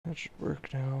That should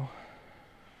work now.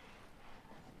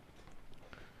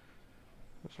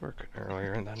 It was working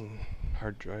earlier and then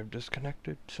hard drive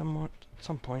disconnected somewhat at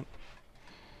some point.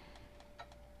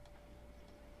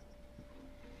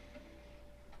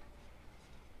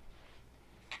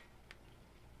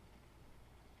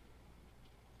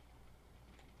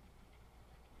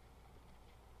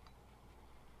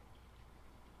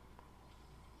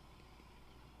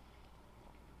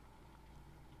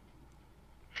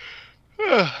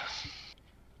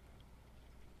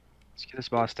 Let's get this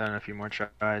boss done in a few more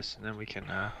tries, and then we can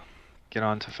get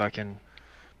on to fucking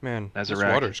Man, this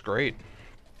Nezarec. water's great.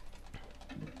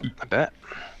 I bet.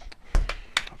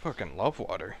 I fucking love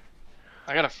water.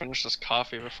 I gotta finish this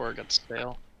coffee before it gets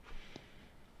stale.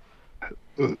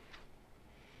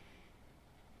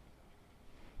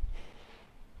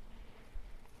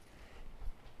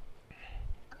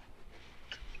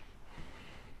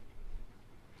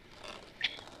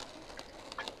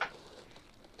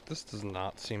 This does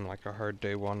not seem like a hard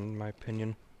day one in my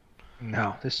opinion.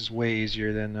 No, this is way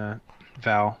easier than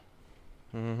Val.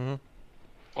 Mm-hmm.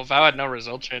 Well, Vow had no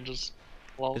result changes.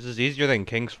 Well, This is easier than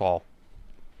King's Fall.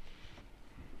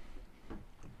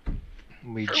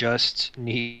 We just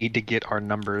need to get our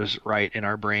numbers right in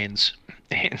our brains,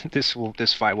 and this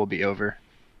fight will be over.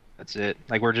 That's it.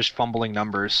 Like, we're just fumbling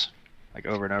numbers, like,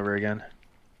 over and over again.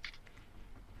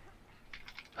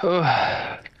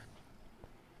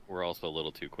 We're also a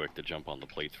little too quick to jump on the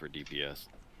plates for DPS.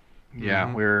 Yeah,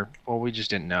 Mhm. we just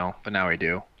didn't know, but now we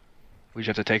do. We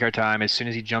just have to take our time. As soon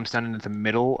as he jumps down into the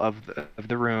middle of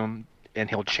the room, and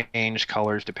he'll change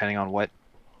colors depending on what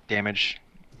damage,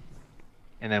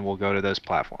 and then we'll go to those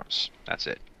platforms. That's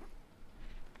it.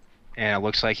 And it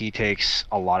looks like he takes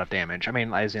a lot of damage. I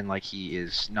mean, as in, like, he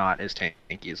is not as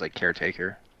tanky as, like,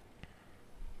 Caretaker.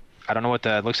 I don't know what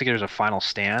it looks like there's a final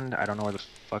stand. I don't know where the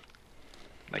fuck,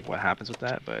 like, what happens with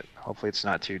that, but hopefully it's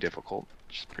not too difficult.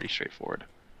 It's pretty straightforward.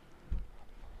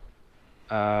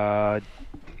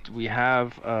 We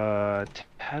have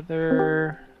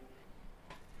Tether.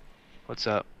 What's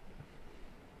up?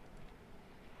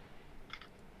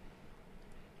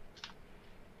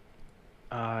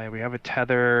 We have a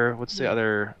Tether. What's the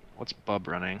other? What's Bub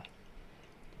running?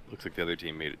 Looks like the other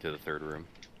team made it to the third room.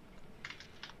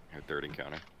 Or third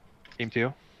encounter. Team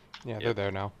 2? Yeah, they're Yep.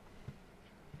 there now.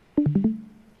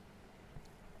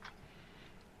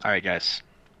 Alright, guys.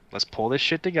 Let's pull this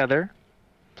shit together.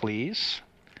 Please.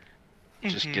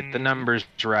 Just get the numbers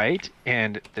right,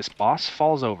 and this boss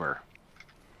falls over.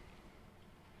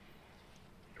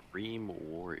 Dream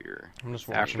Warrior. I'm just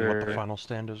watching what the After- final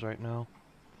stand is right now.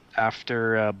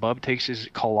 After Bub takes his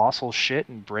colossal shit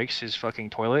and breaks his fucking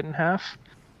toilet in half.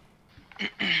 I'm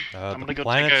The gonna go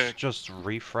planets take a... just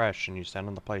refresh and you stand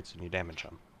on the plates and you damage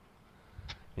them.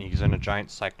 And he's in a giant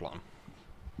cyclone.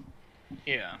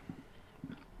 Yeah.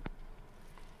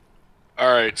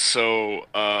 Alright, so,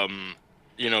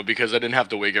 you know, because I didn't have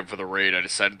to wake up for the raid, I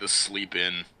decided to sleep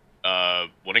in.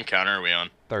 What encounter are we on?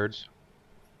 Third.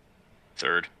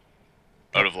 Third?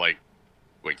 Out of, like,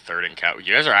 wait, third encounter?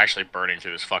 You guys are actually burning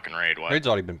through this fucking raid, what? Raid's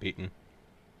already been beaten.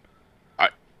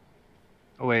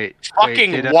 Wait.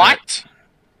 Fucking wait, what?!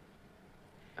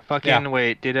 Fucking Yeah.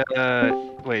 wait,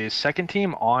 wait, is second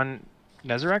team on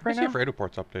Nezarec right Let's see now? if raid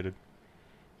report's updated.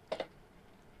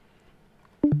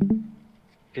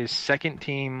 Is second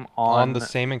team on... On the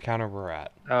same encounter we're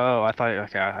at. Oh, I thought,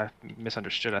 okay, I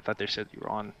misunderstood. I thought they said you were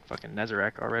on fucking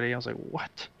Nezarec already. I was like,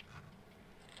 what?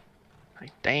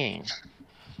 Like, dang.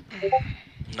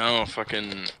 No,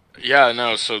 fucking... Yeah,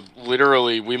 no, so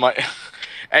literally, we might...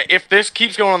 If this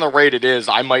keeps going on the raid it is,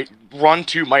 I might... Run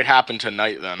 2 might happen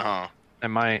tonight then, huh? It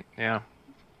might, yeah.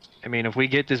 I mean, if we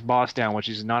get this boss down, which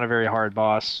is not a very hard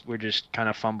boss, we're just kind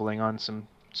of fumbling on some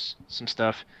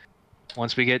stuff.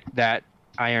 Once we get that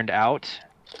ironed out,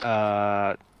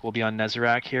 we'll be on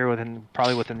Nezarec here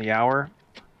probably within the hour.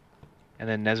 And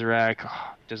then Nezarec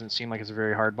doesn't seem like it's a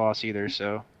very hard boss either,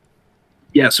 so...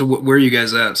 Yeah, so where are you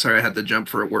guys at? Sorry, I had to jump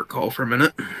for a work call for a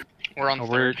minute. We're on Oh,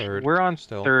 third. we're on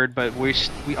still. third, but we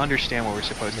understand what we're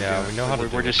supposed to do. Yeah, we know how to we're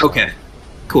do it. just Okay,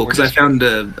 cool, We're because I just- found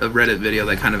a Reddit video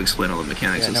that kind of explained all the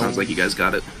mechanics. Yeah, It no, sounds like you guys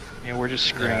got it. Yeah, we're just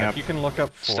screwing Yeah, up. if you can look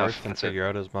up stuff, fourth and that's it. figure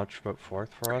out as much about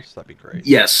fourth for us, that'd be great.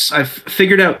 Yes, I've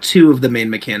figured out 2 of the main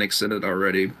mechanics in it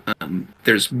already.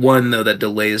 There's one, though, that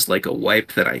delays like a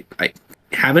wipe that I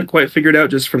haven't quite figured out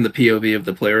just from the POV of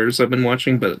the players I've been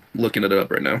watching, but looking it up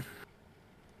right now.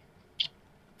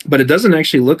 But it doesn't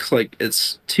actually look like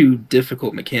it's too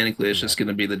difficult mechanically. It's just going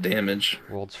to be the damage.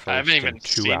 World's first I haven't in even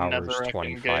 2 seen hours, Netherrack in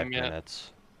 25 game yet. minutes.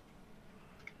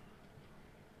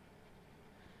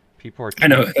 People are I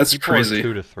know, that's people crazy. are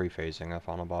 2 to 3 phasing up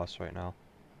on a boss right now.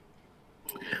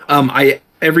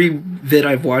 Every vid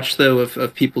I've watched though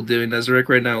of people doing Nezarec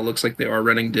right now, it looks like they are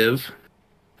running Div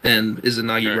and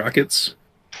Izanagi Sure. rockets.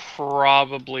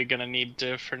 Probably gonna need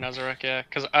div for Nezarek, yeah,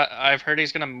 because I've heard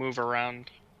he's gonna move around.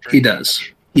 He during does.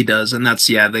 damage. He does, and that's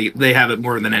they have it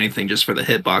more than anything just for the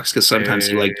hitbox because sometimes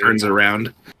he like turns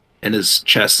around and his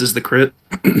chest is the crit.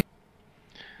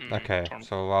 Okay, Torn.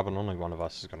 so Robin, only one of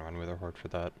us is gonna run Witherhoard for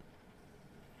that.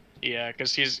 Yeah,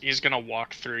 because he's gonna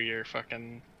walk through your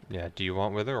fucking. Yeah, do you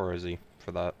want Wither or Izzy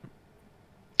for that?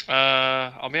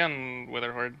 I'll be on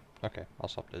Witherhoard. Okay, I'll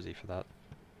swap to Izzy for that.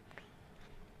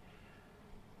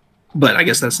 But I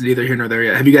guess that's neither here nor there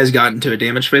yet. Have you guys gotten to a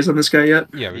damage phase on this guy yet?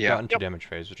 Yeah, we've Yeah. gotten to damage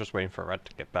phase. We're just waiting for Red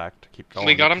to get back to keep going.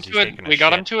 we got him because to he's a taking we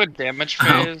got him shit. to a damage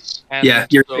Oh. phase. And Yeah,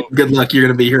 so- good luck. You're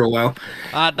gonna be here a while.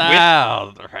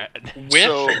 Now, Red. with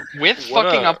So, with what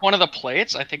fucking a- up one of the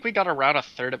plates, I think we got around a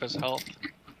third of his health.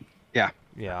 Yeah.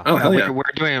 Oh hell yeah! We're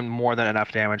doing more than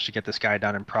enough damage to get this guy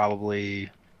done in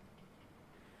probably.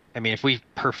 I mean, if we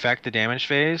perfect the damage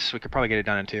phase, we could probably get it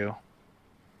done in 2.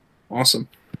 Awesome.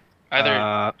 Either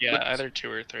Let's- either 2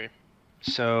 or 3.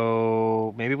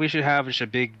 So maybe we should have just a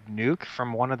big nuke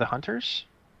from one of the hunters,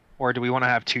 or do we want to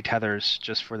have 2 tethers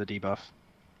just for the debuff?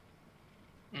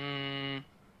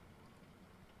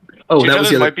 Oh, Two that was tethers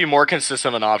the other. might be more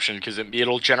consistent of an option because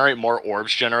it'll generate more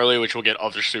orbs generally, which will get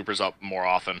other supers up more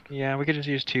often. Yeah, we could just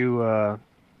use 2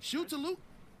 Shoot to loot.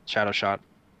 shadow shot.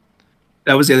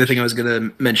 That was the other thing I was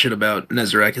gonna mention about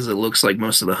Nezarec is it looks like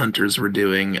most of the hunters were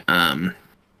doing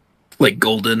like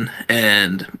Golden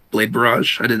and Blade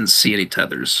Barrage. I didn't see any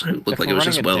tethers. It looked If like we're it was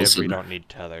running just a wells. div, we and- don't need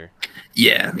tether.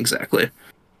 Yeah, exactly.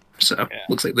 So Yeah.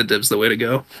 looks like the div's the way to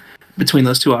go between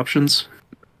those two options.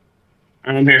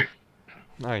 I'm here.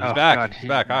 No, he's Oh, back. God, He's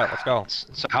back. All right, let's go.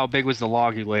 So how big was the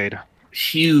log you laid?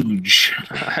 Huge.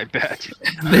 I bet.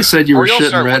 They said you were Ariel, shitting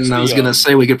sir, red, what's and I was the, gonna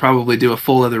say we could probably do a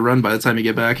full other run by the time you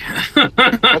get back.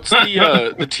 What's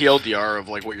the TLDR of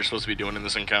like what you're supposed to be doing in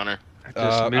this encounter?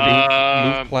 Just moving.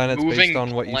 Move planets based moving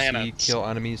on what you see. planets. Kill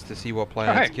enemies to see what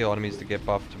planets. hey. Kill enemies to get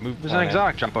buffed. To move There's an planets.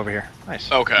 exotic drop over here.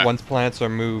 Nice. Okay. Once planets are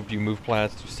moved, you move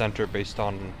planets to center based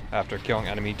on after killing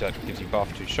enemy that gives you buff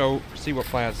to see what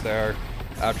planets there are.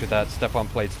 After that, step on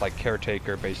plates like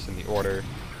Caretaker based in the order,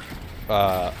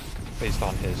 based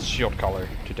on his shield color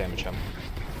to damage him.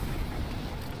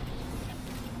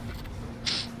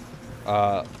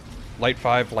 Light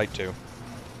 5, light 2. Or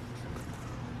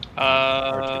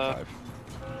 2-5.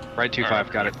 Right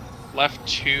 2-5. Got it. Left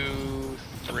 2,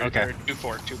 3, Okay. or 2,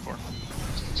 4, 2, 4.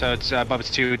 So it's above it's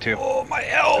 2-2. Oh, my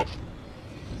health!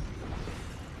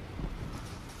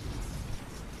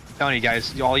 Telling you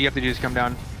guys, all you have to do is come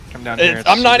down here. It's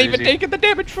I'm not super even easy. taking the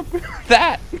damage from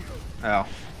that! Oh.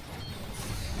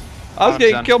 I was I'm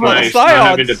getting done. killed by the Nice, not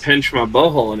having to Scions! pinch my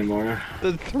butthole anymore.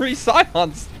 The 3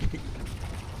 Scions!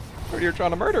 You're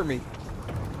trying to murder me.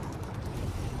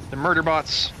 The murder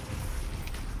bots.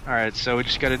 Alright, so we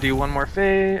just gotta do one more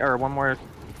phase, or one more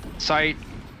site.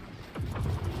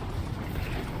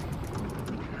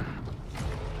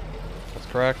 That's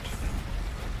correct.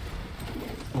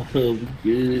 Oh,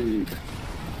 good.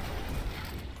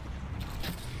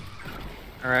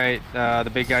 Alright, the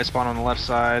big guy spawn on the left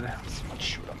side. Someone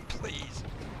shoot him, please.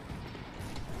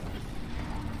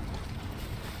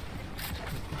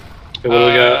 Okay, what do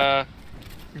we got?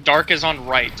 Dark is on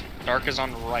right. Dark is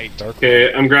on right. Dark.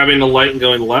 Okay, I'm grabbing the light and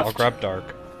going left. I'll grab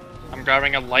dark. I'm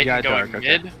grabbing a light You and got going dark,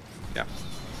 okay. mid.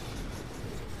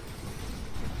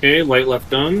 Okay, light left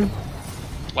done.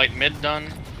 Light mid done.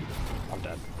 I'm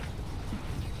dead.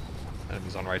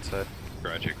 Enemies on right side.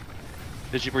 Tragic.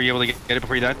 Were you able to get it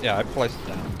before you died? Yeah, I placed it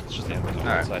down. It's just the enemies on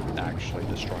right Alright. side actually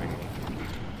destroying me.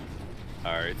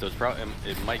 All right, so it's probably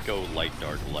it might go light,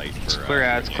 dark, light for Clear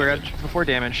ads, clear damage. ads before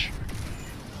damage.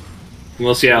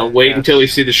 We'll see. I'll wait Yes. until we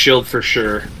see the shield for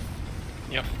sure.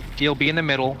 He'll be in the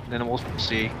middle, then we'll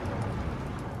see.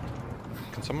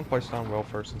 Can someone place down Will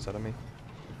first instead of me?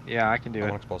 Yeah, I can do I it.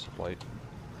 want explosive light.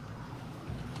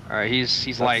 Alright, he's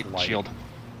That's light, light. shield.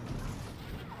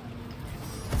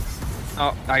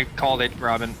 Oh, I called it,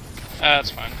 Robin.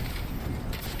 That's fine.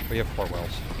 We have 4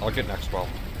 wells. I'll get next well.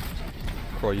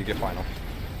 Cool, you get final.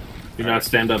 Do not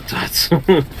stand up, Tots.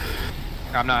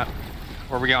 I'm not.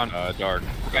 Where are we going? Dark.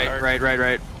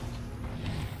 Right.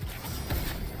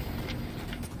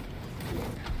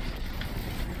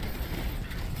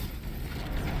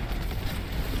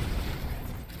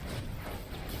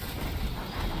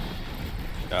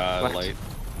 Left. Light.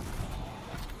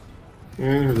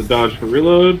 There's a dodge for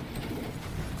reload.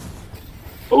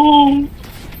 Oh!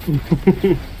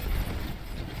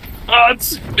 Ah,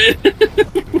 it's Can you,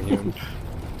 did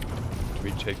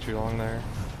we take too long there?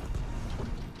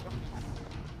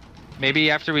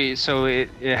 Maybe after we, so it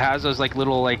has those like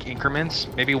little like increments.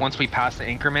 Maybe once we pass the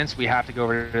increments, we have to go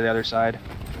over to the other side.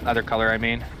 Other color, I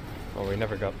mean. Well, we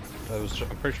never got. I'm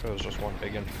pretty sure there was just one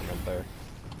big increment there.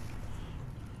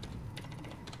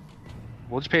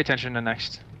 We'll just pay attention to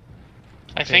next.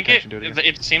 I Pay think attention to it again.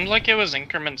 it seemed like it was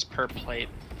increments per plate.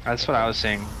 That's what I was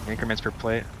saying. Increments per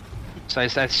plate. So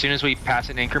as soon as we pass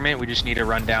an increment, we just need to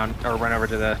run down or run over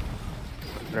to the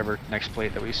whatever next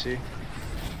plate that we see.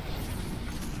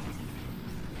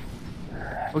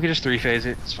 We can just 3-phase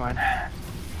it. It's fine.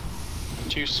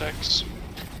 2-6.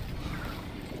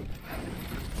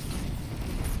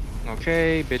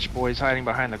 Okay, bitch boy's hiding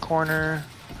behind the corner.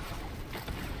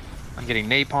 I'm getting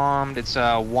napalmed. It's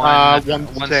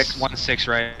 1-6,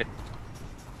 right?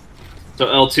 So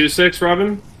L26,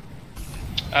 Robin?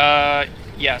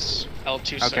 Yes.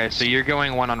 L26. Okay, so you're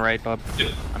going 1 on right, bub.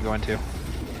 Yep. I'm going 2.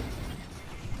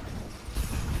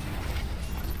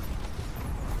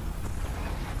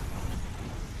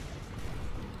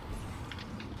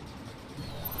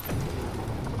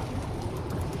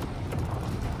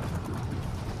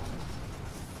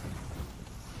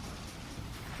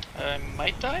 I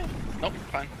might die? Nope,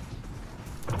 fine.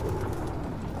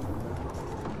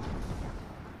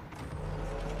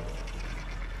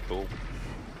 Cool.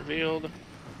 Revealed.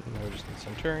 Now we just need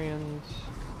Centurions.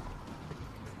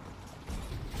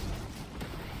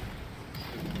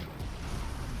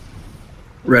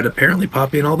 Red apparently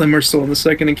Poppy and all them are still in the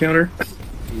second encounter.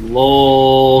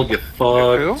 Lol, get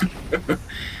fucked. Who?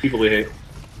 People we hate.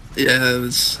 Yeah, it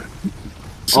was.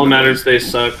 All that matters, they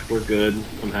suck. We're good.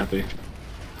 I'm happy.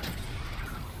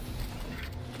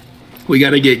 We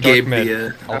gotta get Dark Gabe mid.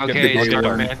 the. I'll Okay, get, I'll dark get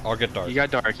dark. mid. I'll get dark. You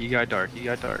got dark, you got dark, you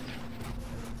got dark.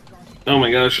 Oh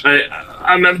my gosh,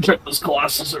 I'm gonna check those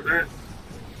Colossus over here.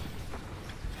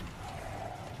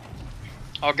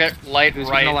 I'll get light Who's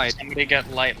right. gonna light? Somebody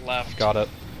get light left. Got it.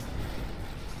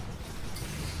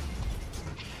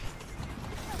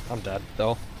 I'm dead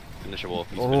though. Finish a wolf.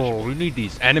 Oh, we need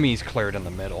these enemies cleared in the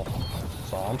middle.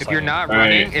 So I'm If you're saying. not Alright.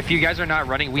 running, if you guys are not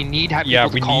running, we need to have Yeah,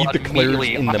 people we to call need out the clears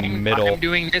immediately. in the middle. I'm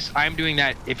doing this, I'm doing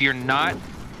that. If you're not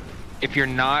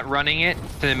running it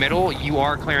to the middle, you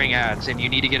are clearing ads and you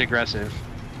need to get aggressive.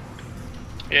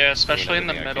 Yeah, especially in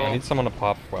the everything I middle. I need someone to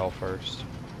pop well first.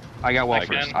 I got well I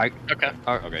first. can. I Okay.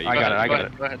 Okay, you I got it, I got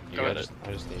it. Go ahead. You Go got ahead. it.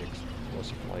 I just need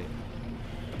explosive light.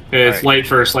 Okay, it's Alright. light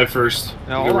first, light first.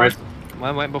 No, Go hold right. on.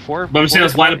 One went before. But I'm saying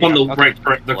let's line up on the Yeah, okay.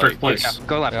 right, the correct Light. place. Yeah,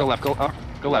 go left, go Yeah. left,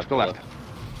 go left, go left.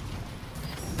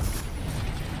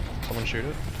 Someone shoot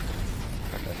it?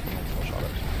 Okay, someone shot it.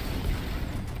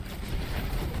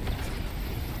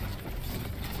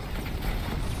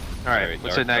 Alright, Alright,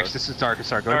 what's dark, it next? dark. This is dark, it's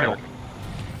dark. Go to Alright. middle.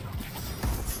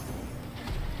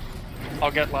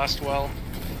 I'll get last well.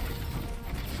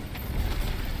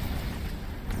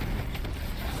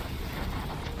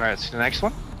 Alright, so the next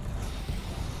one.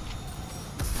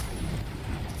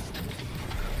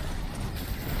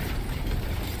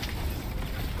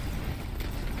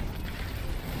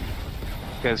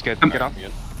 Okay, that's good. Get off.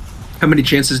 How many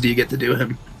chances do you get to do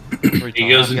him? 3 He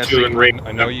goes times. into and right.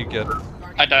 I know you get.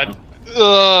 I died.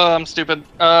 I'm stupid.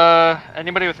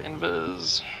 Anybody with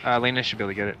invis? Lena should be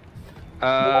able to get it.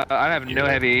 I have no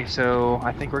heavy, so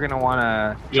I think we're gonna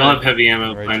wanna. You don't have heavy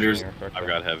ammo Right binders. here, I've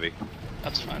got heavy.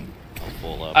 That's fine. I'm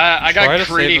full up. I Try got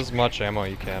to pretty. save as much ammo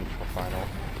you can for final.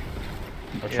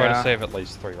 Or try to Yeah. save at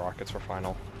least 3 rockets for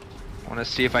final. Want to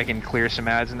see if I can clear some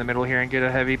ads in the middle here and get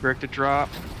a heavy brick to drop.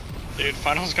 Dude,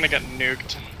 final's gonna get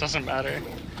nuked. Doesn't matter.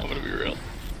 I'm gonna be real.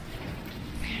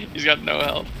 He's got no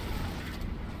health.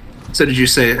 So did you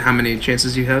say how many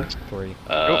chances you have? 3.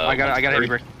 Oh, I got a heavy three.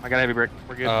 brick. I got a heavy brick.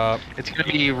 We're good. It's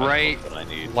gonna be right, What I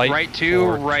need. Light right 2,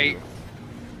 4, right 2.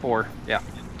 4. Yeah.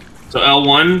 So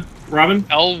L1, Robin?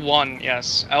 L1,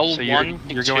 yes. L1 So you're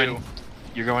to going, 2.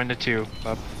 you're going to 2,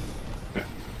 bub.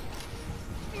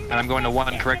 And I'm going to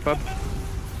 1, correct, bub?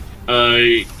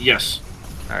 Yes.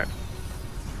 All right.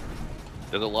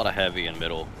 There's a lot of heavy in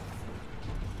middle.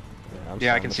 I'm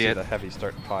Yeah, I starting can to see it. the heavy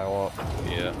start to pile up.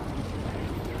 Yeah.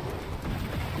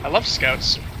 I love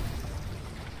scouts.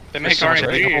 They make So much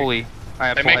heavy. RNG. Holy, I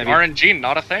have They full make heavy. RNG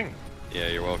not a thing. Yeah,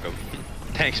 you're welcome.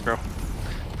 Thanks, bro.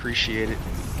 Appreciate it.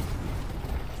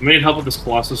 I need help with this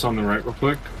Colossus on the right real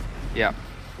quick. Yeah.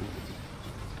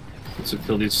 Let's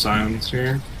kill these Scions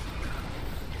here.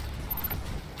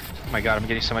 Oh my god, I'm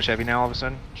getting so much heavy now all of a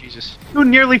sudden. Jesus. You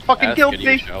nearly fucking Ask killed and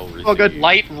me. you shall Oh, good. receive.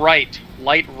 Light right.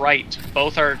 Light right.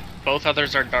 Both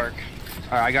others are dark.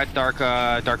 Alright, I got dark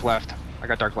left. I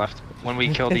got dark left. When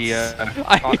we kill the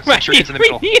I Centurions in the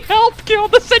middle. need help kill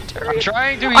the Centurion. I'm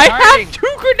trying to. He's I hiding. have 2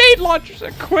 grenade launchers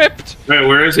equipped. Right,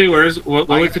 where is he? Where is what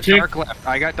I way got to take? dark left.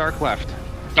 I got dark left.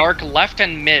 Dark left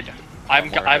and mid.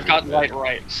 I've got light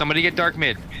right. Somebody get dark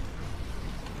mid.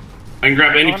 I can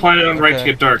grab any planet on right to Okay.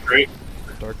 get dark, right?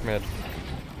 Dark mid.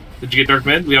 Did you get dark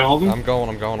mid? We have all of them? I'm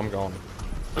going.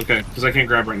 Okay, because I can't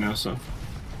grab right now, so. Ooh,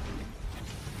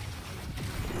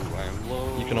 I am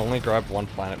low. You can only grab one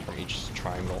planet from each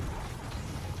triangle.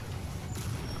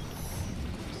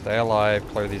 Stay alive,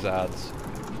 clear these ads.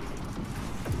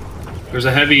 There's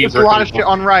a heavy. There's a lot of shit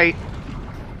on right.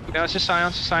 No, it's just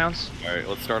scions. Alright,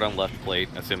 let's start on left plate,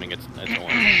 assuming it's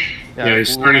orange. Yeah, he's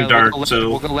starting dark, we'll go so-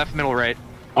 we'll go left, middle, right.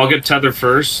 I'll get tether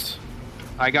first.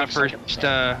 I got first.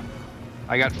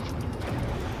 I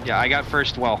got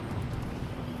first. Well,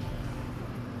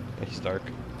 He's dark.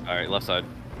 Alright, left side.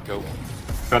 Go.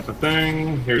 Got the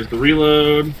thing. Here's the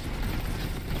reload.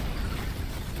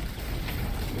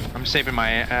 I'm saving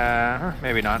my.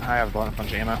 Maybe not. I have a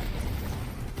bunch of ammo.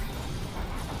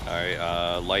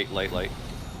 Alright, light.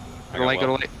 I Go got light. Go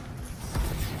to well. light.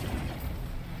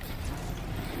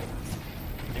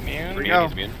 Immune. Green, go.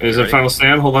 he's immune. Is You it ready? final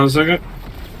stand? Hold on a second.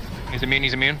 He's immune.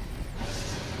 He's immune.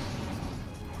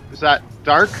 Is that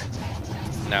dark?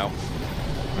 No.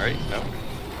 Alright, no.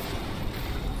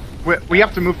 We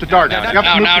have to move to dark. No, We no, have to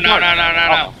no, move no, to no, dark. no, no,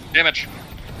 no, no. Damage.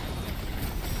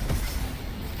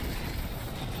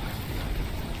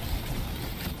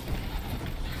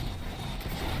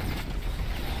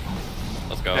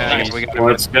 Let's go. Nice. We got it.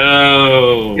 Let's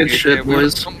go. Good shit,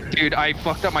 boys. Dude, I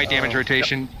fucked up my damage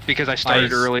rotation because I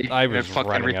started early. I and it was fucked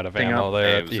running out of everything ammo up.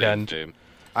 there Same, at the same, end. same.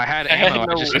 I had I had ammo.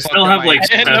 no- I just I fucked still up have my-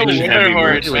 like I had no 7 heavy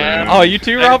Witherhoard, bullets. man. Oh, you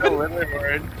too,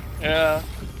 Robin? Yeah.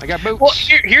 I got boots. Well,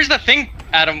 here's the thing,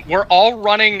 Adam. We're all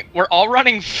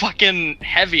running fucking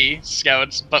heavy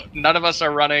scouts, but none of us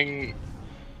are running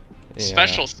Yeah.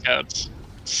 special scouts.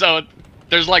 So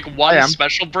there's like one I am.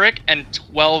 special brick and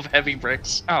 12 heavy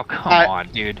bricks. Oh come I- on,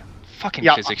 dude. Fucking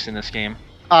Yeah. physics in this game.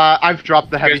 I've dropped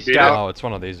the heavy Here's the- scout. Oh, it's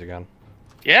one of these again.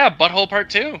 Yeah, butthole part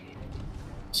 2.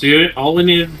 So all we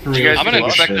needed from you I'm guys gonna to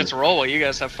expect take this roll while you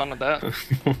guys have fun with that. Do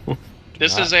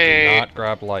This not- is a- Do not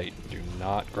grab light. Do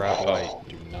not grab light.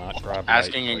 Do not grab light.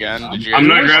 Asking again. Did you? I'm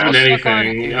not Who was grabbing still stuck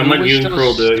anything. on- I'm who letting was you and still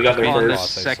Pearl do it. You got stuck the on the first.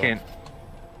 say so. second.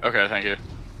 Okay, thank you.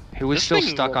 Who was This still thing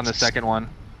stuck on the looks- second one?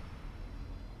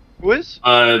 Who is?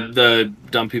 The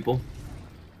dumb people.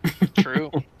 True.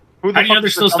 Who the How do you know fuck they're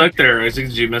is still the stuck there? Isaac,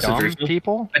 did you message Dumb her?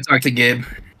 people? I talked to Gabe.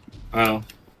 Oh.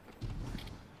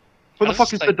 Who the How's fuck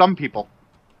this is the like- dumb people?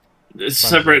 It's Friends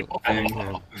separate but-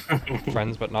 thing.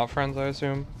 Friends but not friends, I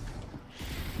assume.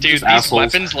 Dude, Just these assholes.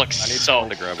 weapons look need so someone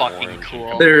to grab an fucking orange.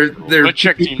 cool. They're Let's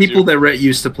check team people two. that Rhett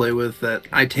used to play with that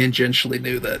I tangentially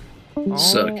knew that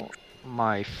suck. Oh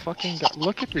my fucking god.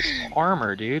 Look at this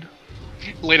armor, dude.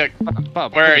 Lena,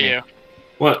 Bub, where look are at me. you?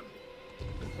 What?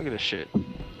 Look at this shit.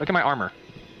 Look at my armor.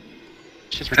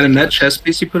 It's just And that ridiculous. chest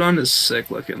piece you put on is sick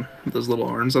looking. With those little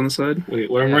arms on the side. Wait,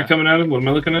 where am I Yeah. coming out of? What am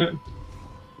I looking at?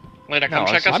 Lena, No, come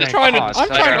check it's us I'm out. trying to- it's I'm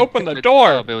like trying to a- open the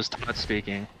door. It was Todd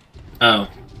speaking. Oh.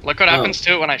 Look what Oh. happens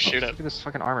to it when I shoot it. Look at this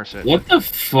fucking armor set. What the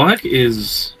fuck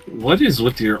is... What is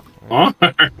with your armor?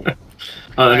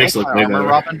 Oh, that makes it look my way armor, better.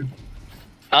 Robin.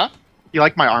 Huh? You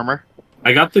like my armor?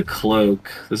 I got the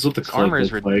cloak. This is what the This cloak armor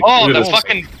is looks like. Oh, Look the at this.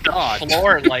 fucking God.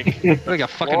 floor, like. Look like a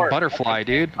fucking Lord. butterfly,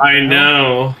 dude. I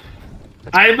know.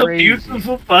 That's I'm a crazy.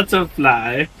 beautiful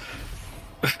butterfly.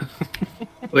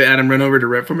 Wait, Adam, run over to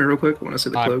Rhett for me real quick. I want to see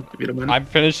the I'm- cloak, if you don't mind. I'm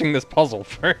finishing this puzzle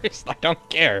first. I don't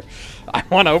care. I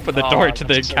want to open the door to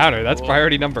the that's so encounter. That's cool.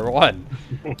 priority number 1.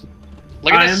 Look at this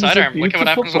I'm the sidearm. Look at what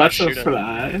happens when I shoot it.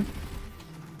 butterfly.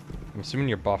 I'm assuming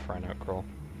you're buff right now, Kroll.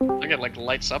 Look at like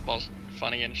lights up all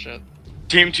funny and shit.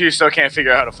 Team 2 still can't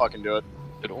figure out how to fucking do it.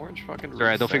 Did orange fucking?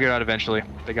 Alright, they'll figure it out eventually.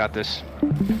 They got this.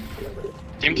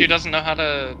 Team 2 doesn't know how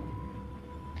to.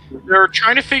 They're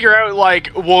trying to figure out,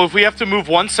 like, well, if we have to move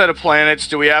one set of planets,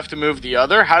 do we have to move the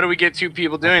other? How do we get 2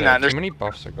 people doing Okay, that? And too there's many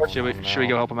buffs are going Should we on should we now.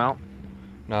 go help them out?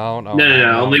 No, no.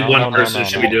 No, only one person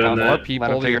should be doing The more that. people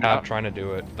Let 'em you figure it have out. trying to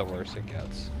do it, the worse it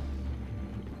gets.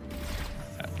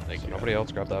 Thank So you. nobody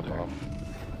else grab that buff.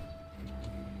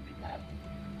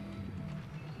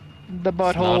 The not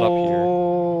up here.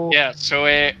 butthole. Yeah, so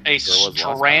a was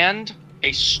last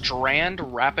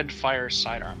strand rapid fire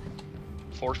sidearm.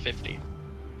 450.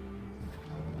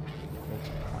 It's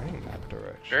pointing that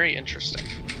direction. Very interesting.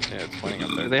 Yeah, it's pointing up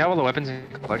Do there. they have all the weapons in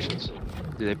collections?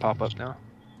 Do they pop up now?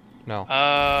 No.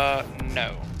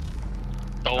 No.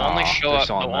 They'll only show they're up.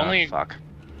 still on They'll the- only. Fuck.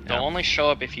 They'll Yeah. only show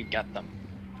up if you get them.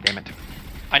 Damn it.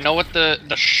 I know what the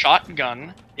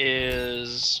shotgun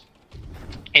is.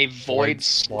 A void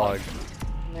slug.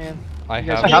 Man. I You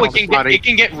guys have. have Oh, a buddy. it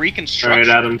can get Alright, reconstruction.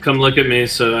 Adam, come look at me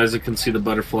so Isaac can see the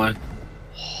butterfly.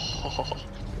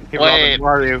 Hey, Wait. Robin,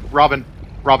 where are you?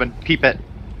 Robin, keep it.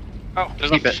 Oh,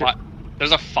 there's Keep a it. fly.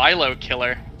 There's a Philo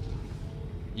killer.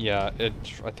 Yeah,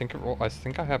 I think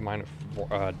I have mine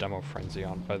demo frenzy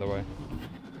on, by the way.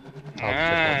 I'll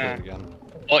just go through it again.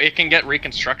 Well, it can get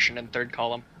reconstruction in third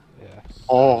column. Yeah.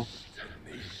 Oh.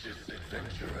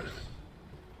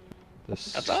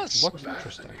 This That's us. looks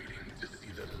interesting.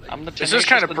 I'm the This is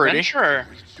kinda pretty. adventurer.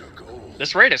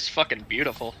 This raid is fucking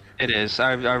beautiful. It is.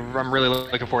 I'm really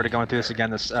looking forward to going through this again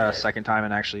this second time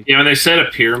and actually. Yeah, when they said a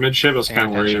pyramid ship, I was kind of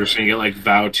Paying worried you were attention. going to get like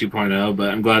VOW 2.0,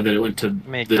 but I'm glad that it went to I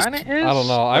mean, it this. kind of is. I don't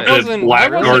know. I The wasn't Black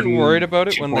Garden worried about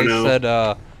it when they 2.0.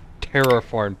 said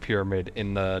terraform pyramid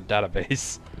in the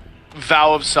database.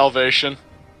 Vow of salvation.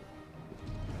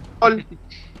 Oh,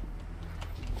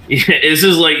 Yeah, this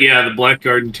is like, yeah, the Black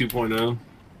Garden 2.0.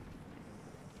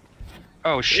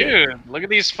 Oh shit! Dude, look at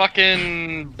these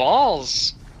fucking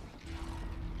balls.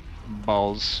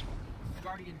 Balls.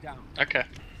 Okay.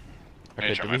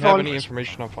 Okay, try do my we have phone. any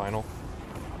information on final?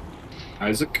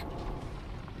 Isaac?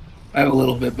 I have a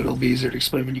little bit, but it'll be easier to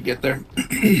explain when you get there.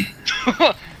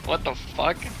 What the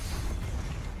fuck?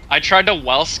 I tried to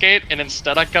well skate and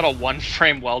instead I got a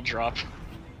 1-frame well drop.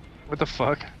 What the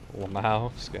fuck? Well,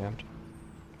 now scammed.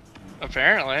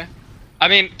 Apparently. I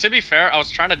mean, to be fair, I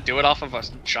was trying to do it off of a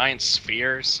giant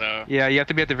sphere, so... Yeah, you have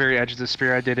to be at the very edge of the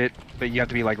sphere. I did it, but you have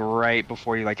to be like right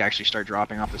before you like actually start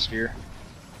dropping off the sphere.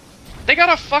 They got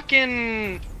a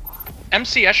fucking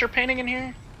MC Escher painting in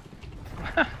here?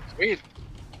 Sweet.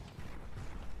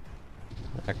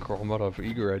 I chrome out of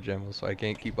eager edge ammo, so I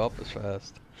can't keep up as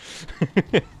fast.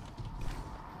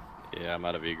 Yeah, I'm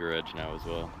out of eager edge now as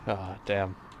well. Ah,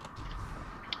 damn.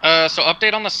 So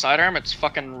update on the sidearm, it's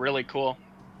fucking really cool.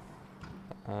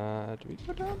 Do we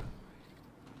go down?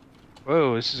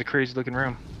 Whoa, this is a crazy looking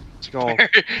room. Let's go.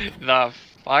 The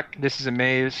fuck? This is a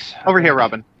maze. over here,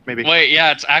 Robin. Maybe. Wait,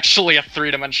 yeah, it's actually a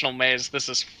 3-dimensional maze. This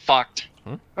is fucked.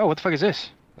 Oh, what the fuck is this?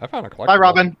 I found a collectible. Bye,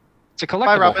 Robin. It's a collectible.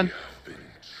 Bye, Robin.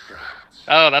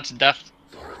 Oh, that's death.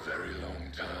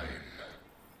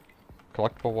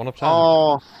 Collectible 1 of 10.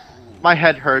 Oh, my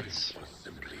head hurts.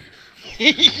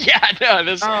 Yeah, no,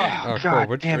 this... Oh, Oh, cool. god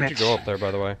Where'd damn you it. go up there,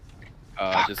 by the way?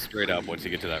 Just straight up once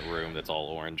you get to that room that's all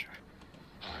orange.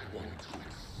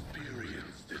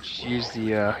 Just use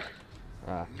the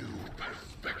Ah.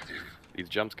 These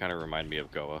jumps kind of remind me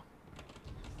of Goa.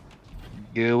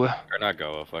 goo. Or not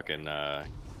Goa, fucking,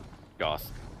 Goss.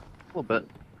 A little bit.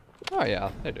 Oh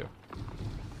yeah, they do.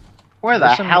 Where the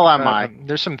There's some, hell am I?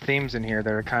 There's some themes in here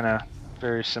that are kind of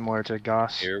very similar to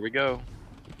Goss. Here we go.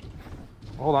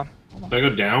 Hold on. Did I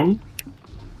go down?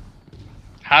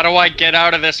 How do I get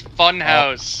out of this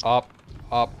funhouse? Up,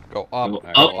 go up. Go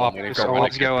Alright, up. well, I'm gonna Just go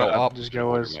always back go and up. up. Just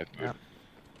go as. My Yeah.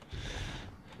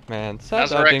 Man, sad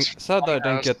that, Resurrect's I didn't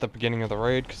funhouse. get the beginning of the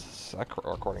raid, because that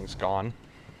recording's gone.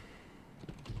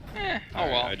 Oh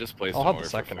Alright, well. I just placed I'll an have the order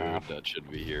second for food half. that should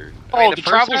be here. I mean, Oh, the the first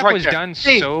travel's half right was there. done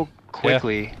Hey. so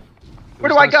quickly. It Where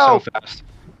was do I done go? So fast.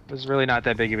 It was really not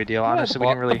that big of a deal. Yeah, Honestly, the, we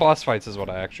didn't the really. boss fights is what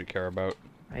I actually care about.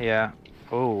 Yeah.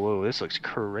 Oh, whoa, this looks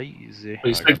crazy. Oh,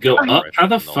 you I said got go the up? How the direction in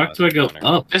the fuck last do I go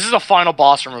corner. up? This is the final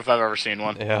boss room if I've ever seen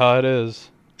one. Yeah, it is.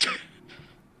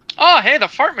 Oh, hey, the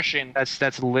fart machine.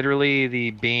 That's literally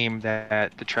the beam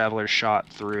that the traveler shot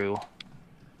through.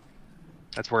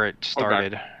 That's where it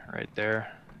started, right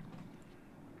there.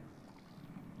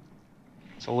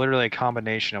 So literally a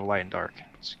combination of light and dark.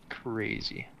 It's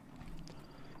crazy.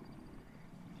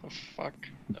 The fuck?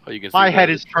 Oh, you can see My the head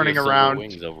is tree of turning silver around.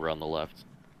 Wings over on the left.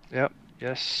 Yep.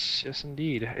 Yes. Yes,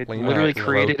 indeed. It Clean literally up,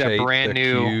 created a rotate brand the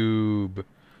new. cube.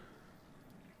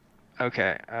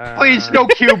 Okay. Please, no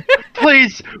cube.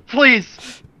 Please,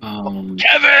 please.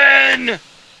 Kevin!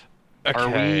 Are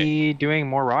Okay. we doing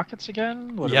more rockets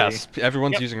again? What are Yes,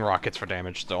 everyone's Yep. using rockets for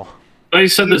damage still. I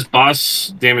said this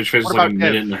boss damage phase was What like a about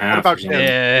minute Div? and a What half. about or something.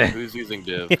 Yeah. Who's using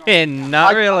div?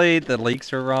 Not really. The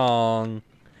leaks are wrong.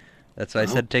 That's why I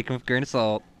said take them with a grain of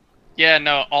salt. Yeah,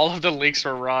 no, all of the leaks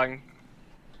were wrong.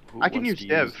 Who I can wants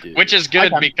use to div. Which is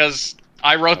good can. because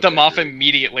I wrote them Okay, off great.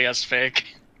 immediately as fake.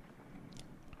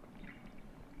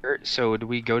 So do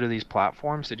we go to these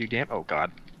platforms to do damage? Oh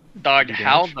god. Dog, Do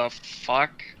how damage? the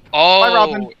fuck? Oh, Bye,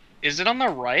 Robin. is it on the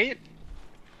right?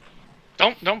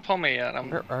 Don't pull me yet.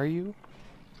 Where are you?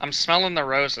 I'm smelling the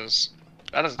roses.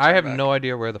 That is. I have no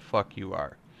idea where the fuck you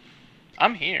are.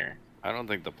 I'm here. I don't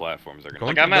think the platforms are Go going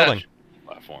into Like, the I'm at- building.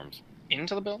 platforms.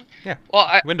 Into the building? Yeah.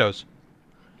 Well, Windows.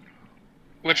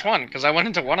 which one? Because I went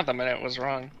into one of them and it was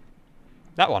wrong.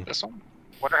 That one. This one?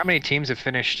 Wonder how many teams have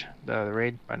finished the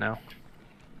raid by now.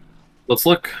 Let's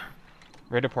look.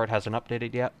 Raid report hasn't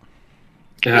updated yet.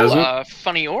 It hasn't.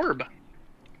 Funny orb.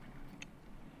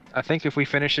 I think if we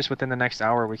finish this within the next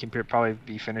hour, we can probably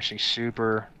be finishing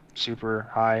super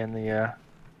high in the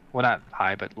Well, not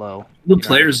high, but low. The You know.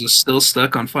 players are still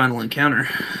stuck on Final Encounter.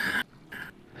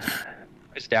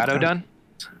 Is Dado done?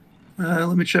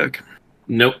 Let me check.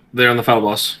 Nope, they're on the final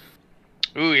boss.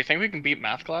 Ooh, you think we can beat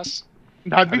math class?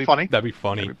 That'd be funny. That'd be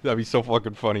funny. That'd be so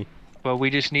fucking funny. Well,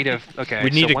 we just need a. Okay. We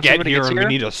need so to once get everybody here gets and we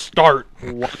need to start.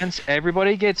 Once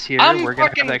everybody gets here, I'm we're gonna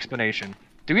fucking- have the explanation.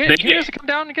 Do you guys come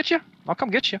down and get you? I'll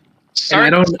come get you. Start, I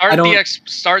don't-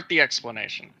 start the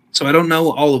explanation. So I don't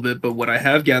know all of it, but what I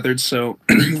have gathered, so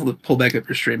pull back up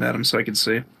your stream, Adam, so I can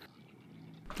see.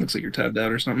 Looks like you're tabbed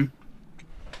out or something.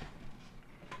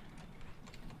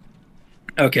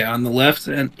 Okay, on the left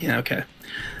and yeah, okay.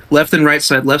 Left and right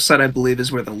side. Left side, I believe,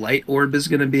 is where the light orb is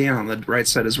going to be, and on the right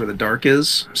side is where the dark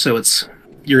is. So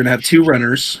you're going to have two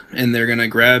runners, and they're going to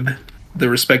grab the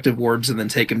respective orbs and then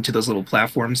take them to those little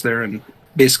platforms there and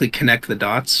basically connect the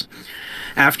dots.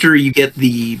 After you get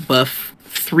the buff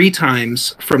 3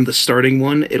 times from the starting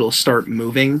one, it'll start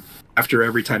moving after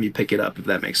every time you pick it up, if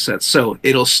that makes sense. So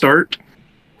it'll start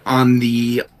on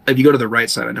the... If you go to the right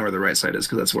side, I know where the right side is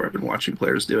because that's where I've been watching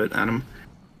players do it, Adam.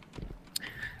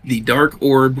 The dark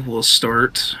orb will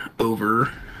start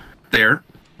over there.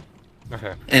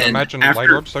 Okay. And So imagine after- light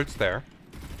orb starts there.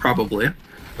 Probably.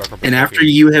 Dark orb And is after here.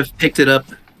 you have picked it up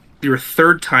your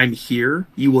third time here,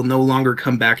 you will no longer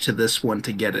come back to this one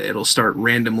to get it. It'll start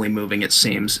randomly moving, it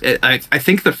seems. I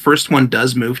think the first one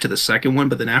does move to the second one,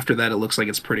 but then after that it looks like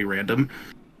it's pretty random.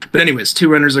 But anyways, 2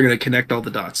 runners are going to connect all the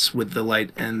dots with the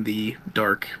light and the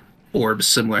dark orbs,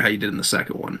 similar how you did in the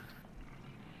second one.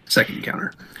 Second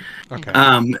encounter. Okay.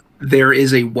 There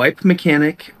is a wipe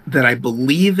mechanic that I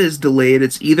believe is delayed.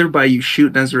 It's either by you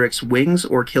shoot Nezaric's wings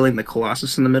or killing the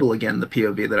Colossus in the middle. Again, the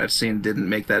POV that I've seen didn't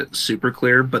make that super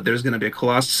clear, but there's going to be a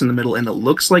Colossus in the middle, and it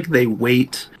looks like they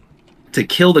wait to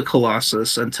kill the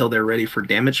Colossus until they're ready for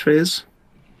damage phase.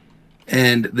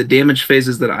 And the damage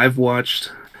phases that I've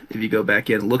watched, if you go back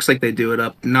in, it looks like they do it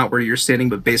up, not where you're standing,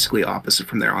 but basically opposite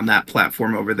from there, on that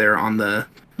platform over there on the...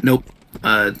 Nope.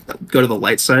 Go to the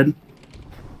light side.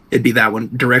 It'd be that one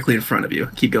directly in front of you.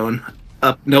 Keep going.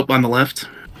 Up. Nope, on the left.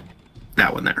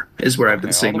 That one there is where I've been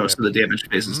Okay, seeing all the most way of the damage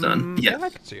phases done. Yeah, Yeah. I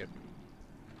can see it.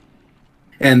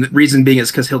 And the reason being is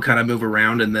because he'll kind of move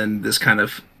around, and then this kind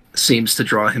of seems to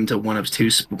draw him to one of 2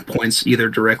 points, either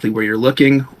directly where you're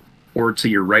looking or to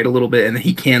your right a little bit, and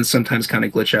he can sometimes kind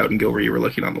of glitch out and go where you were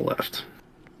looking on the left.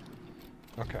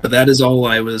 Okay. But that is all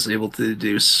I was able to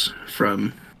deduce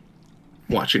from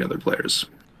watching other players.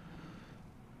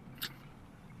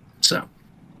 So,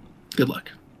 good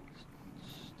luck.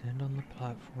 Stand on the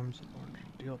platforms in order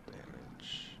to deal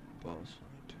damage. Boss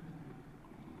fight.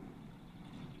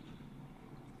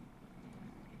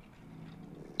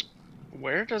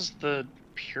 Where does the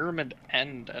pyramid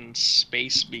end and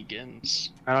space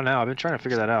begins? I don't know. I've been trying to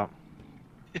figure that out.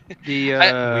 The We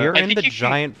are I in think the you can-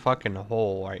 giant fucking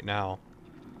hole right now.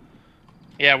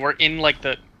 Yeah, we're in like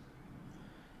the.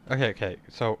 Okay,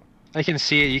 so I can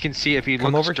see it. You can see if you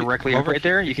come look over directly come up over right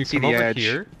there. he- You if can see come the over edge.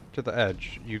 here to the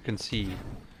edge. You can see.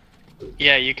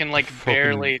 Yeah, you can like Fucking-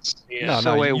 barely see it. No,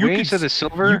 So wait, you wings could of the s-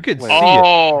 silver. you could Wait, see it.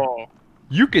 Oh,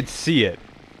 You could see it.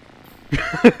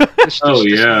 Oh,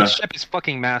 yeah. The ship is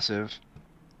fucking massive.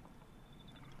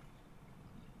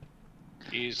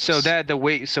 Jesus. So that the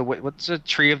weight. So what's the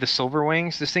tree of the silver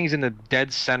wings? This thing's in the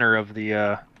dead center of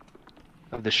the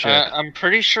ship. I'm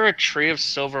pretty sure a tree of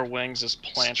silver wings is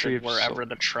Tree planted of wherever sil-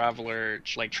 the traveler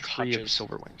like Tree of touches.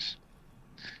 silver wings.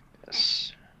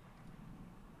 Yes.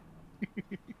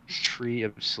 Tree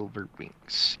of silver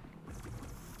wings.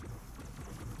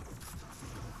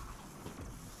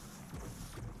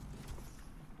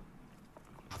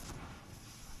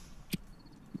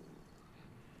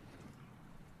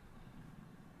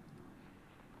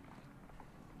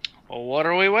 Well, what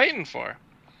are we waiting for?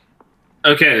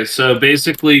 Okay, so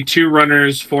basically 2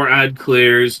 runners, 4 ad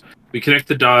clears. We connect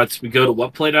the dots. We go to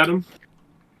what plate, Adam?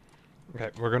 Okay,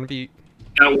 we're gonna be.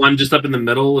 That one just up in the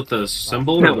middle with the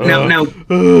symbol? Now,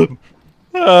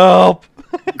 Help!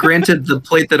 granted, the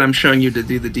plate that I'm showing you to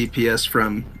do the DPS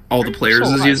from all the players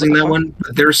So is high, using what the that fuck? one,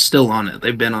 but they're still on it.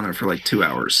 They've been on it for like 2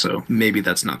 hours, so maybe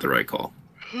that's not the right call.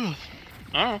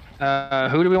 Oh,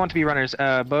 Who do we want to be runners?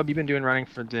 Bub, you've been doing running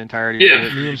for the entirety. Yeah. of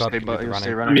it. Me and You'll Bub stay can bu- do the you'll stay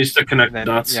running. runner. I'm used to connect Then,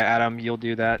 dots. yeah, Adam, you'll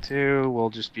do that too. We'll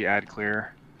just be ad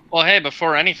clear. well, hey,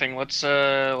 before anything, let's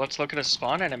look at a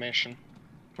spawn animation.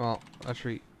 Well,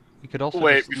 actually, you could also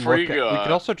Wait, just before look you, at, we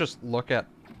could also just look at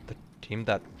the team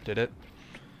that did it,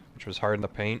 which was hard in the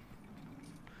paint.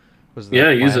 Was the Yeah,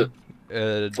 use plan.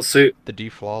 Let's see. The D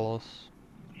flawless,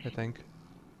 I think.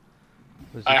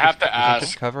 Was I he have just- to was he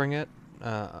just ask. covering it.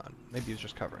 Maybe he's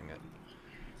just covering it.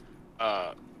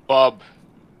 Bub,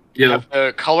 Yeah. have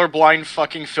the colorblind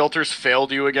fucking filters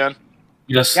failed you again?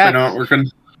 Yes, they're not working.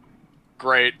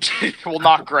 Great. Well,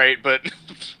 not great, but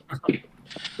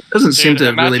Doesn't seem to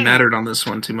have really imagine- mattered on this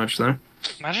one too much though.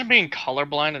 Imagine being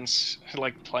colorblind and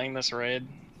like playing this raid.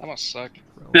 That must suck.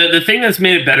 The thing that's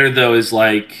made it better though is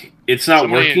like it's not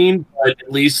Somebody- working, but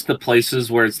at least the places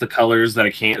where it's the colors that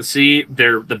I can't see,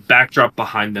 the backdrop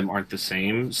behind them aren't the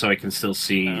same, so I can still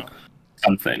see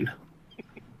something.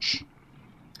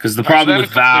 Because the problem that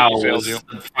with Val completely failed was you.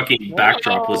 the fucking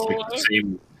backdrop was like the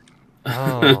same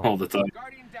Oh. all the time.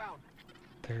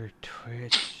 Their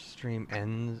Twitch stream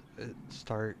ends.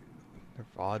 Their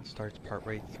VOD starts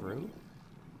partway through.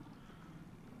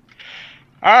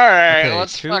 Alright, Okay,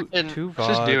 let's two fucking. VODs. Let's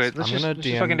just do it. Let's I'm just, gonna let's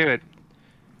just fucking do it.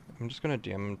 I'm just gonna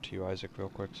DM to you, Isaac, real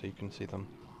quick, so you can see them.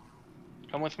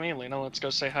 Come with me, Lena. Let's go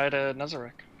say hi to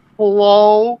Nezarek.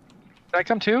 Hello. Can I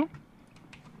come too?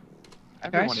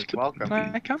 Everyone Guys, is welcome.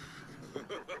 Can I come?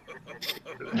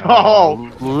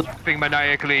 Oh. Laughing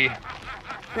maniacally.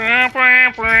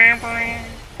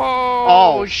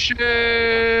 Oh.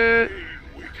 Shit!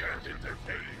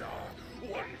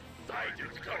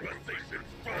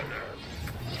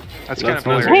 That's kind of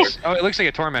That's hilarious. Oh, it looks like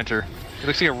a tormentor. It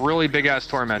looks like a really big ass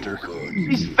tormentor.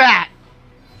 He's fat.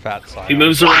 Fat side. He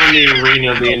moves around the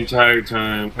arena the entire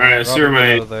time. Alright, I see where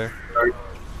my there.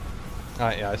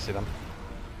 Yeah, I see them.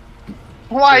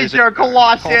 Why is there a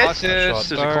Colossus? Colossus. Shot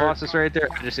There's a dart. Colossus right there.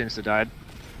 I just insta died.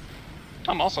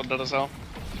 I'm also dead as hell.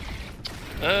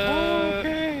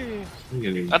 I'm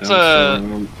getting That's bounced a-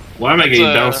 around. Why am I that's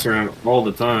getting a- bounced around all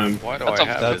the time? why do That's I a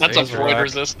have that's that's this? a void Nezarek.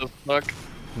 resist as fuck.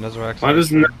 Nezarek. Why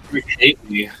doesn't that hate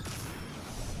me?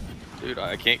 Dude,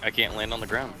 I can't land on the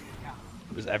ground.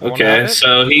 Does everyone have Okay, it?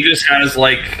 so he just has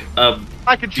like a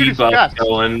I can shoot his debuff chest.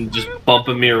 going, just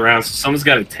bumping me around. So someone's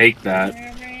got to take that.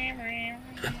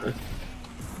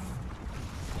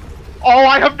 Oh,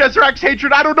 I have Nezarek's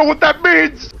hatred. I don't know what that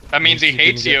means. That means he didn't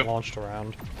hates get you. Launched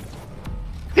around.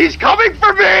 He's coming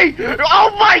for me.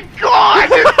 Oh my god.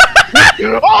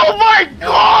 Oh my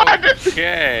god.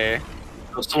 Okay.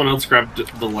 Oh, someone else grabbed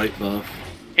the light buff.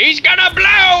 He's gonna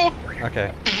blow!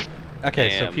 Okay.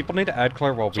 Okay, so Damn. people need to add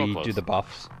Claire while So we close. do the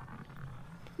buffs.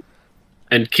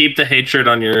 And keep the hatred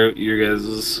on your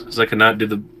guys's, because I cannot do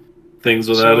the things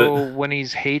without So it. when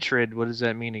he's hatred, what does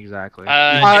that mean exactly?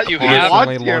 If you you have want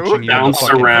Constantly to. launching you Bounce with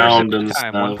fucking- around One and person at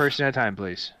a time, one stuff. person at a time,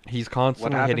 please. He's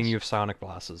constantly What hitting happens? you with sonic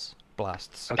blasts.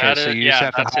 Okay, That so is- you yeah, just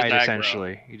have that's to his hide aggro.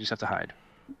 essentially. You just have to hide.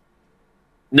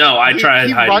 No, I He- tried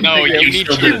he hiding. runs No, at you you. need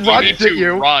Still to, did He it. runs need at to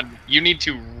you. run. You need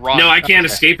to run. No, I can't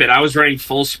escape it. I was running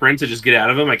full sprint to just get out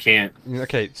of him. I can't.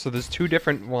 Okay, so there's two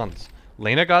different ones.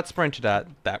 Lena got sprinted at.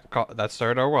 That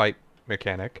started our wipe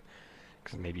mechanic.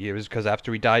 Because maybe it was because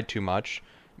after we died too much,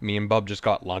 me and Bub just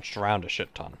got launched around a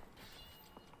shit ton.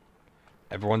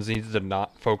 Everyone needs to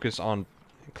not focus on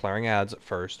clearing ads at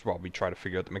first while we try to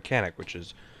figure out the mechanic, which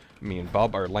is me and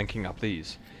Bub are linking up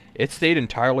these. It stayed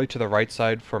entirely to the right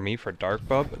side for me for Dark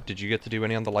Bub. Did you get to do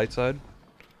any on the light side?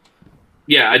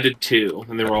 Yeah, I did two,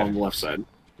 and they were all Okay. on the left side.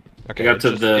 Okay, got it to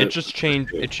just, the- it just chained.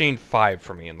 It chained 5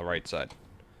 for me on the right side.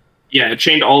 Yeah, it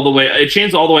chained all the way. It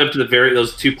chains all the way up to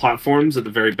those two platforms at the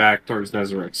very back towards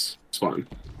Nezarek's spawn.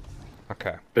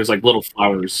 Okay. There's like little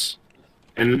flowers,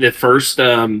 and the first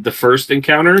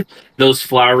encounter, those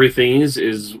flowery things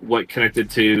is what connected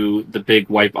to the big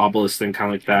wipe obelisk thing, kind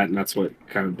of like that, and that's what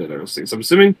kind of did those things. I'm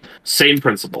assuming same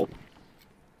principle.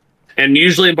 And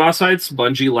usually in boss fights,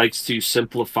 Bungie likes to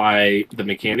simplify the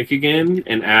mechanic again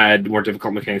and add more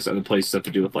difficult mechanics to other places that have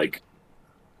to do with like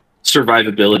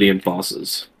survivability and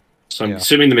bosses. So I'm Yeah.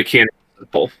 assuming the mechanic is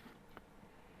simple.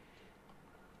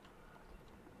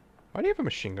 Why do you have a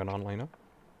machine gun on, Lena?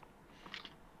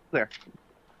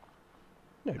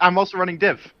 I'm also running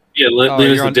div. Yeah, Oh, Lena's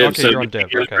you're the on- div, okay, so you're on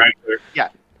div, you're okay. right there.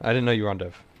 I didn't know you were on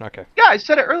div. Okay. Yeah, I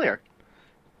said it earlier.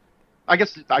 I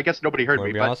guess nobody heard Well,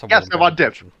 me, to be but honest, I yes, wasn't I'm paying on div.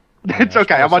 attention. It's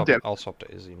okay, I'm on div. I'll swap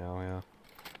to Izzy now, yeah.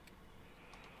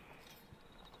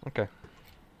 Okay.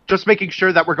 Just making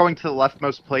sure that we're going to the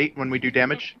leftmost plate when we do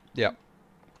damage. Yep.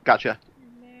 Gotcha.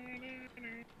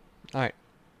 Alright.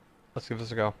 Let's give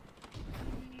this a go.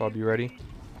 Bob, you ready?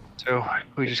 So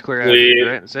we just clear out, We-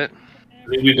 right? That's it.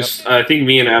 I think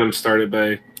me and Adam started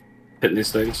by hitting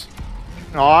these things.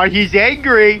 Oh, he's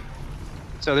angry.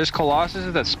 So there's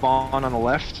Colossuses that spawn on the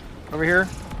left over here.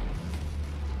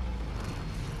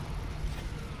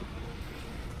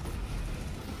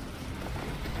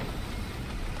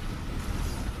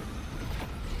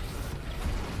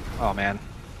 Oh man,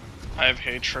 I have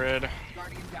hatred.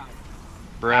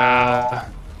 bruh.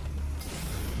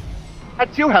 I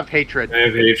too have hatred. I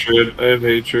have hatred. I have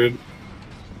hatred.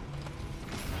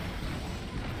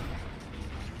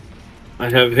 I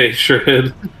have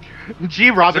hatred. Gee,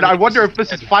 Robin, I wonder if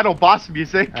this is final boss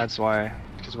music. That's why,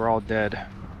 because we're all dead.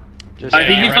 Just I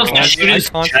think Yeah, you're supposed to right. shoot I his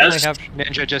constantly chest. have.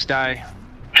 Ninja, just die.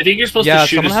 I think you're supposed Yeah, to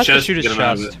shoot someone his has to chest shoot his get him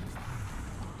out of chest.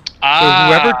 it. Ah. So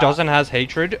whoever doesn't has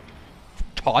hatred,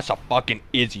 toss a fucking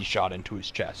Izzy shot into his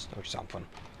chest or something.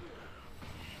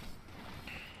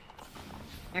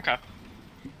 Okay.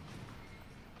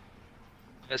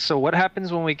 So what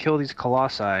happens when we kill these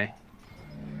colossi?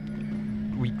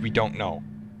 We don't know.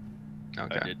 I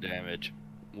Okay. did damage.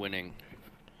 Winning.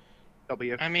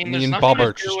 W. I mean, Me there's and nothing Bob to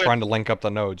are do just with- trying to link up the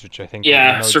nodes, which I think.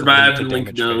 Yeah, nodes survive lead to and link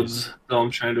damage nodes. phase. That's all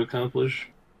I'm trying to accomplish.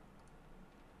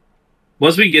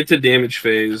 Once we get to damage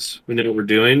phase, we know what we're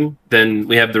doing. Then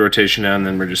we have the rotation now, and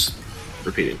then we're just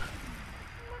repeating.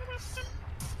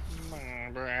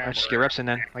 Alright, just get reps in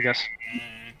then, I guess.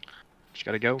 Just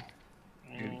gotta go.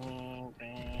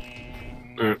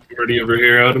 Alright, ready over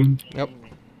here, Adam. Yep.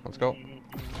 Let's go.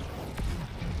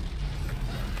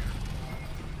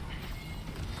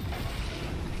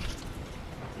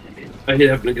 I hate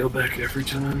having to go back every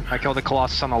time. I killed the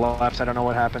colossus on the left. I don't know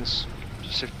what happens.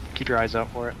 Just keep your eyes out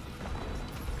for it.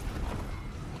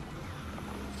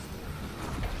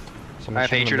 Someone I have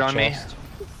shoot him in hatred the on me. chest.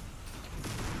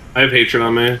 I have hatred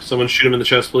on me. Someone shoot him in the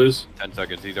chest, please. 10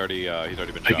 seconds. He's already been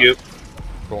Thank shot. you.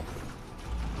 Cool.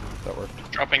 That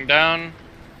worked. Dropping down.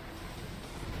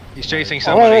 He's chasing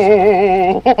somebody.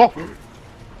 Oh!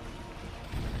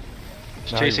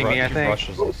 He's Now chasing he me, I he think.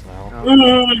 rushes us now.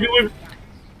 Oh.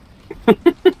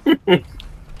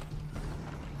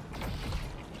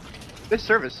 This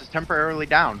service is temporarily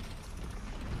down.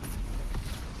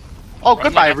 Oh, Run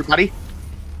goodbye, like a- everybody.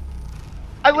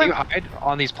 I Can you live. hide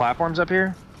on these platforms up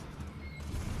here?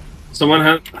 Someone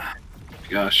have.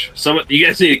 Gosh, someone. You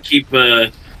guys need to keep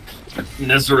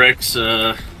Nezarek's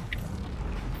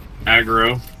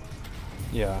aggro.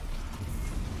 Yeah.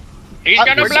 He's Uh,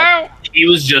 gonna where's blow. He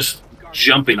was just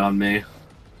jumping on me.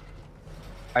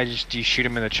 Do you shoot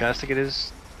him in the chest to get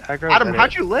his aggro? Adam,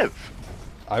 how'd you live?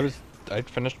 I'd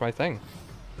finished my thing.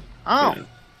 Oh. Yeah.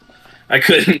 I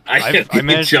couldn't. I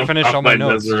managed to jump finish off all my by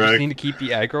notes. You just Nezarek. need to keep the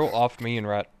aggro off me and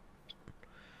Rat.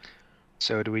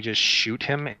 So do we just shoot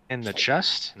him in the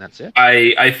chest and that's it?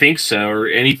 I think so, or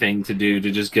anything to do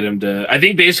to just get him to. I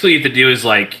think basically what you have to do is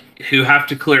like who have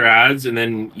to clear ads, and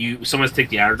then someone has to take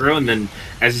the aggro, and then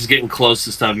as he's getting close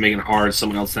to stuff, making it hard,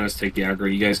 someone else has to take the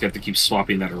aggro. You guys have to keep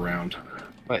swapping that around.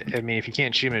 But I mean, if you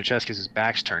can't shoot him in the chest because his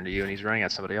back's turned to you and he's running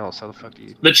at somebody else, how the fuck do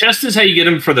you? The chest is how you get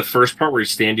him for the first part where he's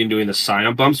standing doing the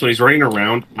scion bumps. When he's running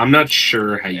around, I'm not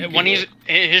sure how you. When do he's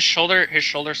it. his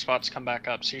shoulder spots come back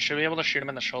up, so you should be able to shoot him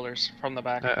in the shoulders from the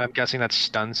back. I'm guessing that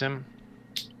stuns him.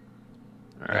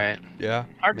 All right. Yeah.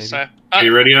 Hard maybe. to say. Are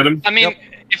you ready, Adam? I mean, Yep.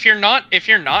 if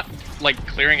you're not like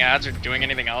clearing ads or doing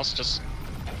anything else, just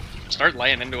start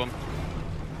laying into him.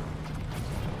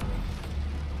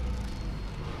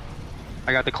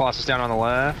 I got the colossus down on the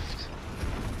left.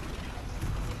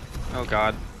 Oh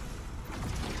god.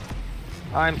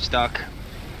 I'm stuck.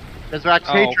 Nezrak's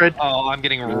Oh, hatred. oh, I'm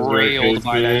getting Nezarek railed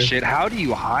by that hatred. shit. How do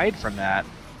you hide from that?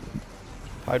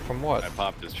 Hide from what? I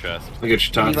popped his chest. Look at your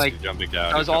He, top. like, He's jumping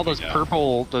down. Does he's all those jumping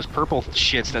down. purple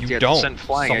shits that You get don't. sent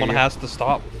flying Someone at you. has to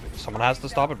stop. Someone has to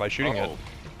stop it by shooting it. Oh,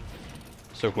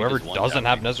 So whoever just one doesn't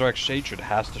down. have Nezarek's hatred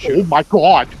has to shoot. Oh my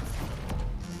god.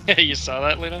 You saw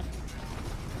that, Lena?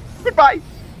 Goodbye.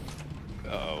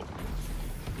 uh-oh.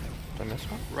 Did I miss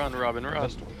one? Run, Robin, I run.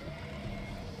 missed one.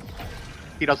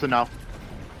 He doesn't know.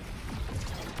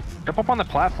 Jump up on the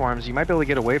platforms. You might be able to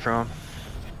get away from him.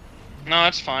 No,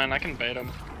 it's fine. I can bait him.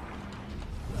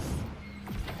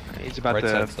 He's about Right to.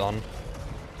 side's done.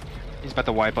 He's about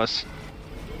to wipe us.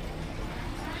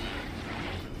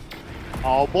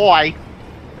 Oh boy.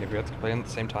 Maybe we have to play at the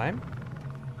same time?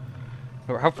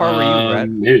 How far were you, Rat?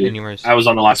 Maybe. In yours? I was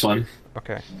on the last one.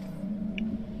 Okay.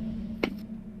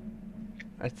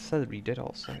 I said we did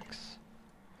all 6.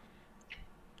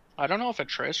 I don't know if a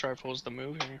trace rifle is the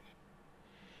move here.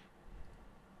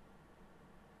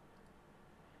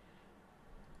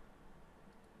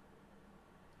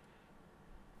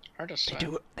 Hard to say.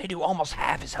 They do almost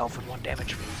half his health in 1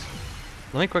 damage phase.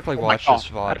 Let me quickly my watch God. this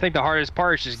I VOD. think the hardest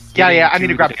part is just. Yeah, getting I need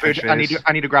to the grab damage food. I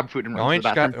phase. need to grab food and run to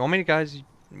the bathroom. How many guys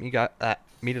me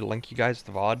to link you guys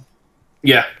the VOD?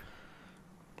 Yeah.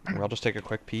 And I'll just take a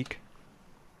quick peek.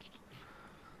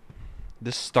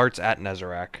 This starts at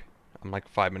Nezarek. I'm like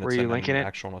 5 minutes Were you in linking an it?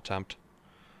 actual attempt.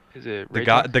 Is it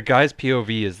The guy's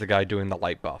POV is the guy doing the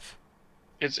light buff.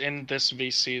 It's in this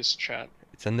VC's chat.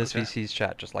 It's in this Okay. VC's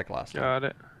chat just like last time. Got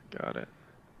it. Got it.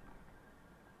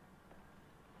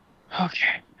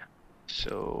 Okay.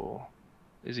 So,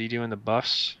 is he doing the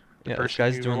buffs? The Yeah, this person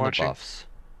guy's you were doing the watching? buffs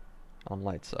on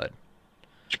light side.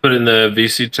 Put in the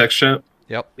VC text chat.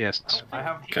 Yep. Yes. I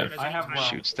have. Okay. I have well.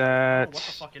 Shoots I don't know what the that.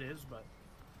 fuck it is, but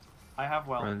I have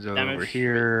well. Runs Damage. over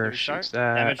here. Restart. Shoots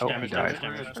that. Damage, Oh, damage, he died.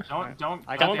 damage, damage. Don't.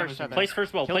 I don't got damage first. them. Place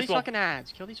first well. Kill Place these well. fucking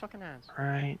ads. Kill these fucking ads.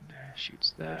 Right.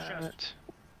 Shoots that. chest.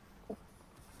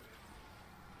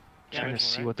 Trying to Damage,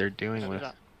 see right? what they're doing Shut with. it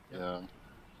up. Yeah.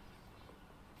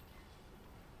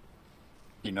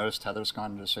 You notice Tether's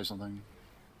gone to say something?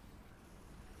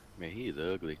 Man, he is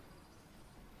ugly.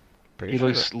 Pretty He sure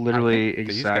looks that- literally I think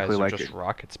these exactly guys are like just it.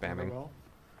 rocket spamming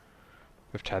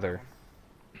with tether.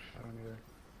 I don't either.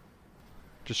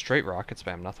 Just straight rocket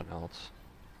spam, nothing else.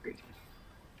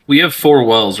 We have 4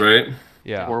 wells, right?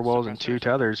 Yeah. 4 wells and 2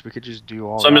 tethers. We could just do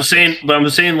all. So I'm just rockets. saying, but I'm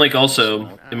just saying, like,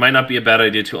 also, it might not be a bad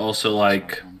idea to also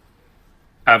like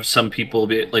have some people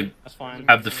be like That's fine.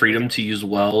 have the freedom to use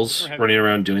wells running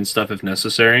around doing stuff if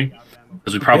necessary,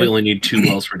 because we probably only need 2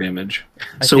 wells for damage.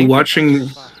 I So think- watching.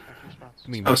 I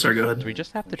mean, Oh, sorry. Go ahead. Do we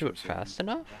just have to do it fast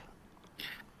enough?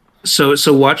 So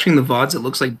watching the VODs, it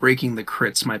looks like breaking the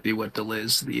crits might be what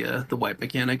delays the wipe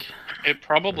mechanic. It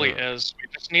probably is. We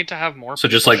just need to have more. So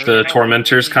just like the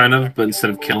tormentors, kind of, but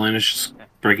instead of killing, it's just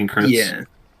breaking crits. Yeah.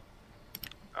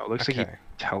 Oh, it looks like he Okay.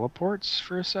 teleports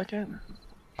for a second.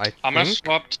 I'm gonna think-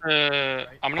 swap to.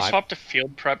 I'm gonna I- swap to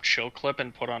field prep chill clip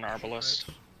and put on arbalist.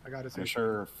 I got it. Finish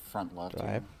your front left. Do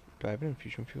I have an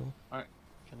infusion fuel?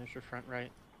 Finish your front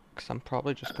right. Because I'm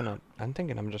probably just gonna. I'm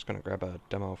thinking I'm just gonna grab a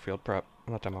demo field prep.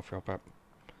 Not demo field prep.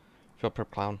 Field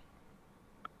prep clown.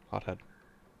 Hothead.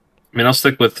 I mean, I'll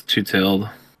stick with 2-tailed,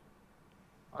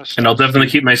 and I'll definitely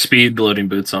keep my speed loading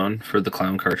boots on for the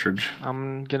clown cartridge.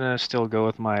 I'm gonna still go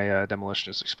with my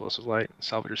demolitionist explosive light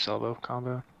salvager salvo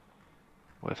combo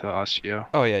with osteo.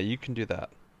 Oh yeah, you can do that.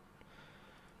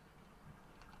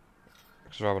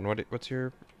 So Robin, what's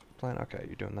your plan? Okay,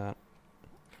 you're doing that.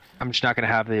 I'm just not gonna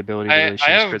have the ability to I really shoot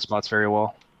have- crit spots very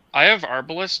well. I have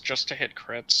arbalist just to hit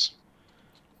crits.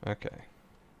 Okay.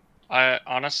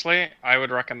 Honestly, I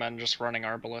would recommend just running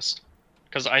arbalist,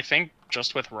 because I think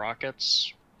just with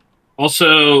rockets.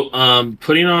 Also,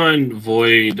 putting on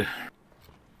void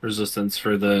resistance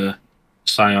for the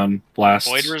Scion blasts.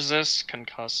 Void resist,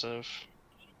 concussive,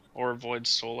 or void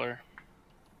solar.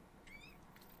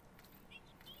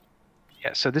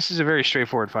 Yeah, so this is a very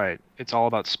straightforward fight. It's all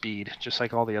about speed, just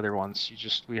like all the other ones.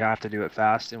 We have to do it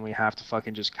fast, and we have to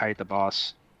fucking just kite the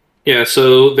boss. Yeah,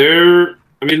 so they're.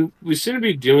 I mean, we seem to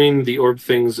be doing the orb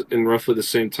things in roughly the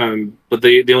same time, but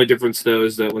the only difference though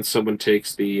is that when someone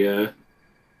takes the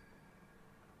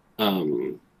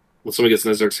when someone gets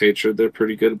Nezark's hatred, they're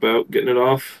pretty good about getting it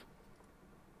off.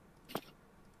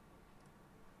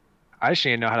 I just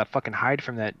need to know how to fucking hide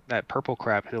from that purple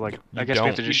crap. Who like I You guess we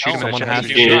have to don't. just shoot him in the Someone chest. has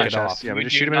We to shoot him in the take it chest. off. Yeah, we We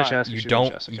just do shoot him in the not. chest. we You shoot him in the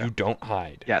don't. chest, okay. You don't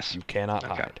hide. Yes. You cannot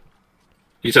Okay. hide.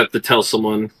 You just have to tell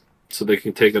someone so they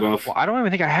can take it off. Well, I don't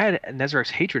even think I had Nezark's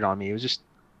hatred on me. It was just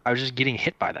I was just getting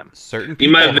hit by them. Certain people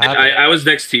You might. have it. I was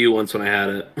next to you once when I had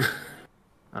it.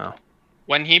 Oh.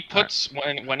 When he puts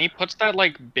when he puts that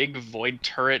like big void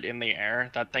turret in the air,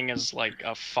 that thing is like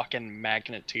a fucking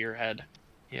magnet to your head.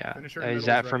 Yeah. Finisher Is middle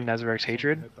that is from ready. Nezark's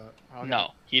hatred? Hit that. Okay.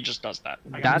 No, he just does that.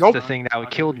 That's Nope. the thing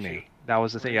that killed me. That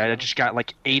was the thing. I just got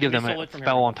like 8 of We them stole that it from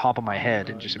fell him. on top of my head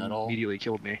and just Metal. immediately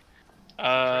killed me.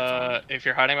 If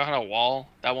you're hiding behind a wall,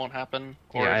 that won't happen.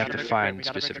 Or Yeah, I if have you- to break find we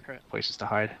gotta break specific the crit. places to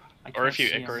hide. Or if you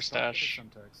Icarus dash,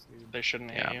 they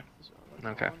shouldn't hit Yeah. you.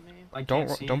 Okay.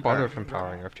 Don't bother with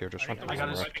empowering Rift here. Just run I got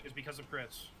through it. Rift. It's because of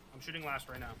crits. I'm shooting last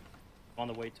right now. On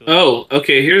the way to it. Oh,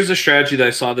 okay. Here's a strategy that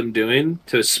I saw them doing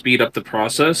to speed up the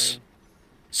process.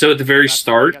 So at the very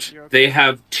start, they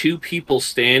have 2 people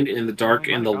stand in the dark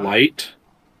and the light.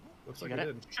 Looks like You I got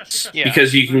did. Yeah.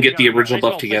 Because you can get the original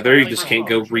buff together, you just can't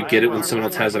go re-get it when someone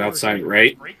else has it outside,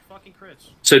 right? Great fucking crits.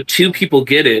 So 2 people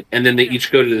get it, and then they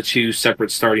each go to the 2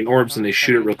 separate starting orbs, and they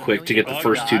shoot it real quick to get the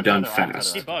first 2 done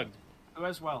fast. He bugged. Who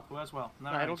has well? Who has well?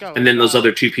 No, it'll go. And then those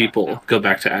other 2 people go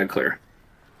back to Ad Clear.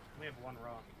 We have 1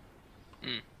 raw.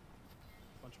 Mm.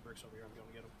 Bunch of bricks over here. I'm going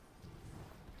to get them.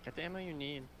 Get the ammo you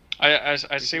need. I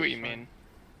see what you mean.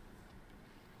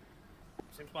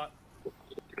 Same spot.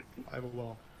 I have a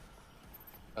wall.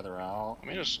 Feather out. Let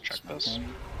me just check this.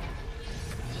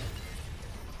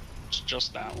 It's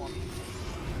just that one.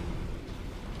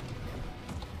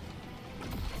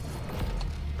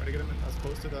 Try to get him as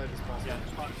close to that as possible.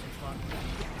 Yeah, spot.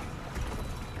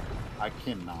 I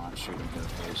cannot shoot him in the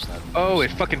face. That Oh,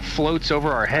 it fucking floats over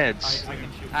our heads. I can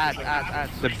shoot.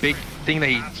 Ads. The big thing that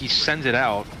he sends it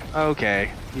out.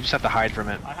 Okay. You just have to hide from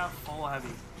it. I have full heavy.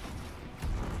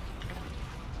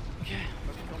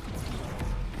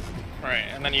 Right,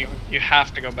 and then you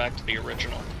have to go back to the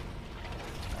original.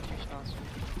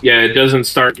 Yeah, it doesn't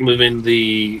start moving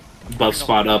the buff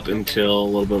spot up until a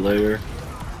little bit later.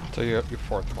 So your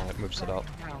 4th one, it moves it up.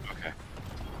 Okay.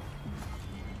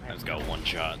 I just got 1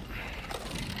 shot.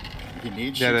 He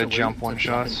needs Yeah, you the to jump wait one to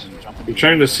jump shots. and jump I'm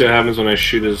trying to see what happens when I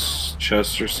shoot his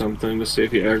chest or something to see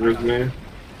if he aggroes me.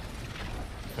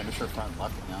 Finish her front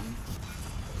left again.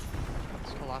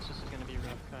 This Colossus is gonna be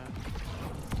real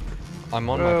fast. I'm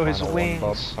on Oh, my his final one, wings.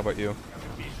 Bob. How about you?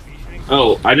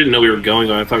 Oh, I didn't know we were going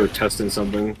on. I thought we were testing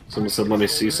something. Someone said, "Let me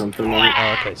see something."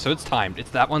 Like, Okay, so it's timed. It's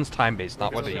that one's time based,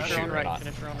 not whether you shoot or not.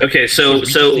 okay, so we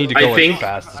just need to go I think as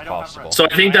fast as possible. so.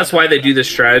 I think that's why they do this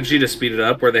strategy to speed it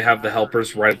up, where they have the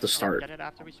helpers right at the start, Get it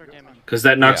after we start damage. because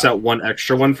that knocks out one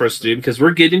extra one for us to do. Because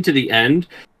we're getting to the end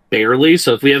barely,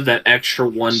 so if we have that extra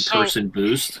one person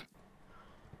boost,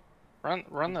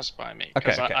 Run this by me.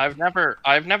 Okay, 'Cause okay. I've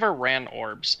never ran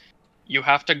orbs. You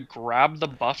have to grab the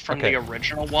buff from the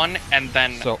original one and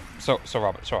then. So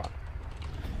Robert,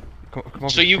 come over,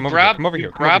 So here, you come over grab- here, come over you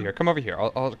here, grab- come over here.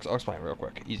 I'll explain real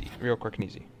quick, real quick and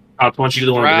easy. I want you to do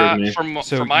the one over here with me. From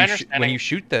So my when understanding, you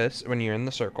shoot this, when you're in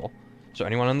the circle, so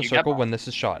anyone in the You get circle buff. when this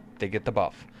is shot, they get the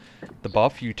buff. The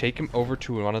buff, you take him over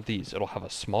to one of these. It'll have a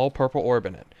small purple orb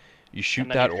in it. You shoot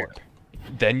then that you- orb.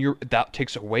 Then that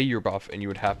takes away your buff, and you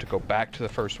would have to go back to the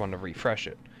first one to refresh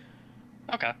it.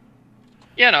 okay.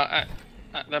 Yeah,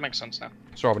 no, that makes sense now.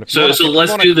 So Robin, if So- you wanna, so if you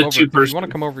let's wanna do the come over- two-person. If you want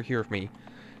to come over here with me,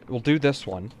 we'll do this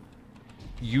one.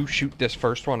 You shoot this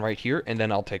first one right here, and then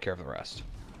I'll take care of the rest.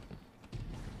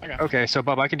 Okay, so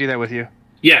Bob, I can do that with you.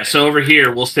 Yeah, so over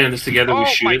here we'll stand this together. We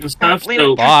shoot it and stuff.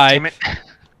 So Bye. Damn it. Fucking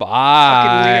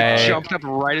Bye. Lena jumped up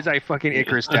right as I fucking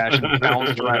Icarus dashed and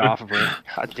bounced right off of her.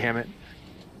 God damn it.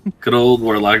 good old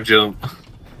warlock jump.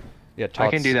 Yeah, I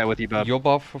can do that with you, Bob. You'll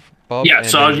buff, Bob. Yeah, and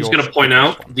so I then was just you'll gonna point shoot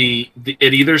out this one.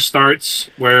 it either starts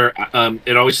where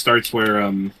it always starts where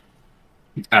Adam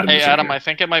Hey is Adam, over I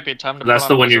think it might be time to. That's put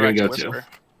the on one you're gonna Resurrect go to. Whisper.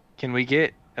 Can we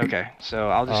get... Okay, so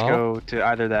I'll just Oh. go to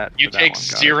either that You or that take one.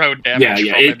 Got it. 0 damage. Yeah,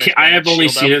 yeah. from it I when have you only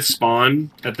shield seen up. it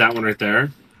spawn at that one right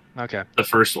there, Okay. the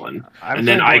first one, I'm and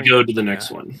then I feeling- go to the next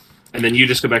one, and then you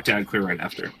just go back to add clear right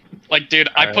after. Like, dude,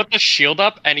 I Alright. put the shield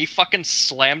up and he fucking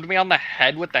slammed me on the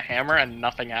head with the hammer and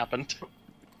nothing happened.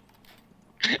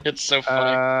 It's so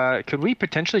funny. Could we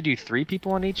potentially do 3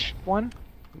 people on each one?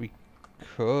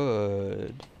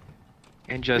 Could.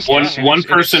 And just... One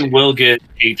person will get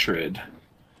hatred.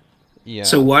 Yeah.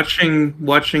 So watching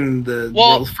the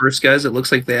Well- world first guys, it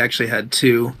looks like they actually had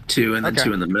two, and then Okay.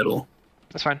 2 in the middle.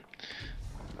 That's fine.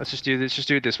 Let's just do this. Just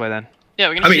do it this way then. Yeah,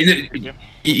 we can. I mean,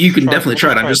 you can Try- definitely we'll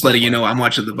try it. try I'm it just this letting you way. know I'm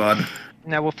watching the VOD.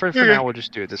 No, well, for now, we'll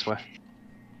just do it this way.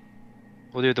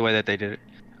 We'll do it the way that they did it.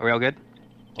 Are we all good?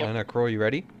 Lena, Crow, you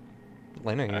ready?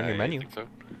 Lena, you're in your menu. think so.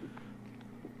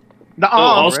 No,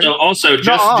 Also,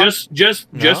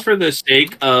 just No? for the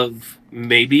sake of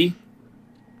maybe,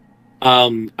 I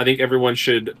think everyone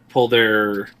should pull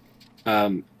their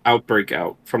outbreak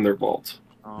out from their vault.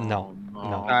 No,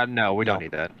 no. No, we don't No.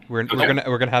 need that. We're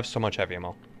gonna have so much heavy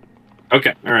ammo.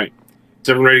 Okay, all right. Is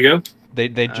everyone ready to go? They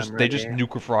I'm just ready.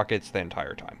 nuke with rockets the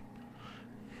entire time.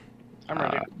 I'm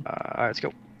ready. Alright, let's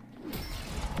go.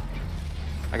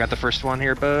 I got the first one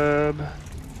here, bub.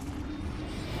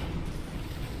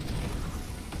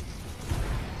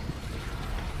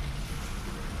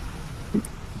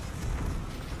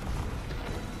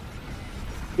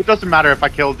 It doesn't matter if I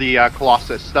kill the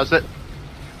Colossus, does it?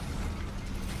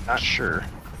 Not sure.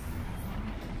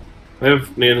 I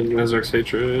have Nazar's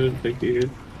hatred. Thank you.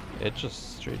 It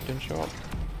just straight didn't show up.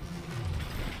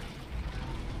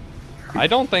 I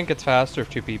don't think it's faster if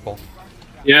 2 people.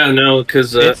 Yeah, no,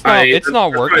 because It's not- it's not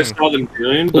that's what I working. saw them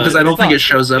doing, Well, because but- I don't It's think not- it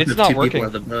shows up it's if not 2 people working.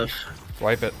 have the buff.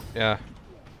 Wipe it. Yeah.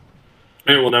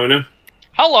 All right, well, now we know.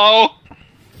 Hello.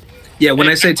 Yeah, when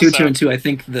Hey, I say check 2, this 2, out. and 2, I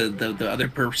think the other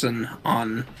person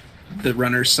on the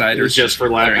runner's side It was is just for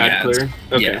lag clearing add ads. clear?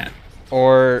 Okay. Yeah.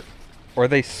 Or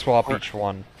they swap each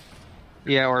one.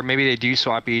 Yeah, or maybe they do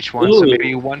swap each one, so Ooh.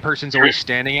 maybe one person's always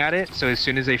standing at it, so as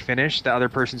soon as they finish, the other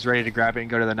person's ready to grab it and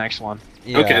go to the next one.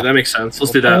 Yeah. Okay, that makes sense.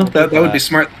 Let's do Well, that. that would be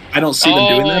smart. I don't see them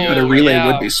doing that, but a Oh, relay yeah.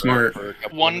 would be smart. For a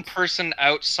couple One minutes. person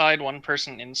outside, one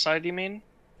person inside. You mean?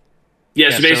 Yeah,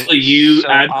 Yeah, so basically you so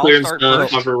add I'll clear and start stuff,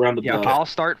 first. hover around the Yeah, buff. I'll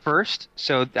start first,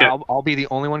 so Yeah. I'll be the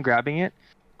only one grabbing it.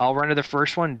 I'll run to the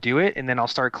first one, do it, and then I'll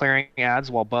start clearing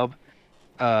ads while Bub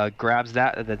grabs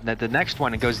the next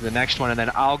one and goes to the next one, and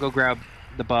then I'll go grab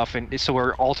the buff, and so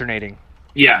we're alternating.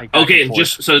 Yeah. Like back Okay. and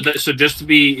forth. Just to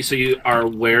be so you are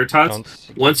aware, Tots.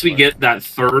 Don't- Once we get that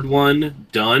third one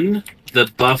done, the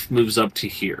buff moves up to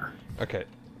here, Okay.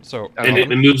 So and it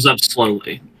moves up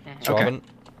slowly. Robin,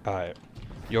 alright.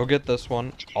 You'll get this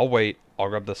one. I'll wait. I'll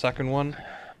grab the second one.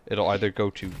 It'll either go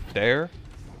to there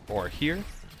or here.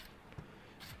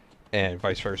 and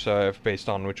vice versa. If based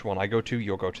on which one I go to,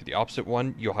 you'll go to the opposite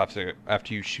one. You'll have to,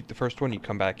 after you shoot the first one, you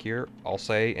come back here, I'll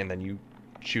say, and then you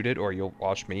shoot it, or you'll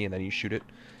watch me and then you shoot it.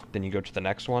 Then you go to the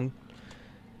next one,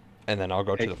 and then I'll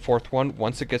go to the fourth one.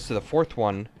 Once it gets to the fourth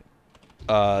one,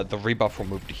 the rebuff will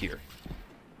move to here.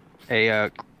 Hey,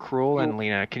 Cruel and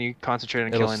Lena, can you concentrate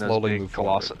on killing those big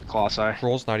colossi?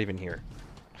 Cruel's not even here.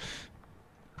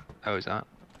 Oh, he's not?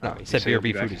 No, he said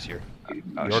BRB food is here. Oh, You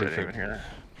shit, I ordered didn't even food. hear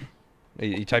that.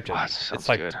 He typed it. Oh, that It's sounds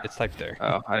typed. good. It's typed there.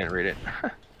 Oh, I didn't read it.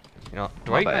 You know,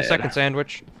 do My I eat my bad. second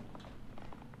sandwich?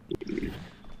 I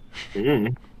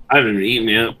haven't even eaten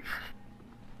yet.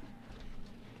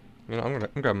 You know,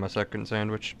 I'm grabbing my second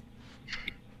sandwich.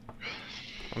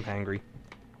 I'm hangry.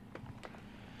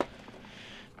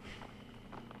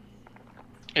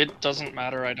 It doesn't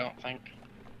matter, I don't think.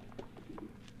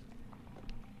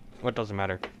 What doesn't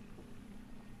matter?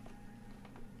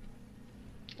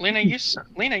 Lena, you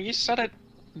said it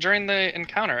during the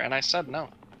encounter, and I said no.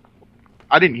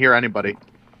 I didn't hear anybody.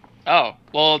 Oh,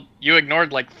 well, you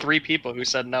ignored like 3 people who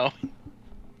said no.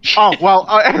 Oh well,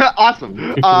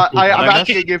 awesome. I'm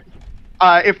asking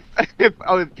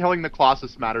if killing the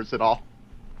Colossus matters at all.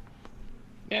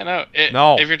 Yeah, no.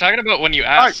 No. If you're talking about when you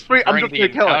Alright, asked sweet, I'm during just the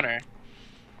gonna kill it.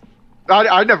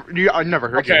 encounter, I never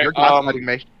heard you. Okay, You're gaslighting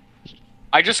me.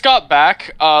 I just got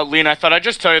back. Lena, I thought I'd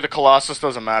just tell you the Colossus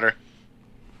doesn't matter.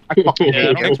 yeah, I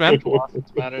don't Thanks, man. think Colossus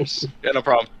matters. Yeah, no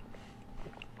problem.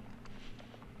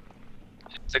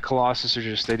 The Colossus are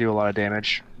just, they do a lot of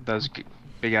damage. Those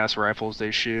big ass rifles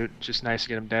they shoot, just nice to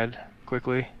get them dead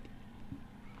quickly.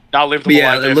 Now leave them But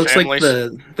yeah, alive. it They looks have like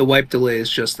families. the wipe delay is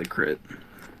just the crit.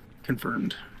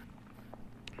 Confirmed.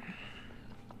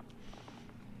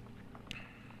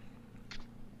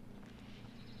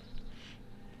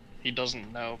 He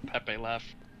doesn't know. Pepe left.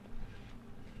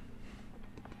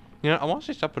 You know, I want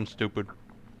to say something stupid.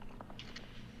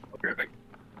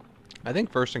 I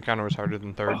think first encounter was harder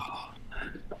than third.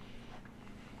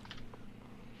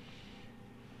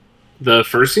 The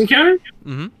first encounter?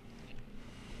 Mm-hmm.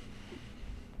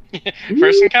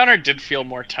 First encounter did feel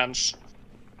more tense.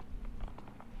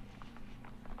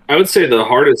 I would say the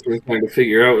hardest one to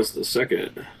figure out was the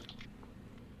second.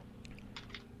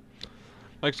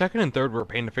 Like second and third were a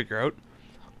pain to figure out,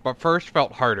 but first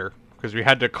felt harder because we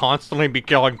had to constantly be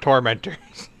killing tormentors.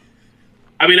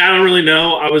 I mean, I don't really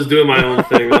know. I was doing my own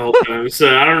thing the whole time,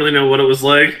 so I don't really know what it was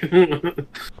like.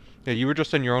 Yeah, you were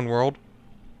just in your own world,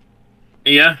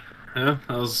 Yeah, I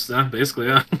was basically,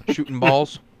 yeah. shooting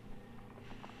balls.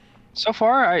 So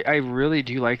far, I really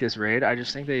do like this raid. I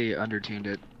just think they undertuned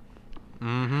it.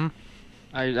 Mm-hmm.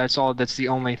 That's the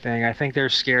only thing. I think they're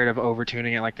scared of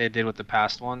overtuning it like they did with the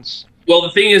past ones. Well,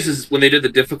 the thing is when they did the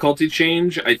difficulty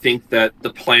change, I think that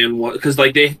the plan was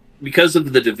because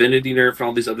of the divinity nerf and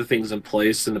all these other things in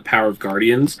place and the power of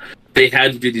guardians, they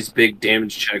had to do these big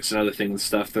damage checks and other things and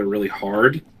stuff that are really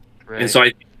hard. Right. And so I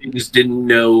think they just didn't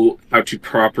know how to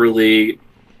properly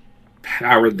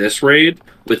power this raid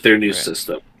with their new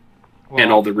system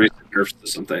and all the recent nerfs to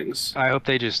some things. I hope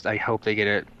they get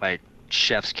it like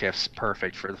chef's kiss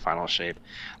perfect for the final shape.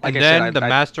 Like And I then said, the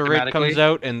master raid thematically- comes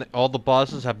out, and all the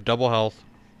bosses have double health.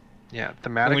 Yeah, And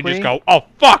thematically. we just go, oh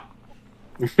fuck!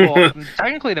 Well,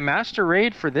 technically, the master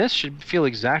raid for this should feel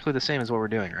exactly the same as what we're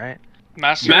doing, right?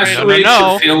 Master Master raid, raid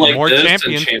No, should feel like more this and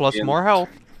champions plus champions. more health.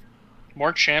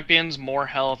 more champions, more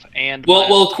health, and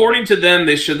Well, according to them,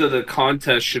 they should that the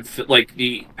contest should fit like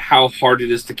how hard it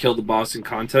is to kill the boss in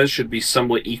contest should be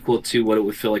somewhat equal to what it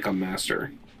would feel like on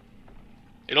master.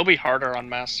 it'll be harder on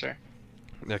master.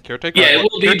 Yeah, Caretaker. Yeah, it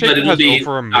will be, Caretaker but it'll has be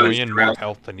over a not as million more drastic.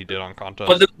 health than he did on contest.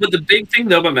 But the big thing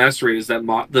though about master rate is that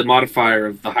the modifier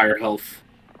of the higher health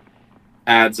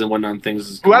adds and whatnot and things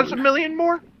is Who has a common. million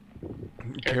more?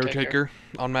 Caretaker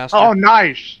on master. Oh,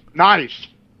 nice, nice.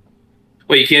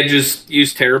 Wait, you can't just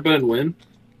use Teraba and win?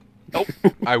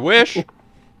 I wish.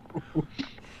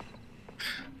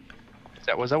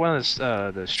 Was that one of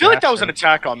the? I feel like that was an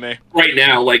attack on me. Right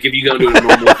now, like if you go to a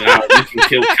normal vow, you can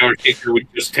kill Countertaker with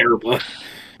just Teraba.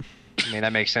 I mean,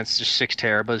 that makes sense. Just 6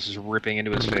 Terabas just ripping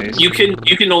into his face. You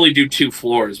can only do 2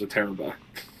 floors with Teraba.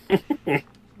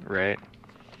 Right.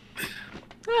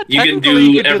 You can Technically,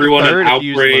 you do could everyone the on third if you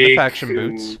use Outbreak. Faction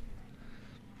boots.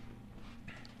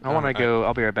 I want to go.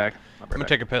 I'll be right back. I'm gonna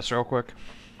take a piss real quick.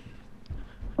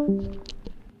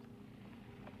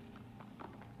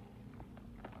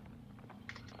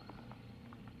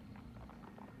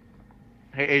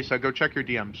 Hey, Asa, go check your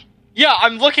DMs. Yeah,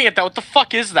 I'm looking at that. What the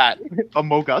fuck is that?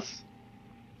 Among Us.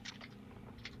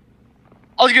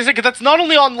 I was gonna say, 'cause that's not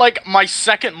only on, like, my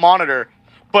second monitor,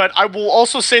 but I will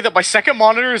also say that my second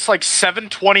monitor is, like,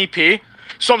 720p,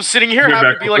 So I'm sitting here Get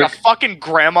having back to be like a quick. fucking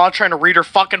grandma trying to read her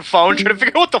fucking phone, trying to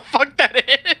figure out what the fuck that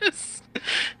is.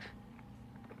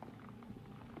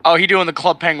 Oh, he doing the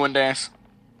Club Penguin dance.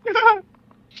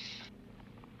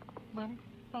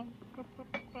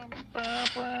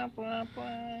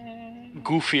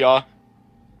 Goofy,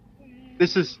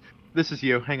 This is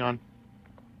you. Hang on.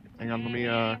 Let me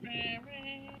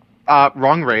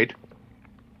wrong raid.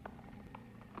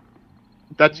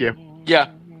 That's you.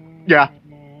 Yeah. Yeah.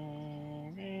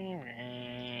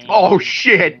 Oh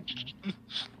shit.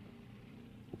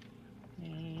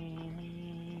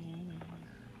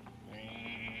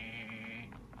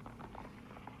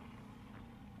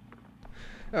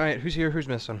 Alright, who's here? Who's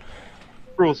missing?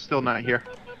 Rule's still not here.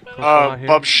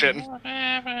 Bub's shitting.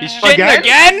 He's shitting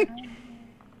again?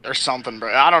 Or something,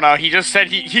 bro. I don't know. He just said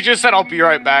he just said I'll be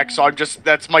right back. So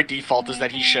that's my default is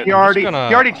that he's shitting. He already I'm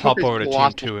just already gonna took hop his over to Team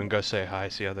colossal- 2 and go say hi,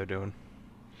 see how they're doing.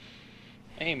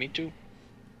 Hey, me too.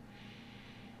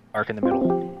 Dark in the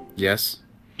middle. Yes.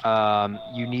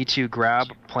 You need to grab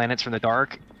planets from the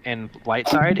dark and light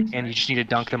side, and you just need to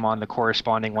dunk them on the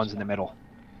corresponding ones in the middle.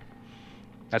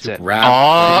 That's it.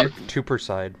 Grab. Two per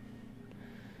side.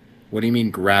 What do you mean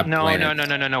grab? No,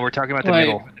 planet? no. We're talking about the Wait.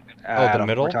 middle. Oh, the Adam,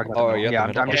 middle? we're talking about Oh, the middle. yeah, the Yeah,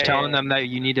 middle. I'm just Okay. telling them that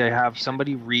you need to have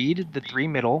somebody read the three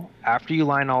middle after you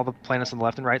line all the planets on the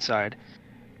left and right side.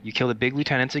 You kill the big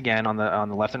lieutenants again on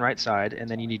the left and right side, and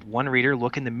then you need one reader.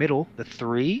 Look in the middle. The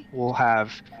three will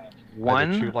have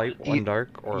one Either 2 light, 1 dark,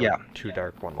 or yeah. 2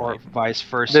 dark, 1 or light. vice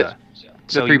versa.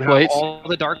 So three you plates? have all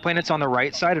the dark planets on the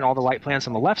right side and all the light planets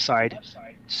on the left side.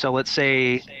 So let's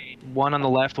say one on the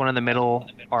left, one in the middle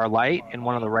are light, and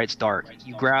one on the right's dark.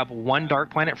 You grab one dark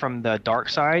planet from the dark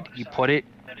side, you put it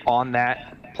on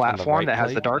that platform right that has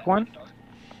the plate? dark one,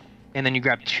 and then you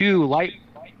grab 2 light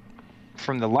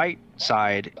from the light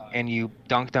side, and you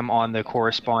dunk them on the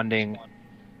corresponding.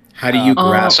 How do you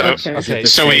grab? so- them? okay. Is it Okay, the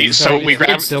so same- wait, so we grab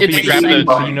It's- They'll it's be we grab the same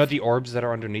the so you know the orbs that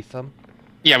are underneath them?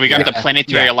 yeah we grab the Yeah.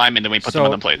 planetary Yeah. alignment, then we put them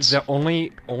on the plates. The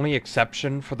only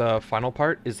exception for the final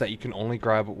part is that you can only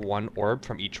grab 1 orb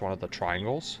from each one of the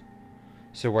triangles.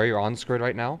 So where you're on screen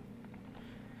right now,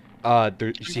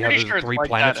 you see how pretty there's sure it's 3 like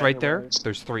planets that right there? anyways.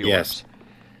 There's 3 Yes. orbs.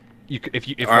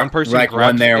 If Are- one person like grabs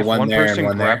one there, if one there, and person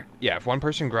one there? Yeah, if one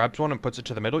person grabs one and puts it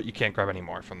to the middle, you can't grab any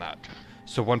more from that.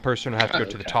 So one person has to go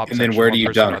to the top. And then section, where one do you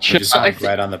person dunk? has to You go just to the I dunk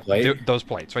right on the plate. those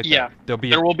plates right Yeah. there. There'll be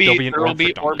There will be an there will orb be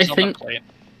for dunk. orbs I on the think- plate.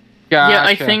 Yeah,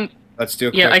 I Gotcha. think. Let's do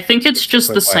a Yeah, I quick. think it's just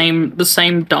quick the wipe.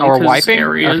 same we're dunkers wiping?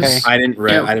 areas. Okay. I didn't.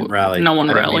 Yeah, I didn't rally. no one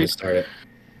I didn't mean rallied. to start it.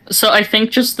 So I think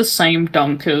just the same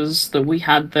dunkers that we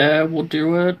had there will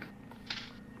do it.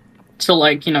 So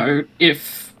like, you know,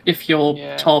 if you're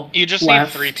Yeah. top You just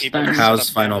left, need 3 people. then- to How's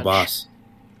set up final damage. boss?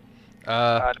 We're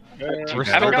haven't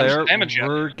still gotten there. to damage yet.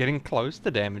 We're getting close to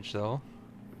damage though.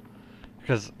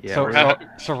 Because Yeah, so, we're- so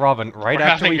so Robin, right We're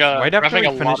after having, we we're having we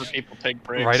a lot of finished people take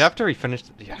breaks. right after we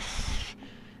finished yeah.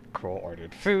 Cruel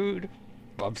ordered food.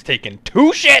 Bub's taking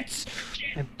 2 shits.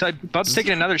 Bub's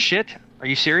taking another shit. Are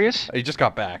you serious? He just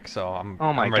got back, so I'm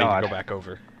Oh my I'm ready God. to go back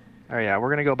over. Oh yeah, we're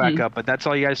gonna go back up, but that's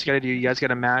all you guys gotta do. You guys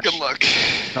gotta match Good luck.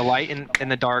 the light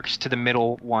and the darks to the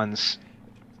middle ones.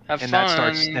 Have and fun. that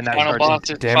starts- and that Final starts boss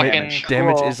is Damage fucking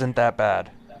damage cool. isn't that bad.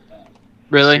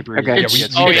 Really? Super Okay. easy. It's, we-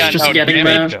 it's Oh, yeah, just no, getting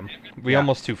damage there. Two-phased them. We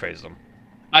almost 2-phased them.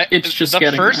 It's just the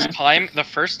getting first there. the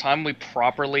first time we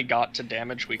properly got to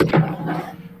damage, we cleared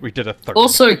it. We did a third.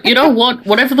 Also, you know what?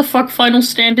 Whatever the fuck final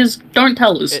stand is, don't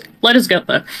tell us. Let us get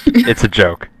there. It's a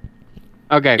joke.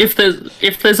 Okay. If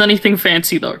there's anything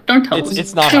fancy though, don't tell us.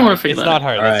 It's not I don't wanna hard. figure It's that not out.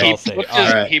 hard. Alright. That's all I'll He say. puts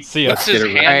Alright. his, he See ya. puts his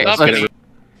Let's get it hand right. up Let's and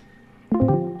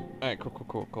Alright, cool.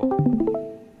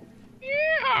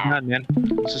 Come on, man.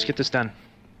 Let's just get this done.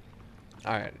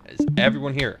 Alright, is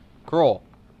everyone here? Kroll,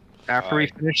 After we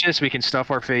finish this, we can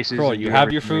stuff our faces. Kroll, and you do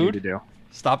have your everything we need food? to do.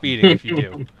 Stop eating if you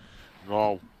do.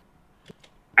 No.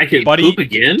 I can Buddy, poop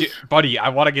again. Buddy, I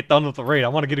want to get done with the raid. I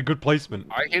want to get a good placement.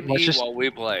 I can Let's eat just- while we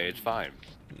play. It's fine.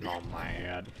 Oh my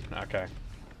god. Okay.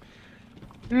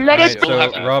 Let Alright, We'll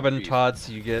so have- Robin, Tots,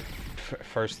 you get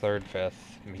first, third,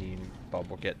 fifth. Me and Bob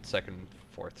will get second,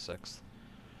 fourth, sixth.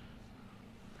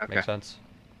 Okay. Make sense?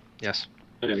 Yes.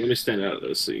 Okay, let me stand out of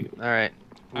this. See. All right.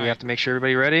 We Alright. have to make sure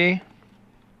everybody ready.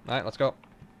 Alright, let's go.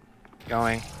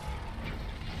 Going.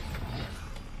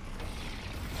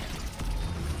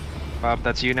 Bob,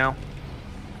 that's you now.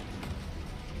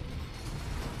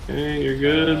 Okay, you're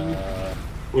good.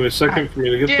 Wait a second for me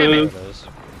to get There the. it is.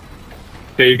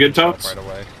 Okay, you good, Tots? Right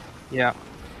away. Yeah.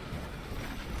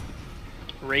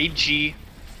 Raid G.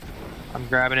 I'm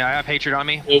grabbing it. I have hatred on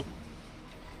me.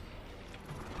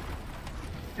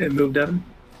 It moved at him.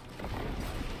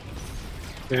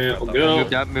 Okay, I'll go.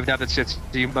 Moved up. Moved up. It's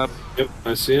to you, Bob. Yep,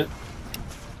 I see it.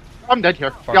 I'm dead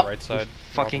here. Far Yep. right side.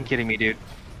 Fucking kidding me, dude.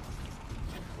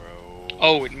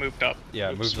 Oh, it moved up.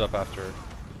 Yeah, it moves up after.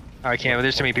 Oh, I can't. But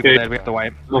there's too many people dead. We have to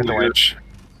wipe. We Oh have to my wipe. gosh.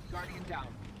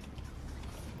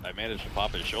 I managed to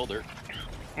pop his shoulder.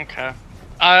 Okay.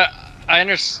 I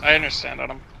understand,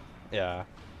 Adam. Yeah.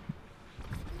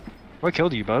 What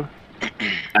killed you, bub?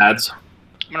 Ads.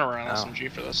 I'm gonna run Oh. SMG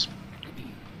for this.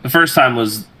 The first time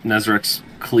was Nezrek's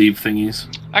cleave thingies.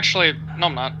 Actually, no,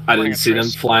 I'm not. I I'm didn't running a see them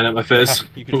Trace. flying at my face.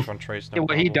 You can just run trace. Yeah,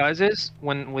 what he does is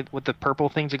when with the purple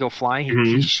thing to go flying, he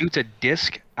Mhm. shoots a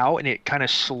disc out and it kind of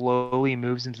slowly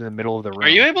moves into the middle of the room. Are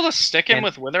you able to stick him And-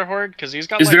 with Witherhorde? Because he's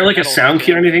got. Is there like a metal sound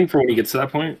cue or skin. anything for when he gets to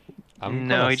that point?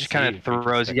 No, he just kind of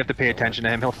throws. You have to pay attention to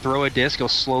him. He'll throw a disc. He'll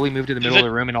slowly move to the middle of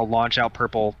the room, and he'll launch out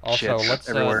purple Also, shits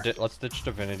everywhere. let's ditch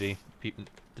Divinity.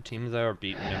 The teams that are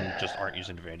beating him just aren't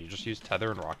using Divinity. Just use Tether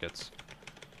and Rockets.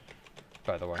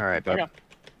 By the way. All right, bub.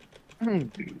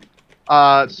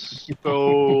 So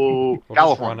We'll just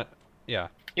Gallahorn. run it. Yeah.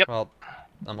 Yep. Well,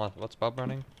 what's Bob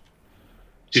running?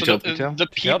 So the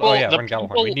people, Oh yeah, the run Gallahorn.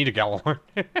 people, We need a Gallahorn.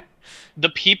 the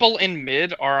people in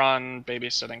mid are on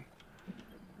babysitting.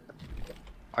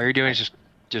 All you're doing is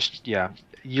just yeah.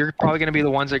 You're probably gonna be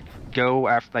the ones that go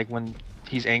after like when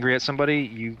he's angry at somebody.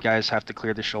 You guys have to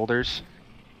clear the shoulders,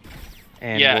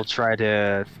 and Yeah. we'll try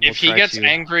to. If he gets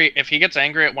angry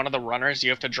at one of the runners, you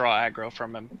have to draw aggro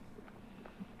from him.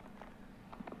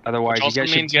 Otherwise, Which also you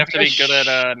guys means should, you have to be good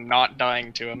at not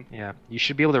dying to him. Yeah, you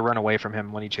should be able to run away from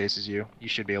him when he chases you. You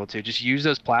should be able to just use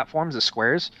those platforms, the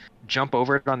squares, jump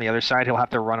over it on the other side. He'll have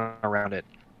to run around it.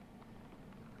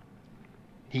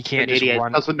 He can't An just idiot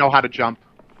run. doesn't know how to jump.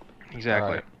 Exactly.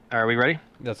 Alright. Are we ready?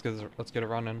 Let's get it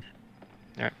running.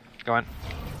 All right, go on.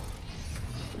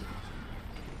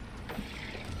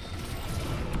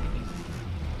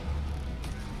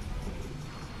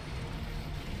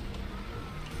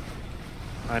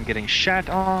 I'm getting shat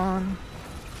on.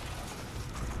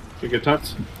 You good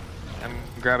tots? I'm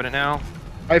grabbing it now.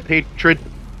 I have hatred.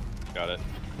 Got it.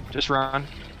 Just run.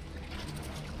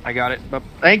 I got it. But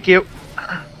Thank you.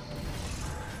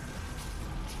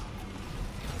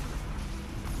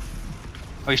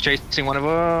 oh, he's chasing one of.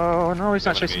 Oh no, he's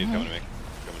not Coming to me, chasing. coming to me.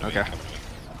 Coming to Okay. me, coming to me.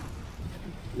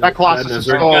 That Colossus is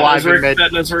still alive in mid.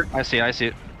 I see it. I see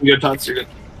it. You good tots? You're good.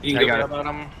 You I can got go. it. About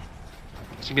him.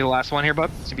 It's gonna be the last one here,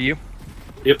 bub. It's gonna be you.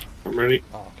 Yep, I'm ready.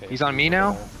 Oh, okay. He's on me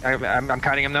now. I'm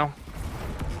kiting him though.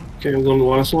 Okay, I'm going to the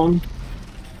last one.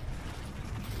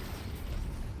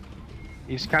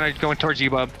 He's kind of going towards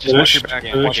you, bub. Just watch your back.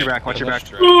 Finish. Watch your back. Watch your back.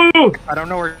 Oh! I don't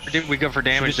know where we go for Shoot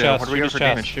damage his though. chest. What do we Shoot go his for chest.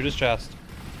 damage? Shoot his chest.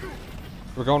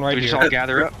 We're going right We just here. all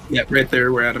gather up. Yeah, right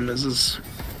there where Adam is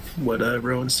what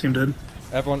Rowan's team did.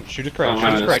 Everyone, shoot a crit. Oh, Shoot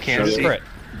a I crit. can't Shoot a see. crit.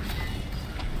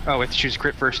 Oh, we have to choose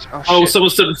crit first. Oh, Oh, shit. someone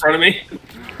stood in front of me.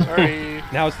 Sorry.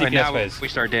 Now it's Alright, DPS now phase. we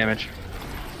start damage.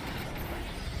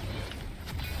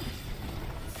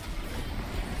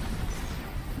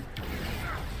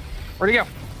 Where'd he go?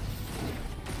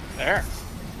 There.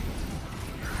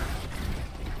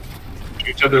 Shoot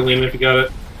each other, Liam, if you got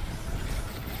it.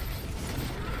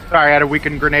 Sorry, I had a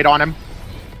weakened grenade on him.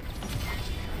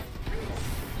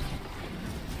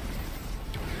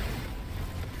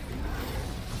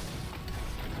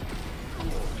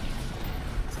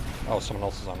 Oh, someone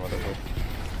else is on with it.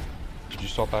 Did you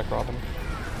swap back, Robin?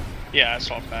 Yeah, I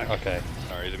swapped back. Okay.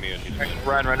 Sorry, he's immune. He's immune.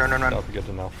 Run. That'll be good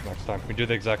to know next time. We do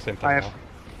the exact same thing I now. have-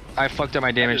 I fucked up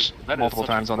my damage that is multiple such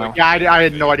a times on though. quick- Yeah, I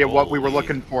had no idea what we were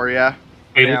looking for. Yeah.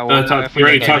 Hey, Yeah, well, tots, if we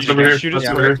ready? get Tots damage, over here. Shoot Tots his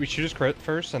over here. crit, we shoot his crit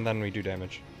first, and then we do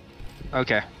damage.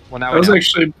 Okay. Well, now That we was know.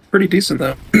 actually pretty decent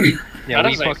though. Yeah, That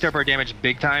we is a- fucked up our damage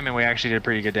big time, and we actually did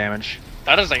pretty good damage.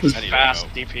 That is a Was- fast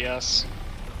DPS.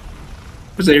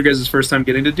 Was that your guys' first time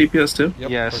getting to DPS too? Yep,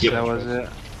 Yes, first that damage was phase. it.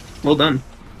 Well done.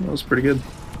 That was pretty good.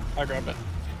 I grabbed it.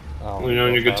 Oh, You know,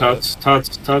 you're good tots.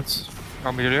 Tots.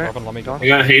 Want me to do it? Robin, let me go. I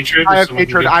got hatred. I have Someone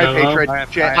can hatred. get I have that off. hatred. I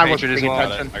have- Jay, I have I wasn't hatred as paying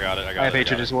well. attention. I got it. I got I have it.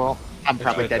 hatred as well. I'm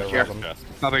probably right dead there, here. Robin.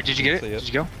 Robert, did you get it? See it. Did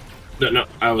you go? No,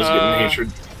 I was getting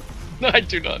hatred. I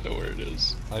do not know where it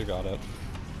is. I got it.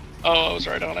 Oh, I was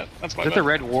right on it. That's my Is that bad. the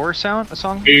Red War sound? A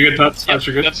song? Are you good, tots? Yep, Tots,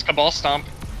 you're good. that's Cabal Stomp.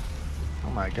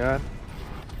 Oh my god.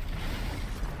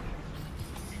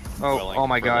 Willing Oh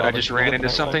my for god, I Robin just to ran look into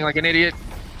at that something side. like an idiot.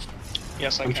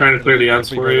 Yes, I I'm can. trying to clear the outs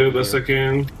Be for right you over best I here.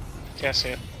 can. Yeah, I see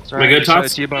it. Sorry, Am I good, just said Tots?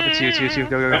 It's you, Bob. It's you.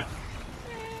 Go, go, go.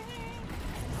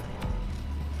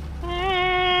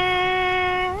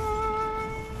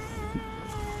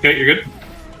 Okay, you're good.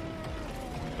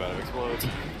 About to explode.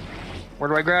 Where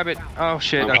do I grab it? Oh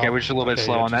shit. Okay, we're just a little bit Okay,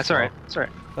 slow yeah, on that. just It's alright. slow. It's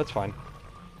alright. That's fine.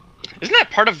 Isn't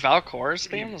that part of Valkor's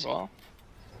theme as well?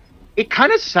 It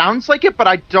kind of sounds like it, but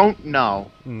I don't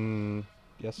know.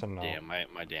 Yes and no. Damn,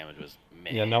 my damage was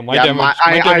meh. Yeah, no, my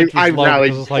damage was low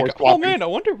rallied because it's like, before oh swapping. man, I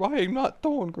wonder why I'm not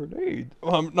throwing grenade.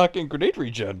 Well, I'm not getting grenade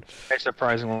regen. I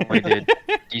surprisingly did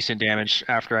decent damage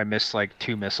after I missed like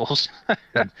 2 missiles.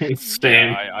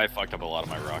 Same. Yeah, I fucked up a lot of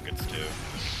my rockets too.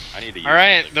 I need to use All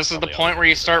right, something this is the probably point where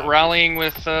you start rallying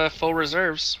with full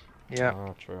reserves. Yeah.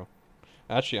 Oh, true.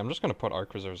 Actually, I'm just gonna put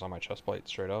arc reserves on my chest plate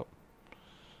straight up.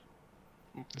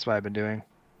 That's what I've been doing.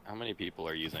 How many people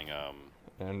are using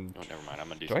And oh, never mind. I'm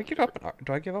gonna do. do I give up?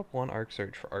 Do I give up one arc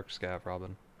surge for arc scav,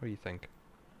 Robin? What do you think?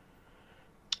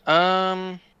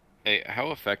 Hey,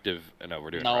 how effective? No,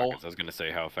 we're doing No. rockets. I was gonna say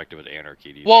how effective would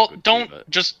anarchy do you Well, think would don't be, but...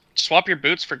 just swap your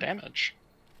boots for damage.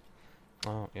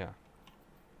 Oh yeah.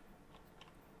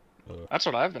 That's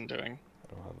what I've been doing.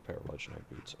 I don't have a pair of legendary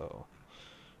boots. Oh.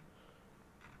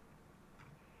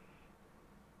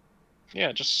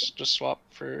 Yeah, just swap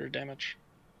for damage,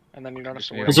 and then you don't have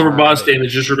to worry. Also for boss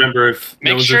damage, just remember if no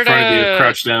Make one's sure in front of you, to-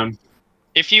 crouch down.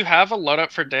 If you have a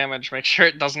loadout for damage, make sure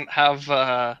it doesn't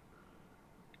have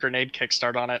grenade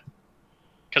kickstart on it,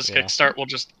 because Yeah. kickstart will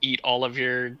just eat all of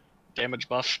your damage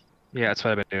buff. Yeah, that's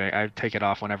what I've been doing. I take it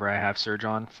off whenever I have surge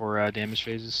on for damage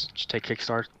phases. Just take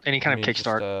kickstart. Any kind of Let me just,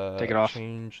 kickstart, take it off.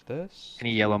 Change this.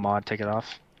 Any yellow mod, take it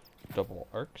off. Double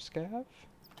arc scav.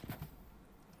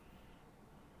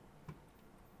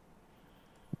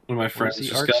 One of my friends the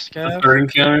just arc got scav? the third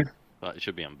encounter. It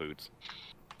should be on boots.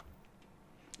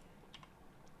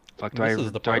 Fuck, This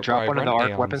is the do I part drop where I one of the run arc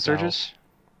Aeons weapon now. surges?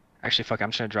 Actually, fuck,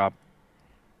 I'm just gonna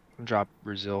drop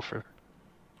Brazil for...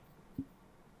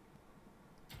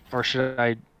 Or should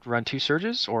I run 2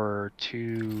 surges, or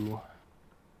 2...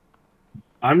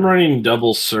 I'm running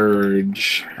double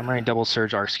surge. I'm running double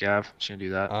surge arc scav. Just gonna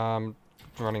do that.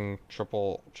 Running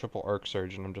triple arc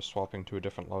surge, and I'm just swapping to a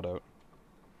different loadout.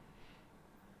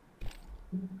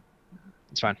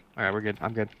 It's fine. Alright, we're good.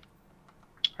 I'm good.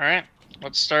 All right,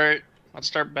 let's start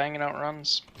banging out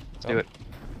runs. Let's do it.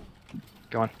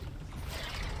 Go on.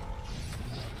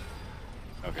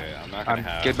 Okay, I'm not gonna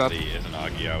have good, bub. the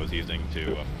Izanagi I was using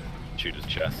to shoot his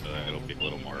chest, so it'll be a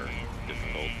little more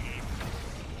difficult.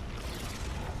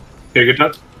 Okay, good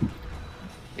touch.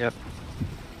 Yep.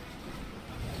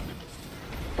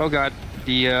 Oh god,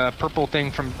 the purple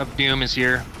thing of Doom is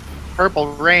here.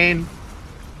 Purple rain.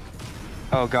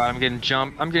 Oh god, I'm getting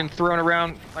jumped. I'm getting thrown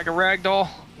around like a rag doll.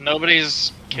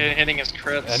 Nobody's hitting his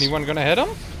crits. Anyone gonna hit him?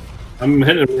 I'm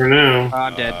hitting him right now.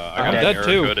 I'm dead. I'm dead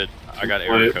too. Error-coded. I got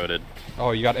error-coded.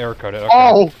 Oh, you got error coded. Okay.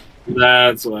 Oh,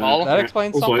 That's why. That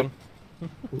explains We'll something.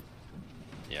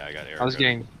 Yeah, I got error-coded. I was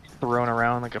getting thrown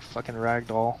around like a fucking rag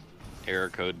doll. Error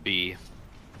code B.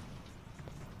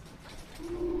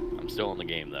 I'm still in the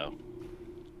game though.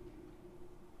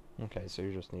 Okay, so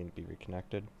you just need to be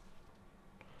reconnected.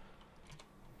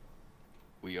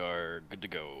 We are good to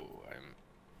go.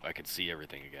 I can see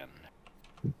everything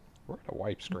again. We're at a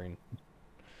wipe screen.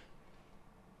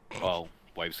 Well,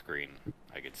 wipe screen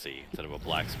I could see instead of a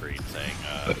black screen saying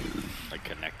like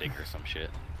connecting or some shit.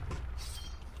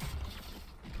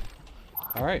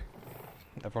 All right,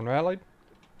 everyone rallied.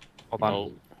 Hold on.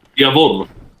 Oh, Yeah, vote.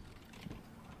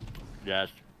 yes.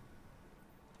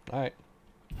 All right.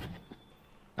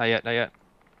 Not yet, not yet.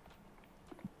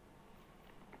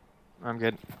 I'm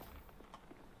good.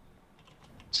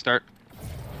 Start.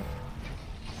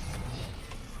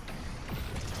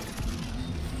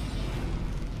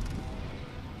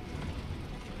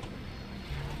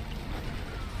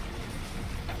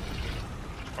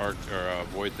 Arc or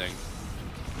void thing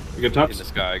You good in touch? the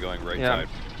sky going right Yeah. side.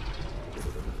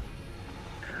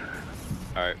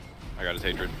 All right, I got his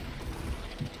hatred.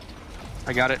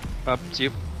 I got it. Up to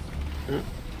you.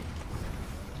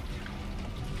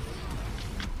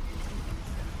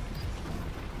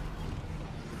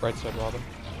 Right side, Robin.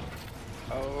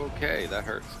 Okay, that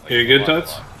hurts. Like, You a good, lot, a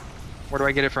Tuts? lot. Where do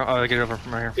I get it from? Oh, I get it over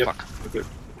from right here. Yep. Fuck. Okay.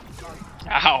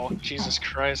 Ow! Jesus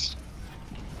Christ.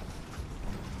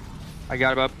 I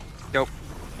got it up. Go.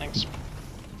 Thanks.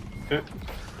 Okay.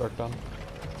 Dark done.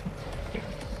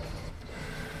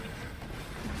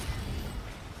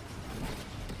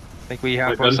 Think we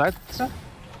have Wait, both done? sides now?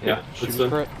 Yeah. Shoot That's a the,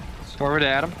 crit. Forward to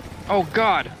Adam. Oh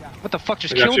god! What the fuck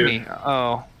just I got killed you. me?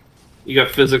 Oh. you got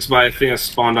physics by a thing that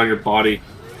spawned on your body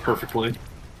perfectly.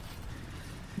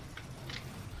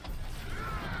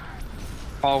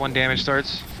 All 1 damage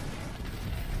starts.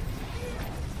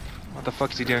 What the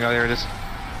fuck is he doing? Oh, there it is.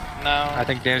 No. I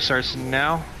think damage starts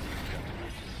now.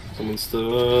 Someone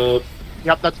stood up.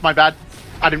 yep, that's my bad.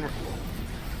 I didn't.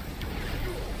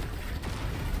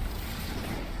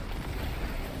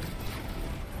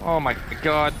 Oh my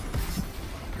god.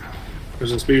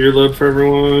 There's a speed reload for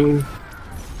everyone.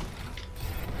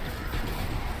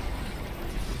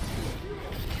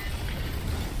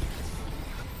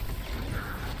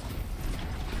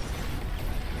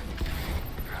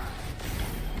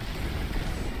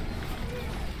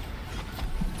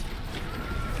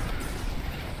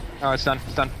 Oh, it's done.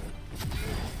 It's done.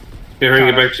 Okay,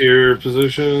 hurry, get back to your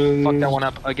position. Fuck that one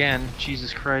up again.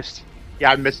 Jesus Christ.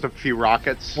 Yeah, I missed a few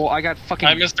rockets. Well, I got fucking.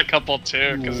 I missed a couple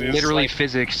too because literally like...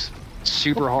 physics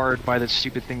super hard by the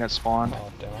stupid thing that spawned.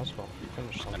 Oh damn, I was going to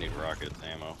finish I something. need rockets,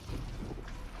 ammo.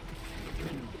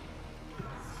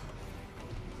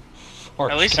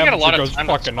 At least you got a lot of time.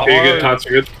 Fucking Okay, you're good. Tots are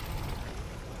good.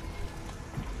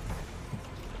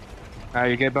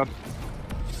 You good, bub?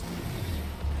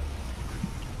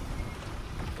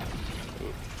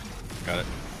 Got it.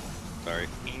 Sorry.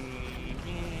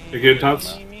 You're good,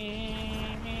 Tots?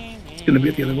 It's gonna be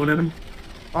at the other one, Adam.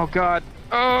 Oh god.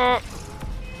 Oh,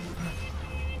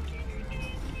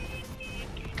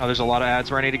 there's a lot of ads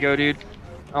where I need to go, dude.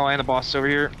 Oh, and the boss is over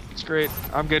here. It's great.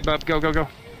 I'm good, bub. Go, go, go.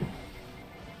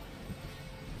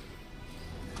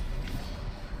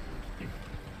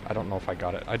 I don't know if I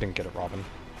got it. I didn't get it, Robin.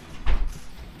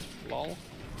 Lol.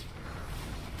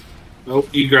 Oh,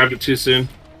 you grabbed it too soon.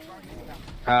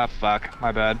 Ah, fuck.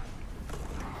 My bad.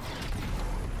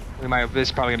 This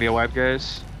is probably gonna be a wipe,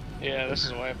 guys. Yeah, this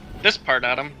is why. This part,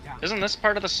 Adam. Isn't this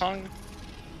part of the song?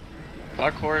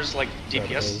 Hardcore's like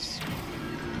DPS.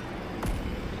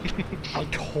 I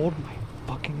told my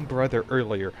fucking brother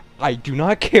earlier, I do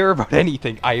not care about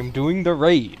anything. I am doing the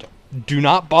raid. Do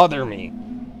not bother me.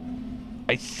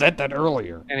 I said that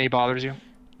earlier. And he bothers you?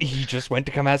 He just went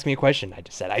to come ask me a question. I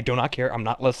just said, I do not care. I'm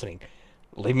not listening.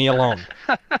 Leave me alone.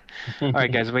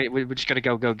 Alright, guys, we just gotta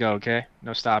go, okay?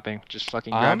 No stopping. Just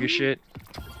fucking grab your shit.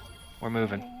 We're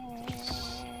moving.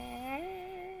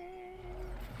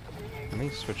 Let me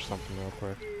switch something real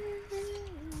quick.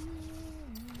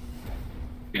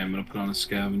 Yeah, I'm gonna put on a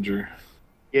scavenger.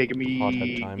 Yeah, give me.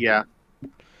 Hothead time. Yeah.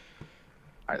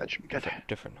 Alright, that should be good.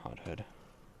 Different hothead.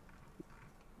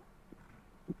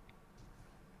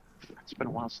 It's been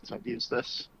a while since I've used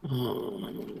this.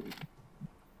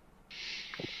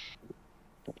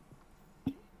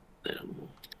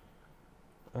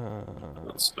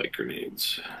 Spike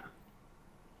grenades.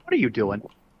 What are you doing?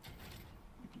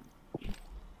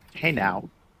 Hey now.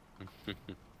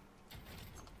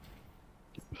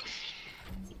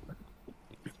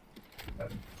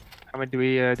 How many do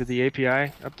we did the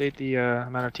API update the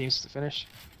amount of teams to finish?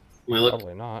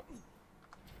 Probably not.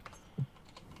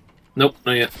 Nope,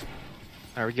 not yet.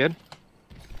 Are we good?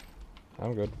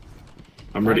 I'm good.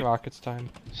 I'm ready. Rockets time.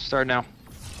 Start now.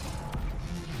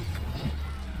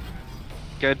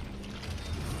 Good.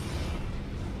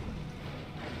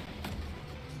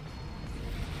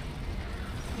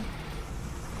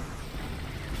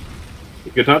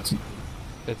 You good, Tots?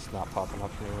 It's not popping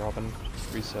up for me, Robin.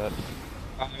 Reset.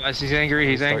 He's angry.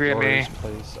 He's Restart angry at me. doors,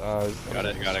 Please. Got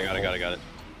it.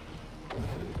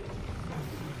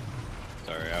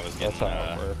 Sorry, I was That's getting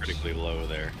how it works. critically low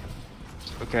there.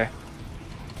 Okay.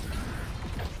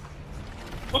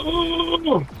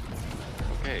 Oh!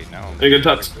 Okay, now I'm Hey, good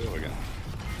Tots. again.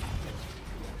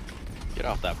 Get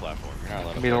off that platform. You're not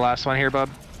allowed to Be the last one here, bub.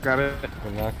 Grab it.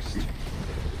 The next.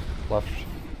 Left.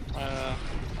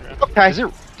 Okay.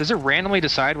 Does it randomly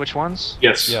decide which ones?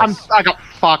 Yes. I got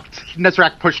fucked.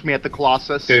 Nezrak pushed me at the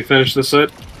Colossus. Okay, finish this set.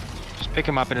 Just pick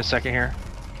him up in a second here.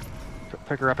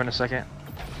 Pick her up in a second.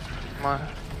 Come on.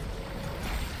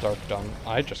 Dark done.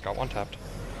 I just got one tapped.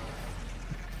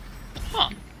 Huh.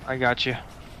 I got you.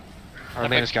 Or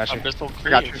Lena's got you.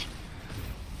 Got you.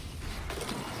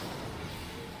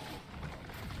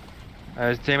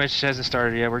 Damage hasn't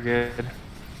started yet. We're good.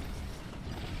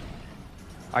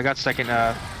 I got second.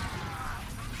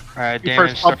 Alright, You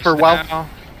damage first up starts for wealth. now.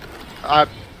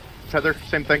 Tether,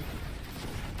 same thing.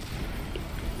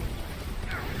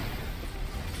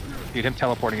 Dude, him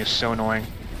teleporting is so annoying.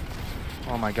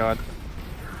 Oh my god.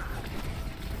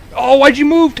 Oh, why'd you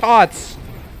move, Tots?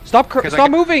 Stop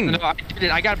moving! No, I did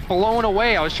it. I got blown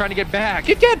away. I was trying to get back.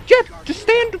 Just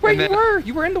stand where you were.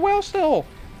 You were in the well still.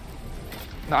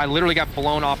 No, I literally got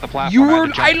blown off the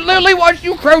platform. I literally watched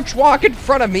you crouch walk in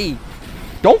front of me.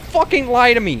 Don't fucking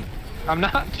lie to me. I'm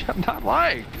not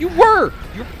lying. You were.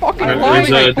 You're fucking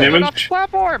lying. I got blown off the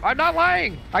platform. I'm not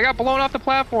lying. I got blown off the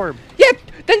platform. Yeah,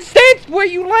 then stand where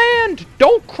you land.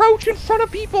 Don't crouch in front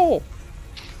of people.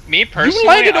 Me personally, you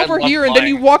landed over I love here and then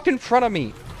you flying. walked in front of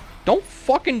me. Don't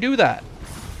fucking do that.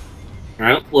 All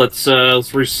right, let's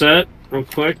reset real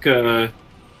quick. You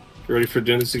ready for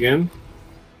doing this again?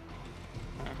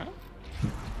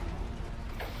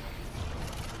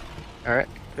 All right,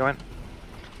 go in.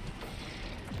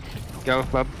 Go,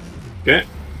 bub. Okay.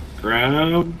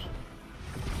 Grab.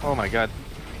 Oh my god.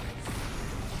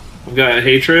 We've got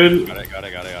hatred. Got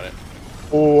it.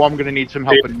 Oh, I'm gonna need some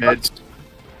help in mid.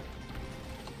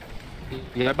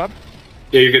 Yeah, bub.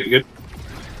 Yeah, you're good.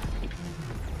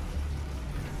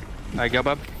 Alright, go,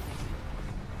 bub.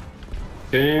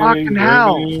 Okay, Fucking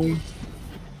hell. grabbing.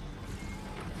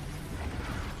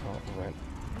 Oh, right.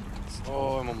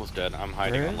 Oh, I'm almost dead. I'm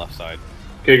hiding on Where? left side.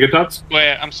 Okay, good thoughts.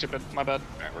 Wait, I'm stupid. My bad.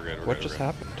 Alright, we're good. We're What good, just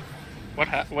we're good. happened?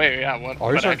 What Wait, yeah, what?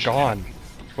 Ours what are actually gone. happened?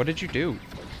 What did you do?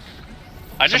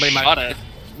 I just Somebody shot might- it.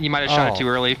 You might have shot it Oh. too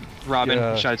early, Robin.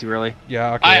 Yeah. You shot it too early.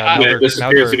 Yeah, okay. I- Yeah, I- now Yeah, they're, it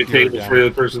disappears if you here take it before the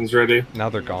other person's ready. Now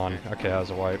they're gone. Okay, that was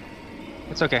a wipe.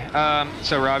 It's okay.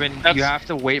 So Robin, That's- you have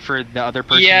to wait for the other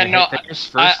person Yeah, to no, hit theirs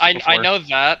first. I before- know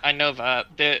that. I know that.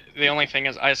 The only thing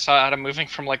is, I saw Adam moving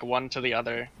from like one to the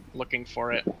other, looking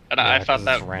for it, and Yeah, I 'cause thought it's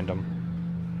that random.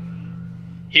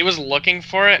 he was looking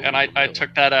for it, and I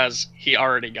took that as he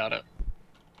already got it,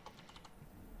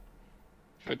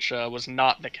 which was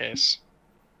not the case.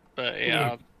 But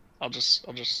yeah, I'll just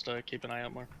keep an eye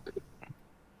out more.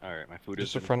 Alright, my food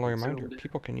Just is a friendly reminder: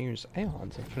 people can use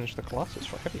Aeons and finish the Colossus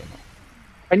for heavy ammo.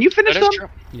 And you finished That is them? true.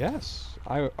 Yes,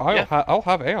 I'll Yeah. I'll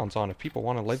have Aeons on if people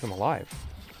want to leave them alive.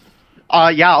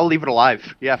 Yeah, I'll leave it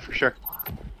alive. Yeah, for sure.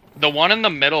 The one in the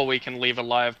middle we can leave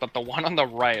alive, but the one on the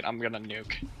right I'm gonna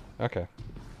nuke. Okay.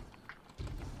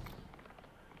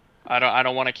 I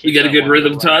don't want to keep. We got a that good one on the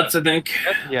rhythm, right. Tots, I think.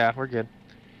 Yeah, we're good.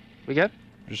 We good?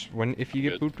 Just if you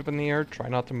get booped up in the air, try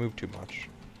not to move too much.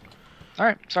 All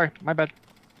right. Sorry, my bad.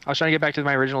 I was trying to get back to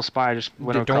my original spot. I just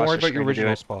went Don't across worry the about your screen to do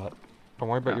original it. spot. Don't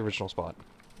worry about No. your original spot.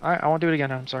 All right, I won't do it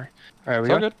again. I'm sorry. All right, we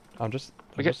It's all good? good. I'm just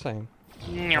Okay. saying.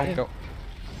 Meow. Go.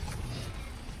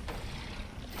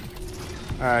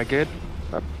 All right, good.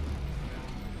 Up.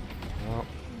 Oh,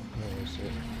 where is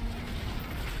it?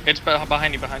 It's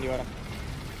behind you, Adam.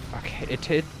 Okay,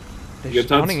 they're You good, Tots?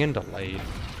 spawning in delayed.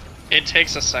 It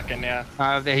takes a second, yeah.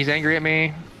 He's angry at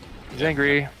me. He's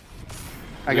angry.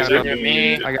 I got Is him. it?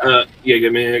 Me. I got. Yeah,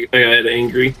 get me. I got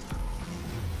angry.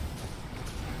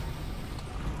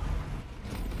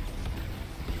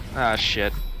 Ah,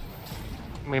 shit.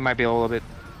 We might be a little bit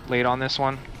late on this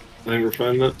one. I think we're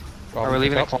fine though. Are we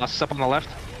leaving the Colossus up on the left,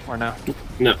 or no?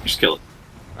 No, just kill it.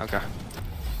 Okay.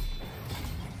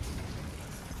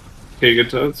 Okay, good,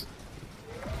 Tots.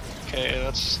 Okay,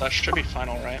 that should be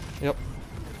final, right? Yep.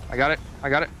 I got it. I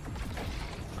got it.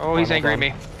 Oh, he's Final angry at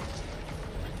done. me.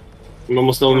 I'm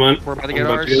almost done with mine. We're about to I'm get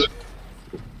about ours. to get it.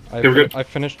 Okay, we're good. I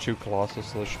finished 2 Colossus,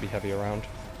 so there should be heavy around.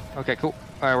 Okay, cool.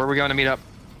 All right, where are we going to meet up?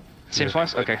 Same Here.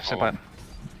 spot? Okay, same Oh. spot.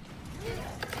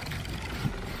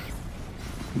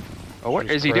 Oh, what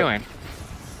Just is he crit. doing?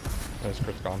 His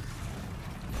crit's gone.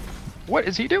 What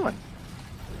is he doing?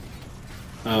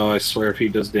 Oh, I swear if he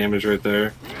does damage right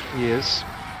there. He is.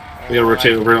 We gotta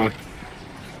rotate over on.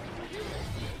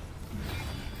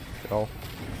 Go.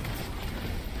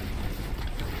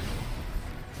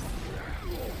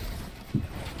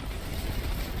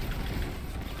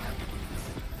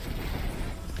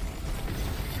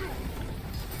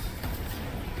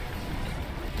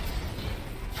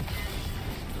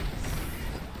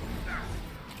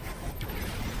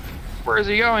 Where is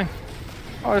he going?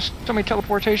 Oh, there's so many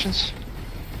teleportations.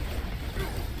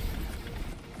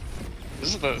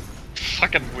 This is the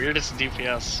fucking weirdest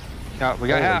DPS. No, we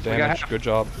got Holy half. We got damage. half. Good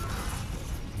job.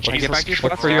 Can I get back to your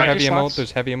Look spots? for your Back to heavy ammo. spots?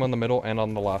 There's heavy ammo in the middle and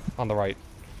on the left, on the right.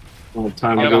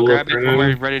 Time I'll to go go grab look it right when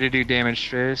we're now. ready to do damage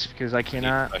phase because I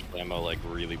cannot. Special ammo like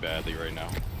really badly right now.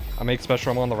 I make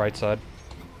special ammo on the right side.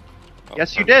 Oh,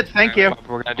 Yes, you perfect. did. Thank you.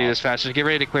 We're gonna do this fast. Just get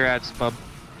ready to clear ads, bub.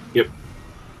 Yep.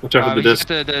 Watch out for the We disc.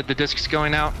 got the discs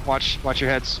going out. Watch your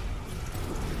heads.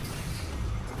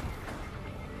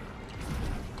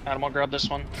 Adam, I'll grab this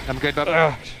one. I'm good, bub.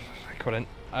 Ugh, I couldn't.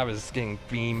 I was getting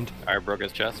beamed. I broke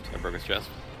his chest. I broke his chest.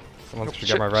 Someone Oh, should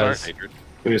shit, get my sorry. res. Hatred.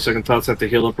 Give me a second. Thoughts. I have to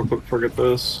heal up real quick before I get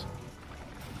this.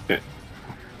 Okay.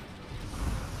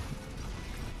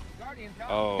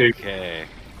 Okay.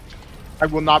 I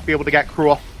will not be able to get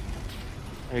cruel.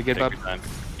 Are you good, Take bub? your time.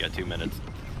 You got 2 minutes.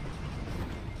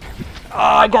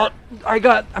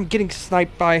 I'm getting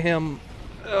sniped by him.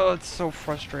 Oh, it's so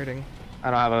frustrating.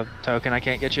 I don't have a token. I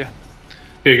can't get you.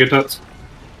 Okay, good, Tots.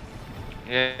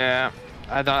 Yeah,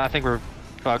 I think we're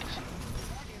fucked.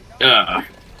 Yeah.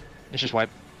 It's just wipe.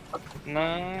 No.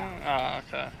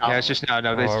 Okay. Yeah, it's just no.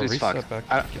 It's reset fucked. back.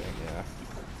 I- Okay, yeah.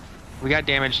 We got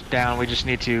damage down. We just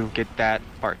need to get that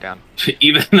part down.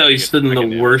 Even though he stood in I can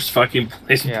the do it. worst fucking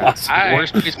place Yeah. possible.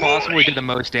 Worst place possible. We did the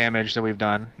most damage that we've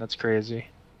done. That's crazy.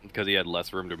 Because he had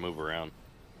less room to move around.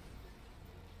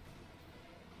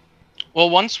 Well,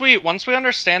 once we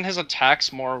understand his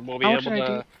attacks more, we'll be How able much did I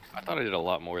to. I thought I did a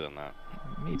lot more than that.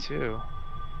 Me too.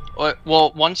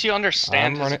 Well, once you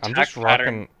understand his I'm attack just pattern,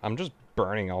 rocking. I'm just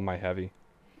burning all my heavy.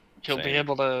 you'll be Same.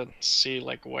 able to see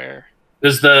like where.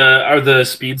 Are the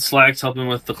speed slacks helping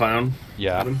with the clown?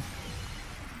 Yeah. Adam?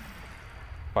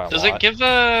 By a Does lot.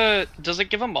 it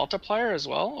give a multiplier as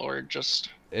well, or just?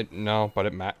 No,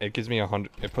 but it gives me 100.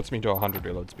 It puts me to 100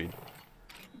 reload speed.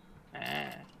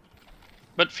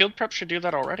 But field prep should do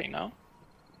that already, no?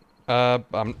 I'm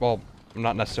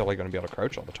not necessarily going to be able to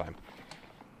crouch all the time.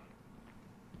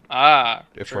 Ah.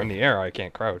 If true. we're in the air, I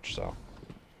can't crouch, so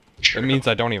it means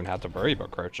I don't even have to worry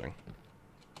about crouching.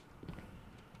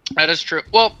 That is true.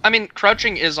 Well, I mean,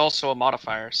 crouching is also a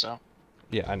modifier, so.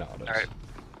 Yeah, I know it is. All right.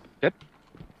 Good.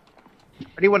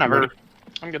 Ready whenever. Ready.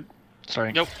 I'm good.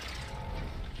 Sorry. Nope.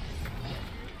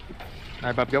 All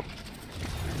right, Bob, go.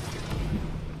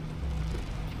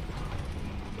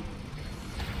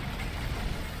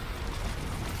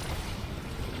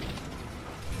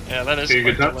 Yeah, that is Okay,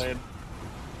 quite good delayed.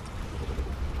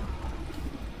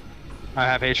 I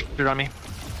have hatred on me.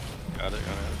 Got it.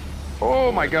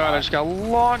 Oh my god, I just got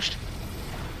launched.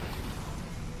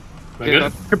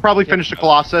 Good. Could probably finish the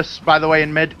Colossus, by the way,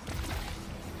 in mid.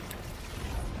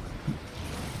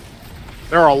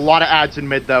 There are a lot of ads in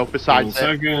mid, though, besides it.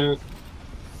 Second.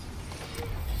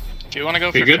 Do you want to go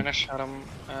Okay, for good. finish, Adam?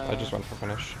 I just went for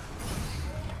finish.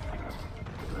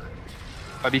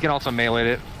 Bob, you can also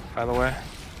melee it, by the way.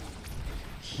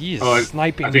 He is Oh,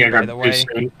 sniping I think me, I by grabbed the too way.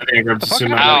 soon. I think I grabbed too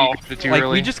soon. Ow. Like,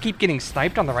 we just keep getting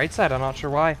sniped on the right side. I'm not sure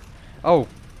why. Oh,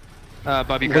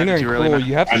 Bob, you grabbed Lina it and too early. Cool, man.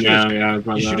 you have to I shoot know, his,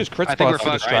 yeah. you shoot his crit I think we're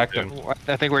spots to fucked. distract him.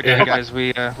 I think we're dead, guys.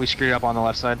 We screwed up on the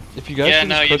left side. If you guys Yeah, shoot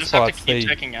no, his you crit just have to spots, keep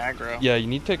taking aggro. yeah, you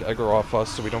need to take aggro off us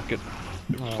so we don't get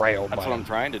railed That's by what I'm him.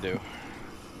 trying to do.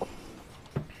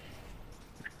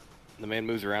 The man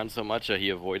moves around so much that he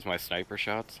avoids my sniper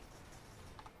shots.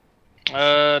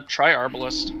 Try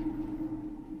Arbalist.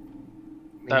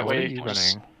 That What are way you you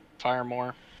just running? fire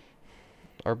more.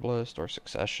 Arbalist or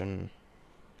Succession.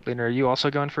 Lina, are you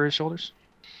also going for his shoulders?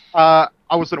 I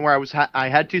wasn't where I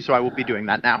had to, so I will be doing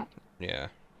that now. Yeah.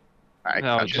 Alright,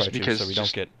 No, gotcha. just Try to, because so we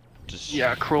don't get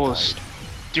yeah, Cruel is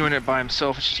doing it by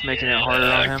himself. It's just making it harder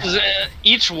on him. Because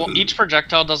each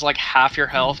projectile does like half your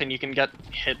health, and you can get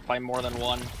hit by more than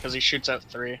one because he shoots out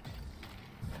 3.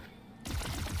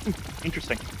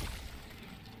 Interesting.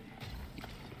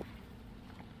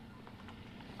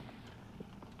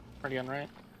 Ready on right.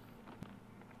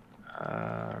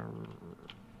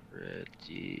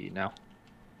 Ready now.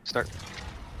 Start.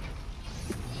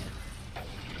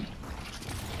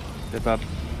 Good, Bob.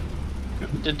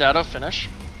 Did Dado finish?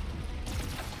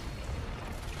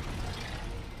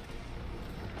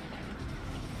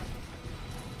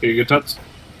 Okay, good tuts.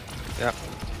 Yep.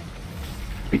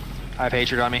 I have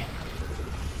hatred on me.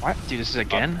 What? Dude, this is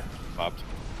again? Popped.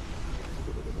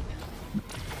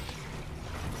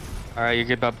 Alright, you're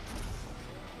good, Bob.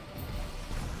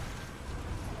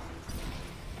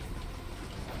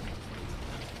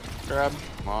 Grab.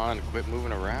 Come on, quit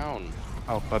moving around.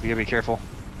 Oh, Bob, you gotta be careful.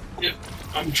 Yep,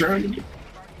 I'm trying to.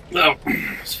 No,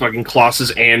 it's fucking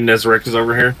Colossus and Nezarek is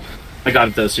over here. I got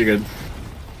it though, so you're good.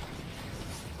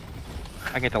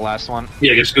 I get the last one.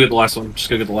 Yeah, just go get the last one. Just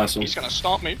go get the last one. He's gonna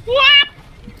stomp me.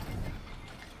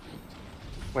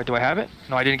 Wait, do I have it?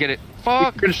 No, I didn't get it.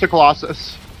 Fuck! Finish the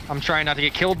Colossus. I'm trying not to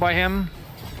get killed by him.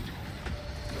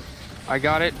 I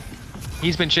got it.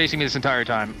 He's been chasing me this entire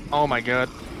time. Oh my god.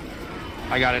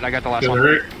 I got it. I got the last That one.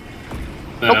 hurt.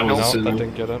 That No, was that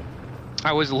didn't get it.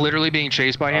 I was literally being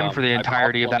chased by him for the I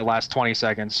entirety of popped that last 20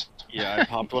 seconds. Yeah, I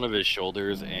popped one of his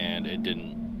shoulders and it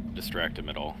didn't distract him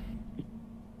at all.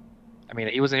 I mean,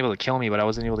 he wasn't able to kill me, but I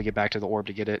wasn't able to get back to the orb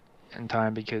to get it in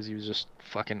time because he was just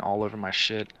fucking all over my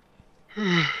shit.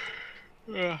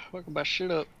 Fucking my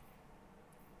shit up.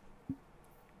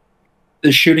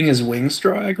 Is shooting his wings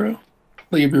draw aggro?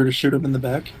 Like if you were to shoot him in the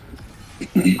back?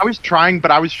 I was trying,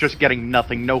 but I was just getting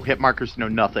nothing. No hit markers, no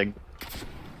nothing.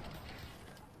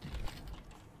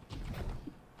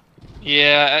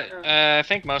 Yeah, I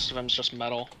think most of them's just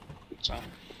metal. So.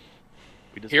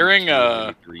 We just Hearing, need 2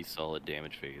 or 3 solid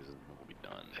damage phases and we'll be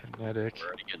done. Kinetic. We're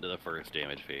already getting to the first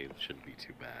damage phase. Shouldn't be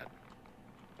too bad.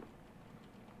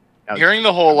 Hearing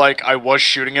the whole, like, I was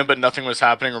shooting him but nothing was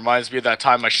happening reminds me of that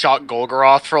time I shot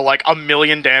Golgoroth for, like,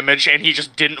 1,000,000 damage and he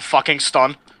just didn't fucking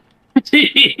stun.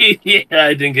 Yeah,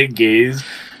 I didn't get gazed.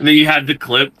 And then you had the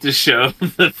clip to show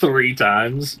the 3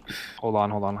 times. Hold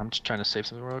on. I'm just trying to save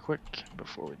something real quick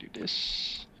before we do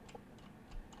this.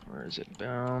 Where is it?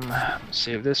 Boom.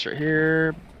 Save this right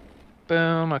here.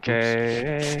 Boom.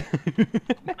 Okay.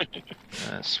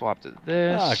 Swap to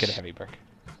this. Ah, get a heavy brick.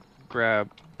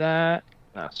 Grab that.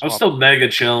 No, I'm swap. still mega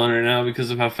chilling right now because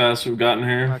of how fast we've gotten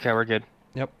here. Okay, we're good.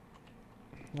 Yep.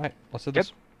 Alright, let's do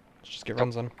this. Let's just get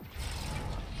runs in.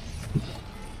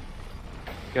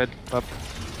 Good. Up.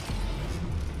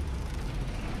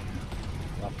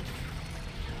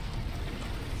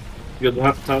 You got the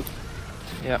hot top?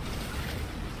 Yep.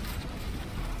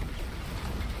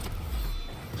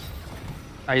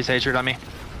 I use hatred on me.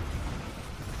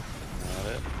 Got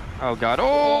it. Oh god.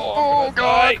 Oh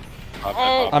god.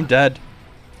 Oh. I'm dead.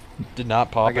 Did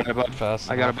not pop I got it a bub.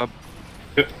 fast I got a enough.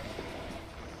 bub.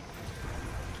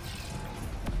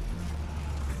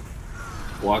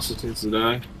 Colossus needs to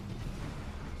die.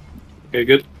 Okay,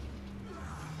 good.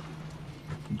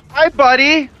 Hi,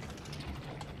 buddy.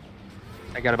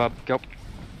 I got a bub. Go.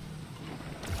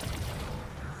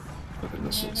 Okay,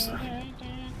 this one's there.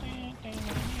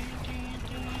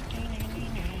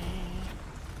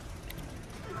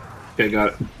 Okay, got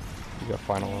it. You got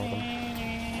final Robin.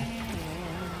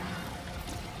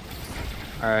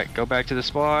 Alright, go back to the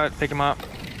spot. Pick him up.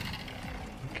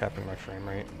 I'm capping my frame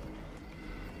rate.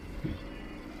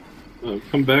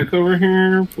 Come back over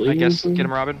here, please. I guess. Get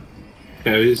him, Robin.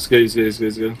 Okay, he's good, he's good, he's good,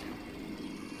 he's good.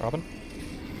 Robin?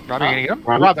 Robin, you gonna get him?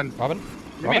 Robin. Robin?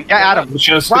 Robin? Get Adam.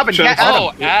 Robin, get Adam.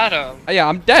 Oh, Adam. Oh, yeah,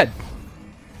 I'm dead.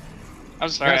 I'm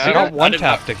sorry. I got one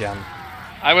tapped again.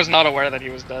 I was not aware that he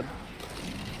was dead.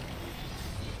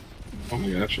 Oh my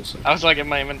gosh, I was like in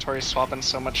my inventory swapping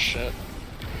so much shit.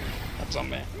 That's on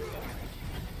me.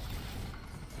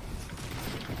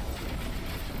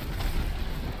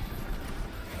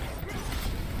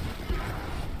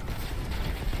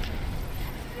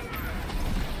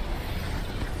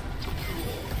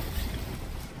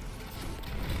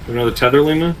 Another tether,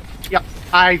 Lima? Yep,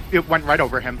 it went right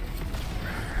over him.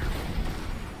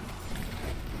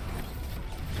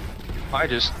 I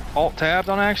just alt tabbed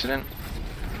on accident.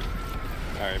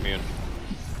 Alright, immune.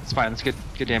 It's fine. That's good.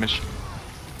 Good damage.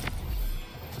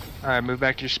 All right, move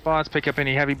back to your spots. Pick up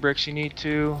any heavy bricks you need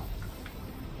to.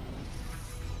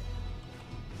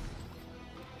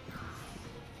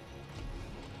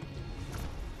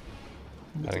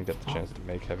 I didn't get the chance to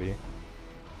make heavy.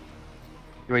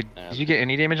 Wait, did you get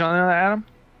any damage on that, Adam?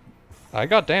 I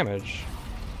got damage.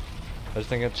 I just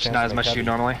didn't get the Just chance not to as make much as heavy. you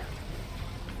normally.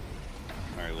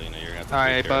 Alright, Lena, you're gonna have to All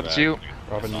take right, care of Bubs, that. you.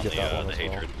 Robin, you On get that one the as well.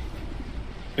 hatred.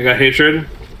 I got hatred.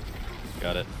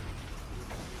 Got it.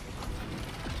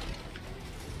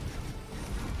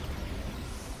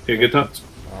 Okay, good thoughts.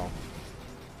 Oh.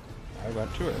 I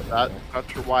went to it.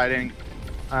 That's your whiting.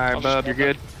 All right, Bub, you're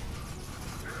good.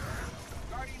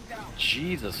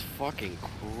 Jesus fucking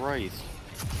Christ.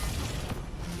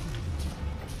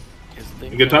 His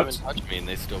things You get don't even tots? touch me and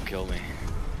they still kill me.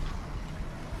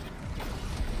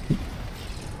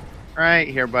 Right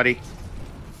here, buddy.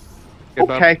 Good,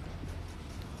 Bub. Okay.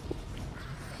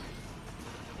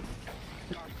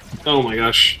 Oh my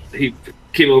gosh, he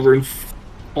came over and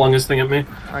flung his thing at me.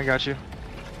 I got you.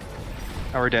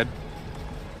 Oh, we're dead.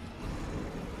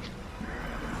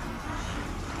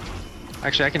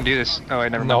 Actually, I can do this. Oh,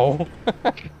 wait, never mind.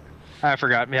 No. I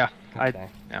forgot. Yeah, Okay.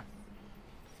 yeah.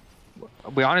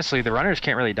 We honestly, the runners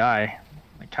can't really die.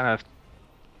 I kind of.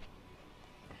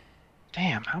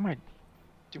 Damn, how am I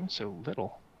doing so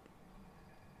little?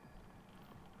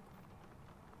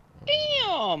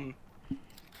 Damn.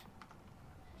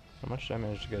 How much did I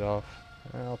manage to get off?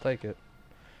 I'll take it.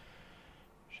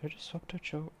 Should I just swap to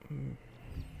choke?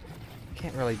 I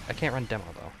can't run demo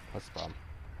though. That's the problem.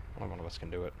 Only one of us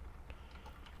can do it.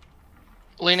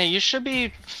 Lena, you should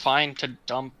be fine to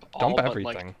dump all Dump but,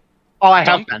 everything. Like, Oh, I have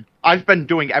Dump? been. I've been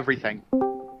doing everything.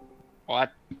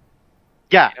 what?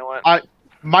 Yeah. You know what?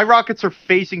 My rockets are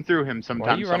phasing through him sometimes.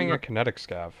 Why are you so running I'm a kinetic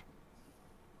scav?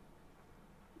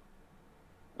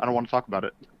 I don't want to talk about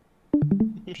it.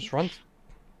 Just run.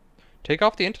 Take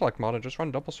off the intellect mod and just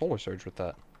run double solar surge with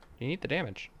that. You need the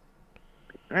damage.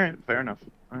 Alright, fair enough.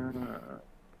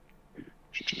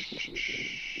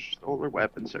 Solar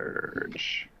weapon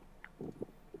surge.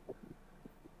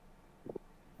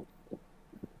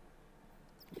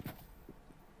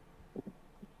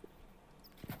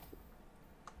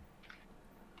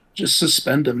 Just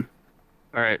suspend him.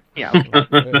 All right, Yeah.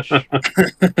 Wish.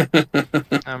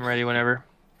 I'm ready whenever.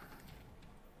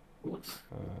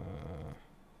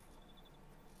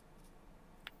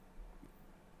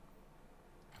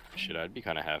 Shit, I'd be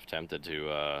kind of half tempted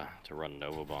to run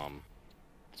Nova Bomb.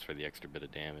 Just for the extra bit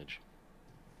of damage.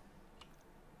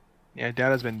 Yeah,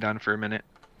 data's been done for a minute.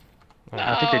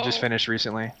 I think they just finished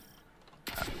recently.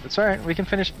 It's all right. We can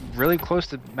finish really close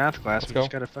to math class. Let's We go.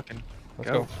 just gotta fucking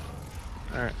Let's go. go.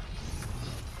 All right.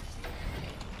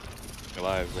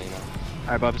 Alive, Lena.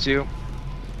 All right, Bub, it's you.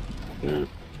 Yeah.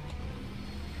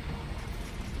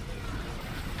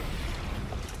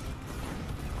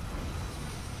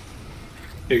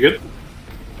 Okay, good.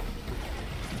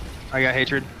 I got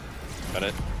hatred. Got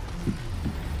it.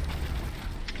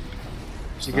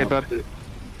 You good, Bub?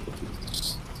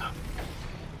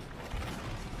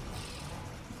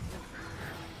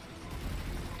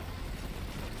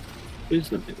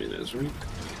 Please let me do this, right?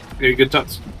 Okay, good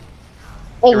tots.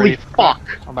 Holy ready? fuck!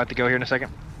 I'm about to go here in a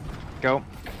second. Go.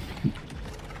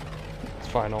 It's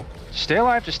final. Stay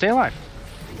alive. Just stay alive.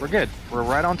 We're good. We're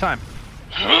right on time.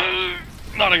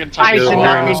 Not a good I time. did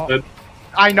not Almost mean. dead.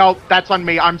 I know, that's on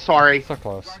me. I'm sorry. So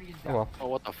close. Oh well. Oh,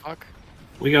 what the fuck?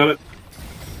 We got it.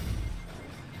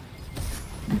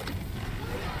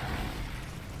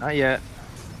 Not yet.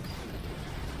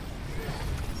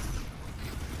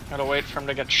 Gotta wait for him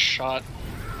to get shot.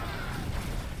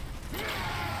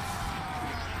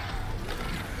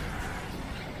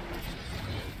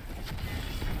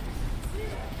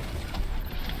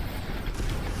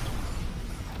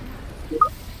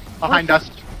 Behind us.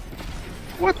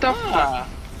 What the fuck?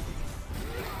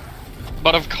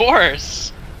 But of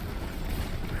course.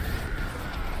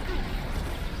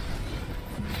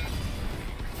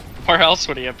 Where else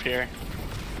would he appear?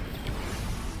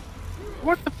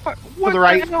 What the fuck? To the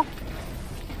right. hell?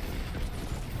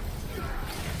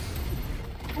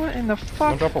 What in the Don't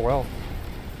fuck? drop a well.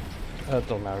 That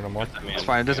doesn't matter no more. It's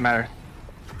fine. It doesn't matter.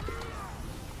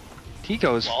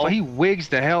 Tico's. Well. He wigs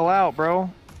the hell out, bro.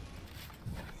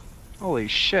 Holy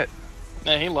shit.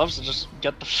 Yeah, he loves to just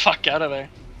get the fuck out of there.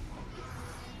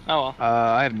 Oh well.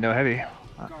 I have no heavy.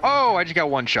 Oh, I just got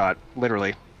one shot,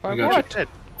 literally. I got you.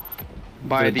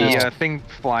 By Good the deal. thing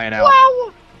flying out.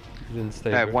 Wow! You didn't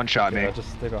stay. That here. one shot Yeah, me.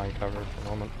 just stay behind cover for a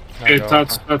moment. Now Okay, go.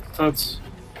 tots.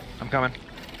 I'm coming.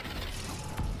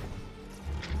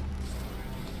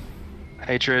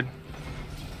 Hatred.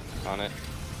 On it.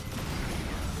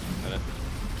 Got it.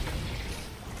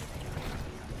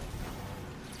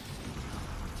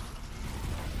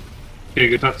 Okay,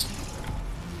 good tots.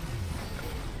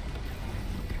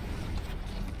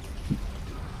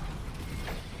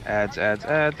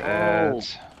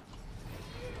 Ads.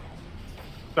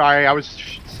 Sorry, I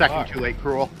was second too late,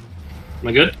 Cruel. Am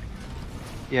I good?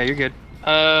 Yeah, you're good.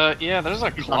 Yeah, there's a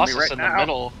He's on me Colossus right in now. the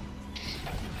middle.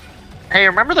 Hey,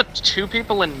 remember the two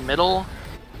people in middle?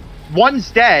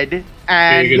 One's dead,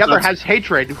 and Okay, the other that's- has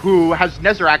Hatred, who has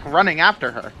Nezarek running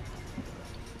after her.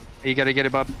 You gotta get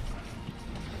it, bub.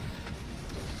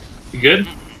 You good?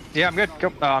 Yeah, I'm good.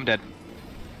 Go. Oh, I'm dead.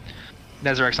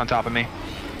 Nezarek's on top of me.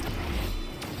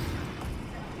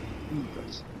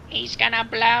 He's gonna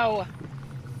blow.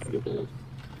 Cool.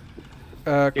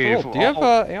 If- Do you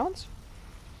have Aeons?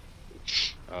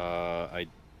 I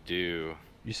do.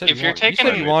 You said If you you're want- taking-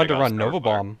 you said you wanted to Take off run Star Nova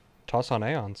Fire. Bomb. Toss on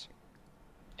Aeons.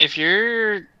 If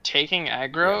you're taking Yeah,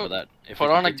 aggro, but that, if put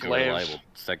we on can a get to glaive. reliable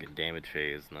second damage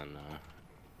phase, then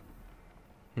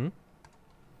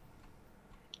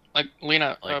Like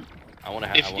Lena, like I want to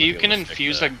have. if you can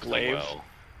infuse a glaive.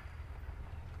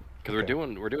 Because we're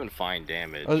doing fine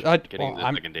damage. Getting the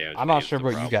I'm, second damage. I'm not phase sure is the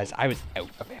about you guys. I was out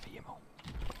of heavy ammo.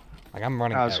 Like I'm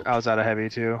running I out. was out of heavy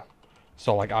too.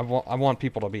 So like I want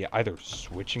people to be either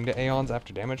switching to Aeons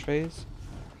after damage phase,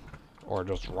 or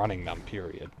just running them.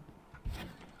 Period.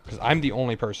 Because I'm the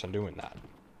only person doing that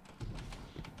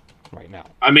right now.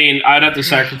 I mean, I'd have to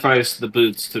sacrifice the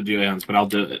boots to do Aeons, but I'll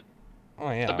do it. Oh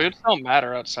yeah. The boots don't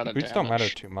matter outside of Boots damage. don't matter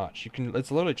too much. You can.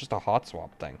 It's literally just a hot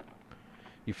swap thing.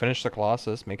 You finish the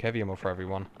Colossus, make heavy ammo for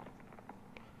everyone.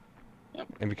 Yep.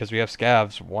 And because we have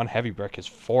scavs, one heavy brick is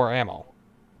 4 ammo.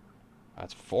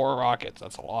 That's 4 rockets.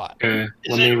 That's a lot. Okay,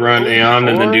 let me run Aeon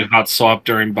and then do hot swap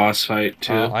during boss fight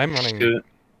too. I'm Let's running. do it.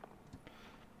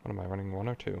 What am I running? 1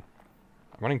 or 2? I'm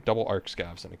running double arc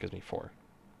scavs, and it gives me 4.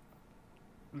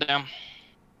 Damn.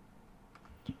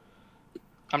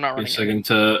 I'm not Give me a running. second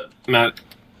to Matt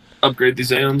upgrade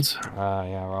these Aeons.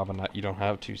 Yeah, Robin, you don't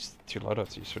have two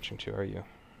loadouts you're switching to, are you?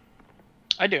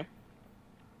 I do.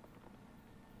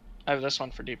 I have this one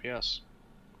for DPS.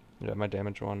 You have my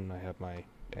damage one, and I have my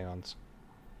Aeons.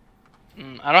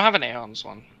 I don't have an Aeons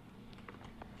one.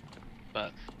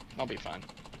 But I'll be fine.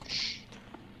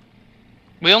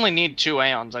 We only need 2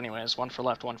 Aeons anyways, one for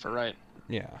left, one for right.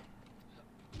 Yeah.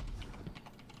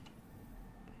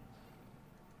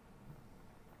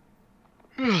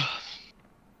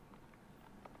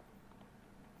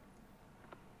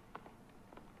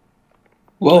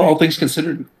 Well, all things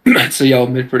considered, I'd say y'all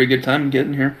made a pretty good time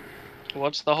getting here.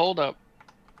 What's the holdup?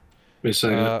 Wait a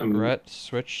second. Rhett,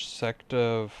 switch sect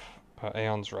of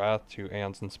Aeon's Wrath to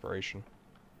Aeon's Inspiration.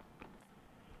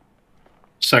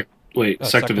 Sect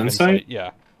of Insight?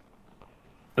 Yeah.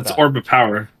 That's That. Orb of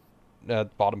Power.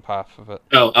 Bottom half of it.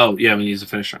 Oh, yeah, we use a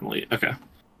finish on elite. Okay.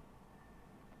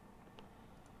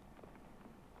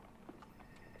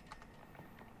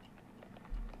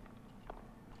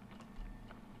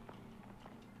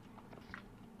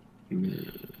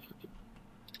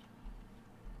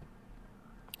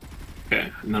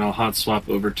 Okay, and then I'll hot swap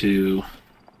over to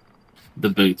the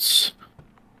boots.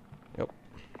 Yep.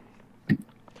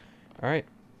 Alright.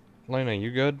 Lena,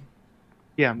 you good?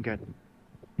 Yeah, I'm good.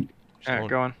 Alright,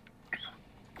 go on.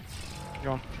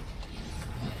 Go on.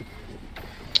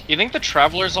 You think the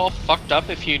Traveler's all fucked up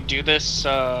if you do this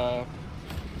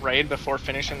raid before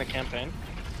finishing the campaign?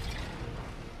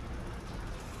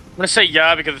 I'm gonna say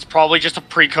yeah, because it's probably just a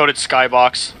pre-coded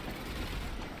skybox.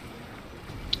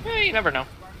 You never know.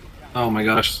 Oh my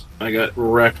gosh, I got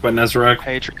wrecked by Nezarek.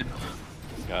 Hatred.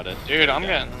 Got it. Dude, I'm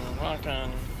getting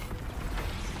fucking...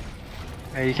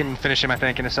 Hey, you can finish him, I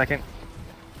think, in a second.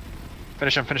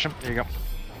 Finish him, finish him. There you go.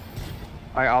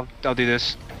 I'll do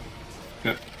this.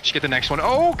 Okay. Just get the next one.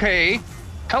 Okay.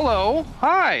 Hello.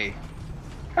 Hi.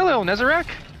 Hello, Nezarek.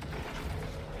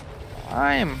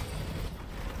 I'm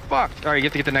fucked. Alright, you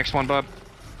have to get the next one, bub.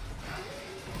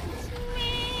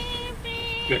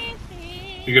 Okay.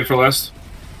 You good for last?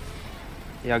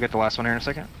 Yeah, I'll get the last one here in a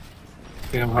second.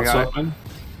 Yeah, I'm I hot got sauce, man.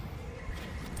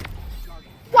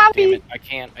 Damn it! I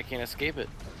can't escape it.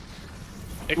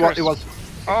 It was.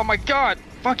 Oh my god!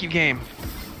 Fuck you, game.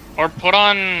 Or put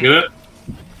on... Get it?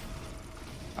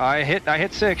 I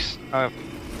hit 6.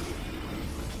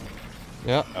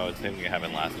 Yeah. Oh, it's something that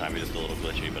happened last time. It's just a little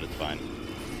glitchy, but it's fine.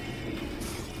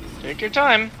 Take your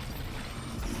time.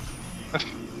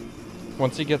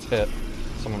 Once he gets hit,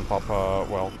 someone pop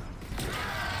well.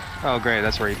 Oh great,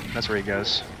 that's where he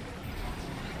goes.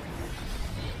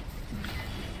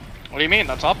 What do you mean?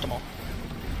 That's optimal.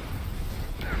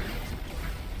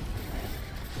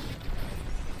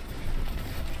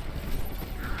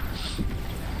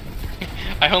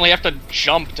 I only have to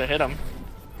jump to hit him.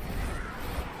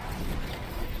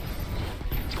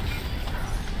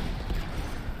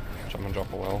 Jump and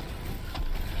drop a well.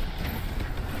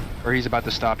 Or he's about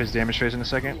to stop his damage phase in a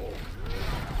second.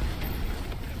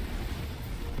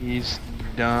 He's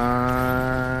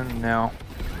done now.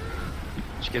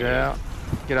 Just get out.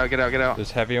 Get out, get out, get out.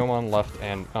 There's heavy on left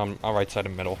and on right side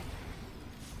and middle.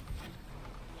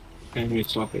 And we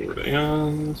swap over to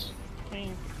Ions.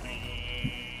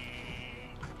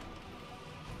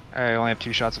 I only have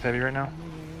 2 shots of heavy right now.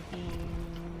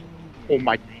 Oh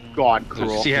my god,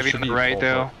 cruel. See heavy on the right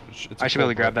though. I should be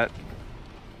able to grab that.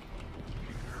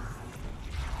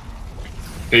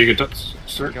 Okay, you can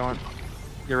start going.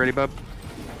 You ready, bub?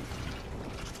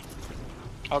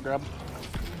 I'll grab.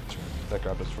 That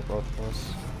grab is for both of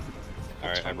us.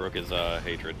 Alright, I broke his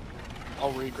hatred.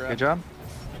 I'll re-grab. Good job.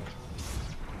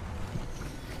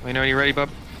 We know when you're ready, bub.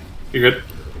 You good?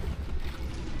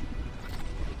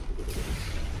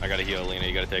 I gotta heal, Lena.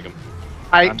 You gotta take him.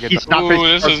 He's not. Ooh,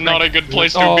 this is not a good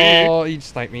place to be. Oh, he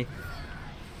sniped me.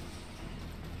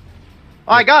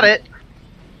 I got it.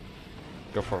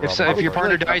 Go for it. If your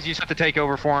partner dies, you just have to take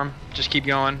over for him. Just keep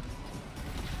going.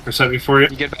 There's heavy for you.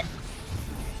 You get back.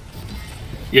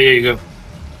 Yeah, you go.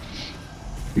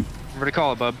 I'm ready to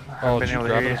call it, bub. Oh, did you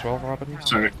grab it as well, Robin?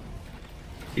 Sorry.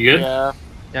 You good? Yeah.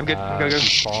 Yeah, I'm good. Go.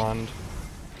 Spawned.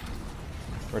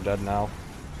 We're dead now.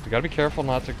 We gotta be careful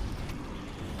not to...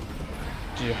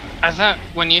 Yeah. I thought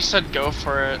when you said go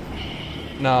for it...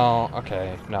 No,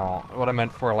 okay, no. What I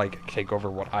meant for, like, take over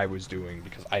what I was doing,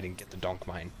 because I didn't get the dunk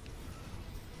mine.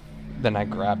 Then I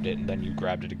grabbed it, and then you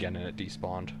grabbed it again, and it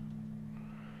despawned.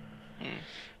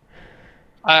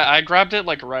 I grabbed it,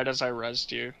 like, right as I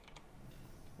rezzed you.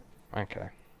 Okay.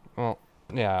 Well,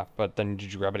 yeah, but then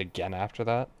did you grab it again after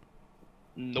that?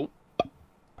 Nope.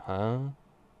 Huh?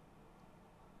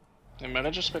 It might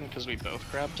have just been because we both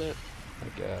grabbed it.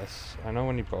 I guess. I know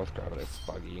when you both grab it, it's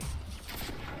buggy.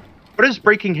 What does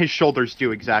breaking his shoulders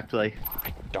do exactly?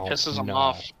 I don't Pisses him know.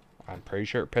 off. I'm pretty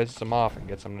sure it pisses him off and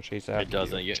gets him to chase after It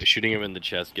doesn't. you. Shooting him in the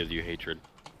chest gives you hatred.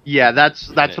 Yeah, that's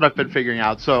what I've been figuring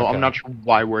out. So Okay. I'm not sure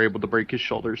why we're able to break his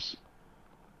shoulders.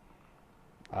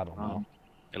 I don't know.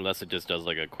 Unless it just does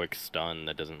like a quick stun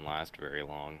that doesn't last very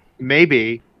long.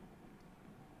 Maybe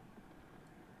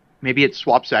it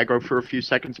swaps aggro for a few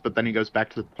seconds, but then he goes back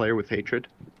to the player with hatred.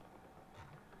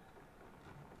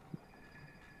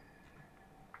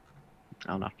 I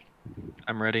don't know.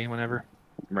 I'm ready whenever.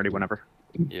 I'm ready whenever.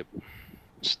 Yep.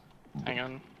 Hang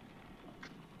on.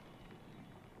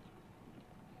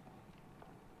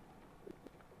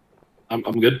 I'm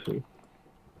good.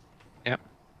 Yep.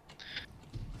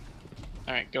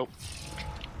 Alright, go.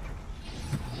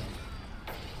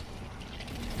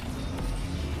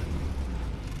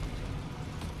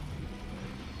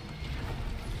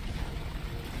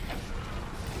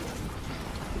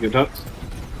 Good touch.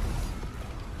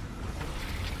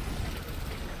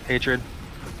 Hatred.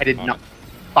 I did not.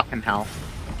 Fucking hell.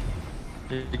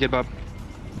 You good, bub?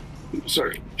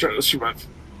 Sorry, trying to survive.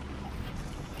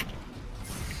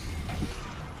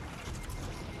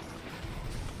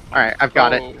 Alright, I've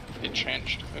got it. It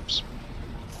changed. Oops.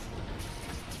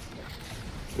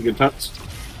 Good touch.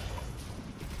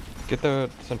 Get the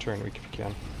Centurion weak if you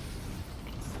can.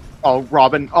 Oh,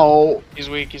 Robin. Oh. He's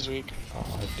weak. He's weak.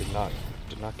 Oh, I did not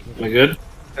get it. Am I good?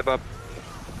 Hey, Bub.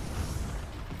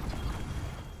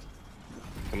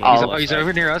 Oh, He's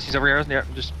over near us. He's over near us. Yeah,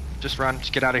 just run.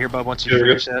 Just get out of here, Bub. Once you Yeah,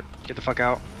 finish it, get the fuck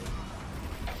out.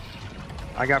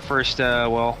 I got first.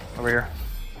 Will over here.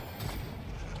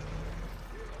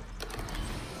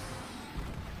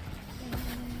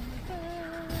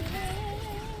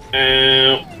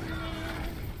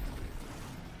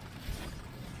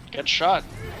 Get shot.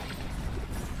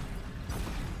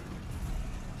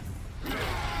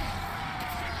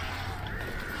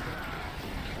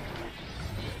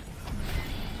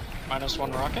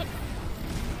 -1 rocket.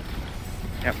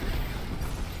 Yep.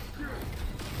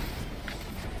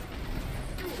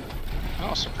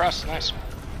 Oh, suppress. Nice.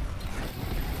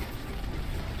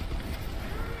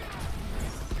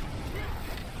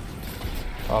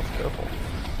 Oh, careful.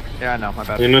 Yeah, I know. My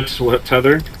bad. Limit what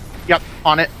tether? Yep,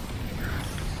 on it.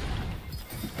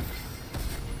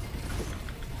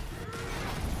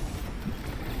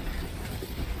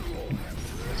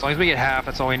 As long as we get half,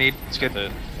 that's all we need. It's good.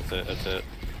 That's it. That's it.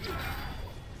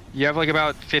 You have like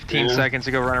about 15 seconds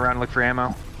to go run around and look for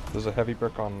ammo. There's a heavy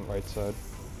brick on right side.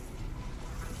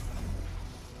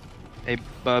 Hey,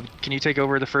 Bub, can you take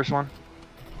over the first one?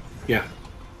 Yeah.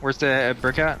 Where's the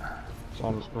brick at? It's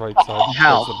on right Oh, side.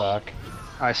 hell. Towards the back.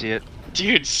 I see it.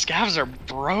 Dude, scavs are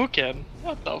broken.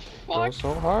 What the Go fuck?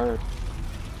 so hard.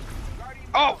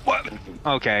 Oh, what?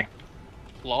 Okay.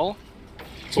 Lol.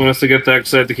 Someone has to get that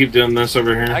because I have to keep doing this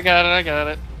over here. I got it. I got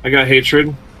it. I got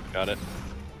hatred. Got it.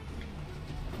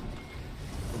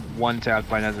 One tap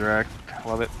by Netherrack.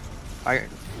 Love it. I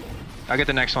get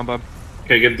the next one, Bub.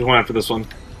 Okay, get the one after this one.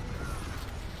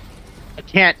 I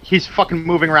can't. He's fucking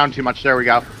moving around too much. There we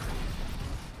go.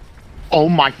 Oh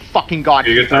my fucking god.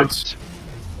 You get that?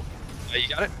 You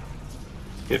got it?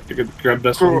 Yep, you could grab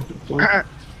this one.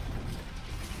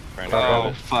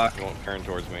 Oh, fuck. You won't turn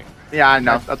towards me. Yeah, I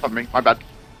know. That's on me. My bad.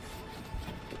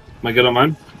 Am I good on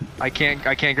mine? I can't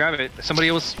grab it. Somebody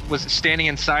else was standing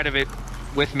inside of it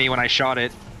with me when I shot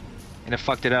it, and it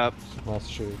fucked it up. Let's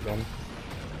shoot again.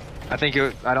 I think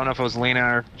I don't know if it was Lena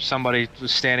or somebody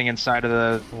was standing inside of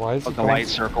the light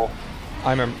circle.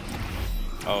 I'm a.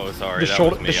 Oh, sorry. The, that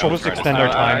shoulder, was me. the I shoulders was trying to extend our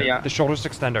stop time. that. yeah. The shoulders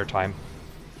extend our time.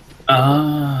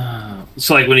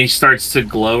 So like when he starts to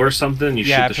glow or something, you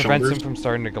Yeah, shoot it the prevents shoulders? him from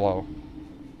starting to glow.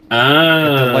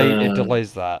 It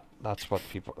delays that. That's what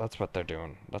they're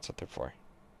doing. That's what they're for.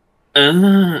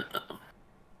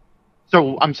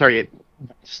 So, I'm sorry, it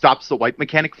stops the wipe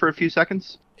mechanic for a few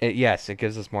seconds? Yes, it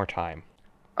gives us more time.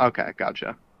 Okay,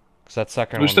 gotcha. Because that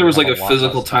second I wish one there we was like have a lot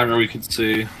physical less time. timer we could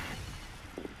see.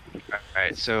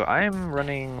 Alright, so I am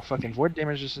running fucking void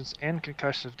damage resistance and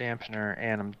concussive dampener,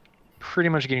 and I'm pretty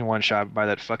much getting one shot by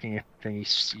that fucking thing he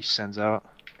sends out.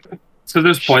 So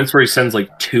there's points where he sends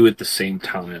like 2 at the same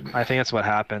time. I think that's what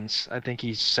happens. I think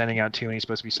he's sending out 2 and he's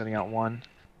supposed to be sending out 1.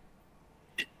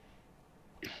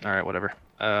 Alright, whatever.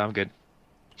 I'm good.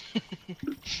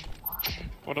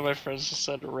 One of my friends just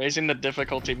said, raising the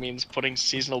difficulty means putting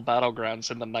seasonal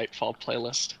battlegrounds in the Nightfall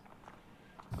playlist.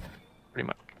 Pretty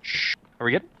much. Are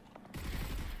we good?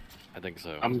 I think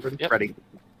so. I'm Yep. ready.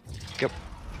 Yep.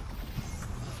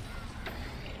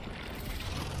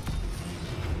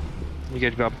 You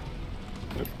good, Bob?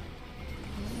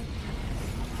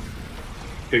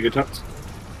 Okay, good touch.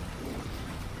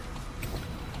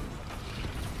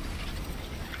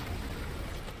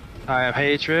 I have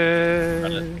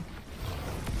hatred.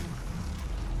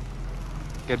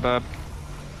 Good, Bob.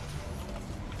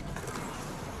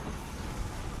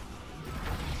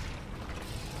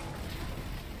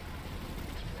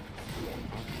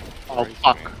 Oh,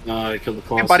 fuck. I killed the Hey,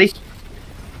 Colossus. buddy.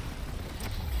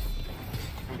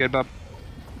 I'm good, Bob.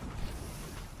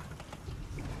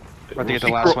 About to get the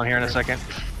last one here in a second.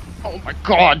 Oh my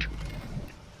god!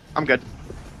 I'm good.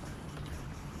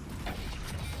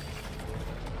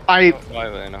 Why,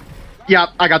 Lena? Yeah,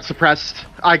 I got suppressed.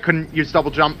 I couldn't use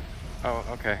double jump. Oh,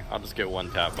 okay. I'll just get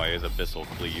one tap by his abyssal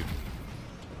cleave.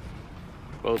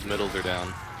 Both middles are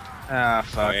down. Ah, Oh,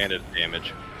 fuck. and it's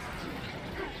damage.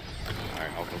 Alright,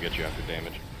 I'll come get you after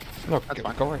damage. No, That's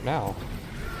fine. go right now.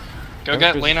 Go That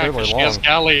get was Lena, fairly 'cause she has long.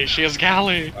 galley. She has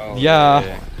galley. Oh,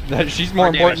 Yeah, she's more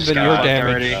Our damage important is than your fucked damage.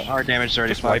 already. Our damage is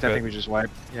already Just fucked. wipe I it. think we just wipe.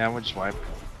 Yeah, we'll just wipe.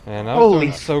 And I was Holy-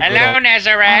 doing so good. Hello,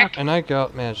 Nazareth. And I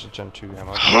managed to Gen 2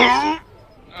 ammo.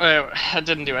 That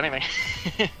didn't do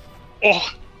anything. Oh,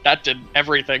 that did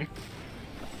everything.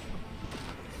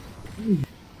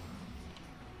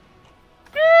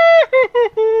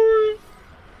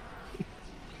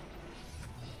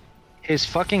 His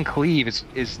fucking cleave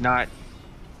is not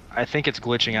I think it's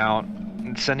glitching out.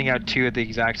 It's sending out 2 at the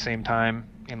exact same time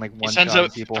and like He one sends shot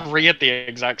out people. 3 at the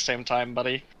exact same time,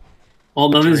 buddy. Well,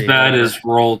 nothing as 3, bad whatever. as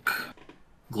Rolk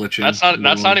glitching.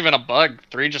 That's not even a bug.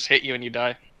 3 just hit you and you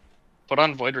die. Put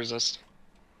on void resist.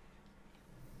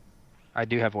 I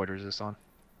do have void resist on.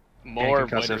 More And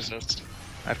void concussive. resist.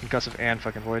 I have concussive and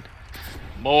fucking void.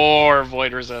 More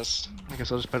void resist. I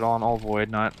guess I'll just put it on all void,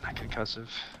 not concussive.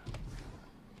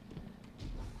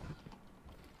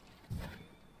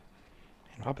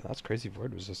 Robin, that's crazy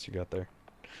void resist you got there.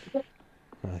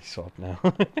 I swap now.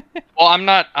 Well, I'm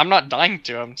not dying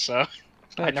to him, so I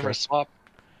That's never right. swap.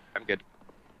 I'm good.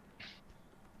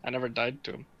 I never died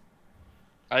to him.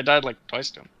 I died like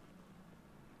twice to him.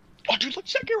 Oh, dude, look,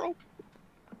 Sekiro!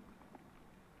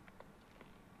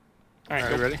 Alright,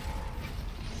 Alright, go. ready?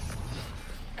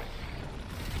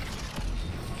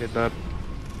 Good, bub.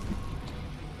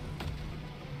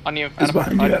 On you, He's Adam.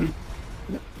 behind you, Adam.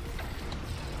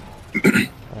 Adam.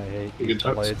 I hate Good these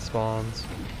touch. delayed spawns.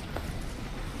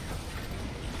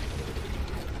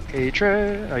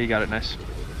 Hatred. Oh, you got it, nice.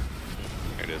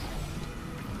 There it is.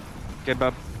 Good,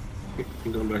 bub.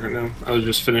 I'm going back right now. I was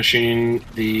just finishing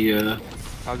the.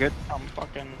 All good. From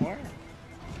fucking where?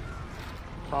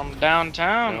 From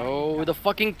downtown. No, the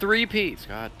fucking 3-piece.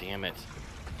 God damn it.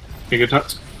 Good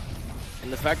touch.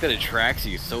 And the fact that it tracks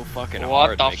you so fucking What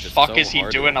hard the makes it fuck so is he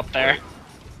hard to doing up there?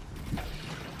 avoid.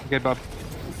 Good, bub.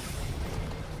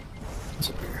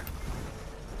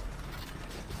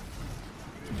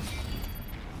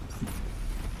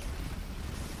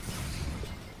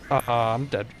 I'm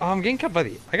dead. Oh, I'm getting killed by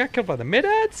the. I got killed by the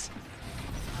mid-heads?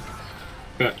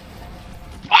 Good.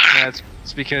 Yeah,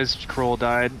 it's because Kroll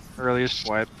died earliest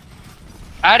wipe.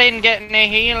 I didn't get any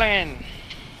healing.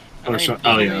 Oh, And they oh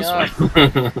beat yeah, me that's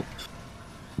up. fine.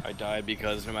 I died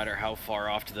because no matter how far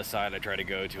off to the side I try to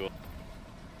go to a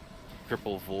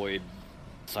triple void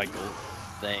cycle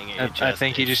thing, I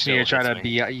think you just need to try to be.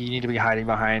 You need to be hiding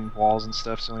behind walls and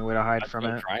stuff. It's the only way to hide That's from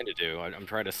what I'm it. trying to do. I'm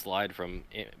trying to slide from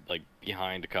like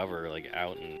behind cover, like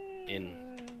out and in,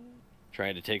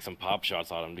 trying to take some pop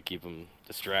shots on him to keep him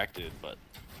distracted, but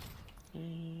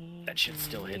that shit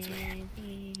still hits me.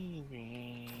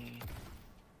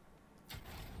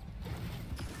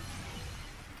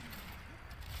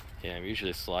 Yeah, I'm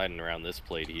usually sliding around this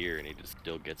plate here, and he just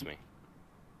still gets me.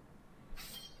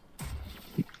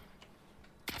 I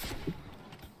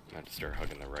have to start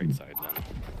hugging the right side then.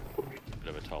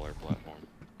 Bit of a taller platform.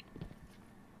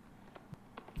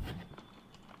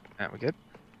 Alright, we good?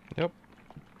 Yep.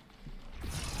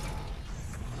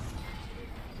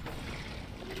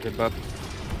 Good, bub.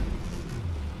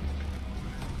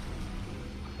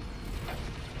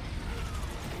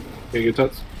 Good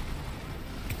touch.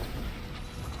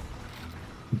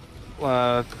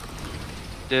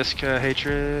 Disc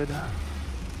hatred.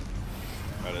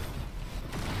 Got it.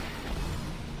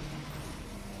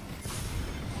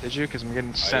 Did you? Because I'm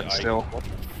getting sent still. What the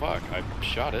fuck? I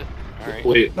shot it. Alright.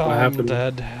 Wait, Oh, what I'm happened?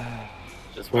 dead.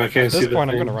 Well, I At can't see this the point,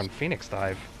 I'm gonna things. run Phoenix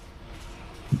Dive.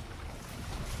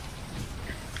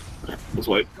 Let's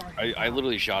wait. I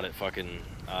literally shot it fucking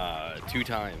 2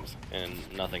 times and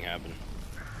nothing happened.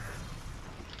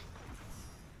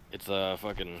 It's a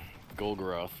fucking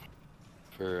Golgoroth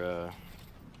for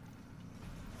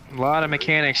A lot of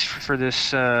mechanics for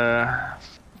this.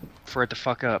 For it to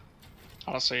fuck up.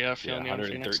 Honestly, yeah, feeling you on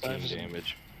Phoenix 113 Dives.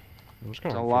 damage. I'm just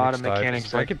gonna There's run a lot Phoenix of Dive, 'cause mechanics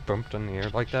If I like- get bumped in the air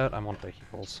like that, I want the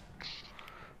heals.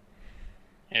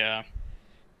 Yeah.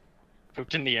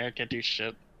 Pooped in the air, can't do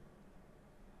shit.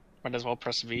 Might as well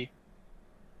press V.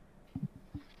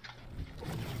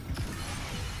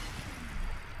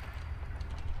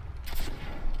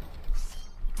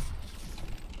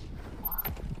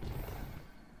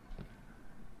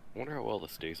 I wonder how well the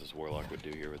Stasis Warlock would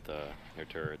do here with their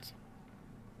turrets.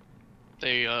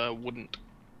 They wouldn't,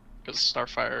 because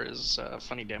Starfire is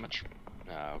funny damage.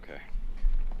 Ah, okay.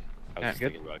 I was Yeah, just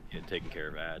good. thinking about taking care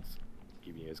of ads,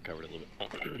 keeping you guys covered a little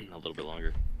bit, a little bit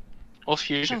longer. Well,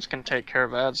 fusions can take care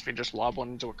of ads if you just lob one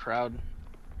into a crowd.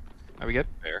 Are we good?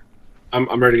 Fair.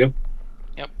 I'm ready to go.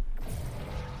 Yep.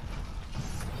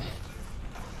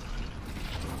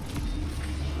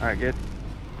 Alright, good.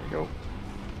 There you go.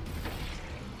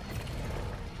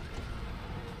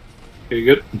 Okay, you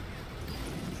good?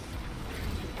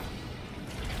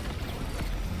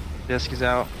 Disc is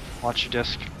out. Watch your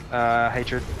disc.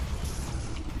 Hatred.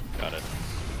 Got it.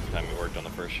 Time it worked on the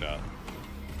first shot.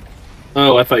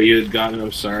 Oh, I thought you had gotten it.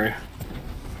 I'm sorry.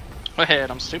 Go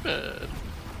ahead, I'm stupid.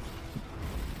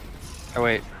 Oh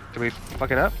wait, did we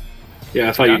fuck it up? Yeah,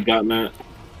 I thought you'd gotten that.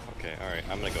 Okay, alright,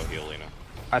 I'm gonna go heal Lena.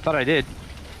 I thought I did.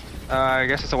 I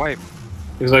guess it's a wipe.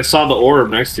 Because I saw the orb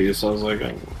next to you, so I was like,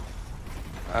 oh.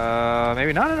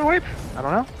 Maybe not in a wipe. I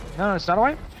don't know. No, it's not a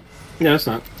wipe. Yeah, it's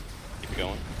not. Keep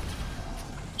going.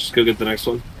 Just go get the next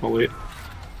one. I'll wait.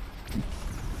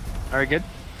 All right, good.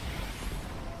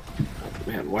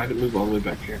 Man, why did it move all the way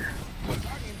back here?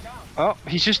 Oh,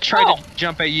 he's just tried to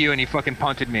jump at you and he fucking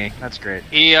punted me. That's great.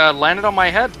 He landed on my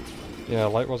head. Yeah,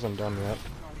 light wasn't done yet.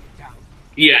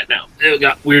 Yeah, no, it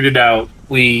got weirded out.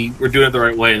 We were doing it the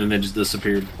right way, and then it just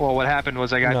disappeared. Well, what happened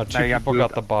was I No, got two people booped.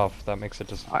 got the buff. That makes it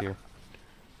disappear.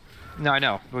 No, I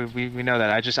know. We know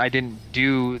that. I didn't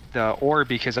do the orb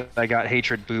because I got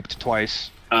hatred booped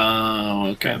twice. Oh,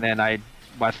 okay. And then I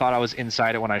thought I was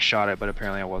inside it when I shot it, but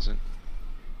apparently I wasn't.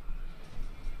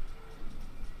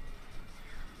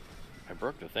 I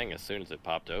broke the thing as soon as it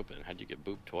popped open. How'd you get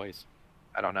booped twice?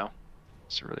 I don't know.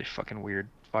 It's a really fucking weird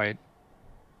fight.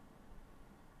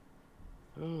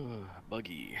 Ooh,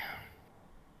 buggy.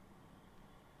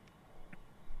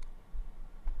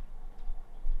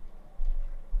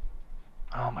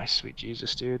 Oh my sweet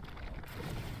Jesus, dude.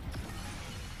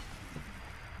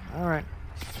 Alright.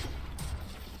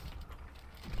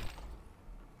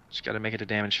 Just gotta make it a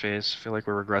damage phase. Feel like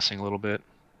we're regressing a little bit.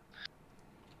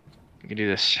 We can do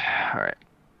this. Alright.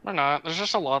 Or not. There's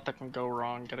just a lot that can go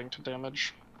wrong getting to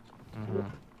damage. Mm-hmm.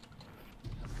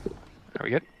 Are we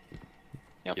good?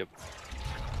 Yep.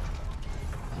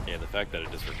 Yeah, the fact that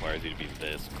it just requires you to be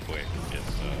this quick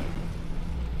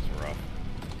is rough.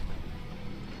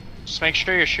 Just make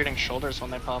sure you're shooting shoulders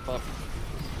when they pop up.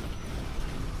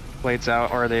 Blades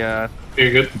out, or the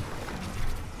You're good.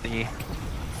 thingy.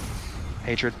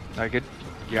 Hatred. Are you good?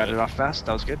 You got it off fast?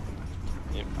 That was good.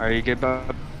 Yep. Are you good,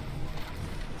 bub?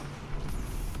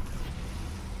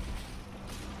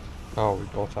 Oh, we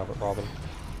both have it, Robin.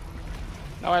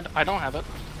 No, I don't have it.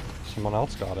 Someone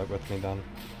else got it with me then.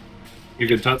 You're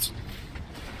good, Tuts.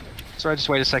 So I just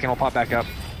wait a second, we'll pop back up.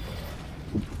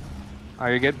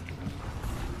 Are you good?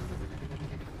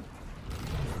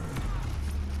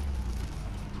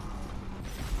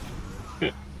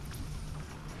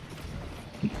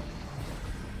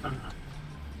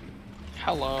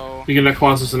 Hello. You get that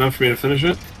Colossus enough for me to finish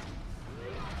it?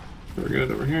 We're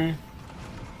good over here.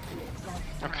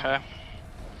 Okay.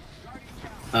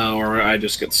 Or I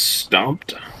just get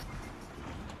stomped.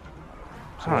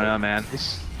 I don't know, man.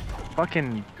 These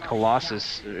fucking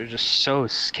Colossus are just so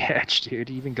sketch, dude.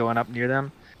 Even going up near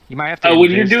them. You might have to.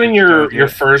 When you're invis doing to your go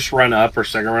get- first run up or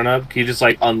second run up, can you just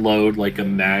like unload like a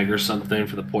mag or something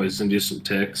for the poison, do some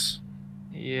ticks?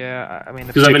 Yeah, I mean.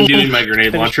 Because I've been doing my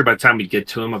grenade launcher. By the time we get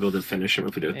to him, I'll be able to finish him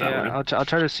if we do it that Yeah, way. I'll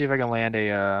try to see if I can land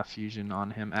a fusion on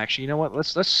him. Actually, you know what?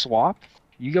 Let's swap.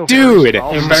 You go Dude, first.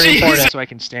 I'll it's very very important so I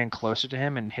can stand closer to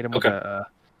him and hit him Okay.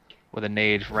 with a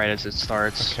nade right as it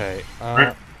starts. Okay,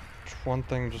 Right. one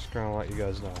thing just gonna let you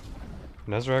guys know.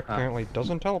 Nezarek apparently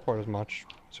doesn't teleport as much.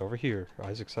 It's over here.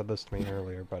 Isaac said this to me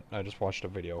earlier, but I just watched a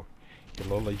video. He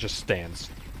literally just stands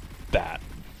that.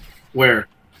 Where?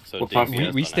 So What DPS We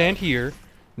on that. stand here.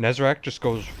 Nezarek just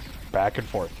goes back and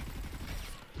forth.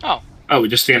 Oh. Oh, we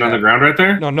just stand on the ground right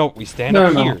there? No, we stand No,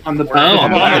 up no, here. on the Oh,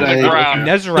 on the on the plate ground.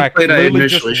 Nezarek plate I literally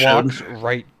just initially showed. walks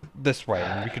right this way,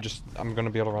 and we could just. I'm gonna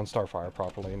be able to run Starfire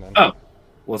properly, and then. Oh,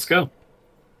 let's go.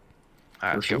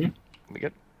 Alright, let's go. Pushing. We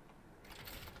good?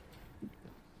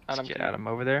 Let's Adam, get Adam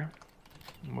over there.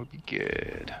 And we'll be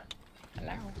good.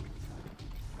 Hello.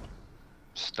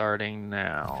 Starting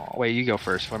now. Wait, you go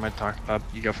first. What am I talking about?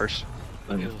 You go first.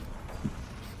 Okay.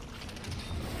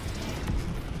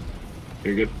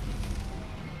 You're good.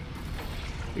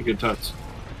 You're good, Tuts.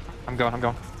 I'm going.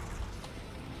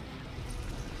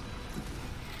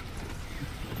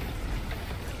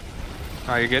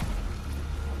 Alright, you good?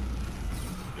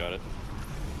 Got it.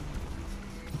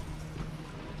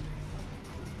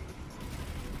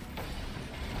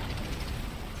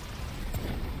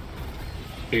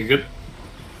 You're good.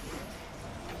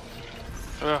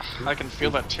 Ugh, I can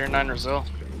feel that tier 9 Brazil.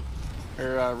 Or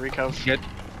recov. Good.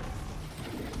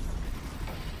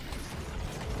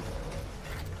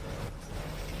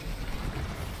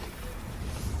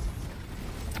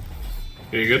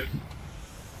 You're good.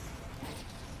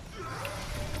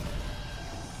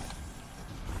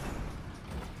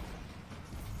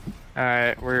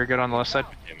 Alright, we're good on the left side.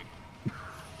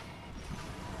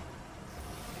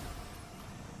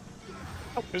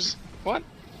 Who's what?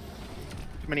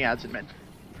 Too many ads in mid.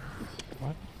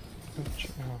 What?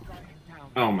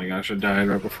 Oh my gosh, I died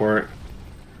right before it.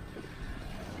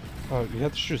 Oh, you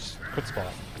have to choose quick spot.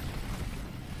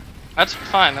 That's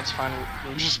fine. That's fine.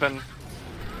 We've just been.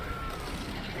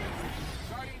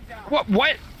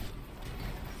 What?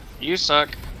 You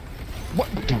suck. What?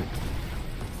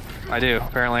 I do,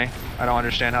 apparently. I don't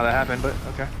understand how that happened, but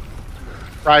okay.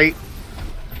 Right.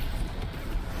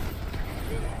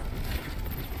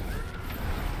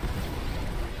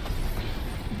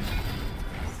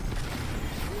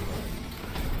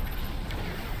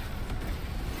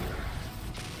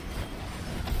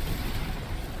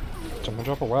 Someone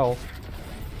drop a well.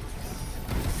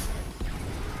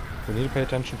 We need to pay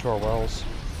attention to our wells.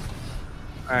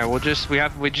 All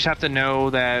right, we just have to know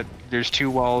that there's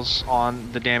 2 wells on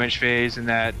the damage phase, and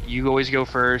that you always go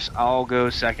first. I'll go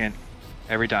second,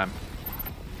 every time.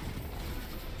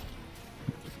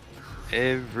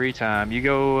 Every time you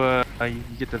go, you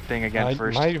get the thing again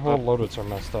first. My whole loadouts are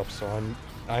messed up, so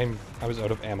I was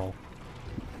out of ammo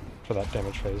for that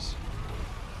damage phase.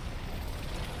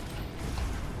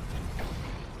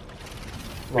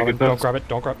 Robin, don't grab it.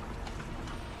 Don't grab.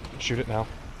 Shoot it now.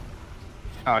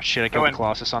 Oh shit! I killed the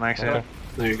Colossus on accident. Okay.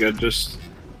 There you go. Just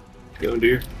go do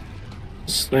your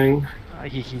thing.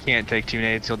 He can't take 2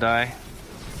 nades. He'll die.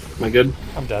 Am I good?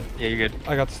 I'm dead. Yeah, you're good.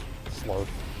 I got slowed.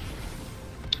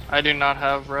 I do not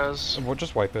have res. We'll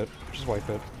just wipe it. Just wipe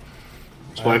it.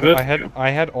 Just wipe it? I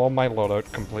had all my loadout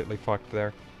completely fucked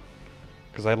there.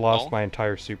 Because I lost my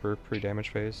entire super pre-damage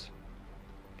phase.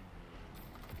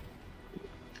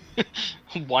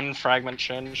 1 fragment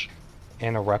change.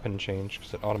 And a weapon change,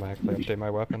 because it automatically updated my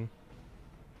weapon.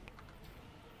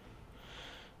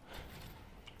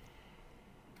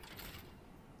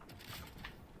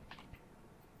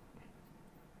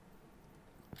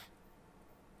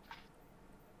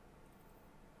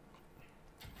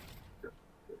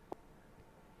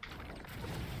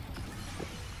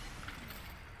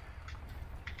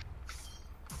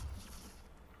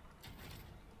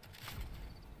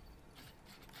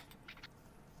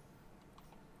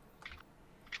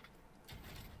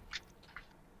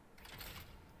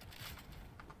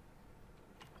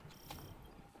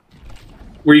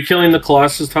 Were you killing the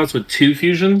Colossus Tots with 2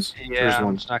 fusions? Yeah,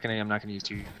 I'm not gonna use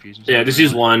 2 fusions. Yeah, just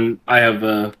use 1. I have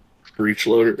a breach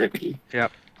loader.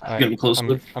 Yep. Getting close.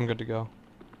 I'm good to go.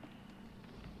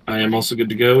 I am also good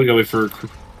to go. We gotta wait for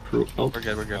crew help. We're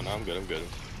good. We're good. Oh, no, I'm good. I'm good.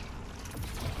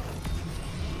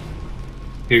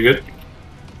 You're good?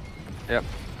 Yep.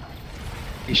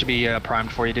 He should be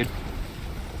primed for you, dude.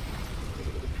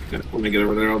 Okay, let me get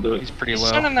over there. I'll do it. He's pretty He's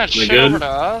low. sending that Am I shit good? over to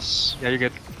us. Yeah, you're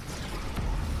good.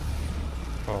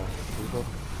 Oh,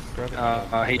 grab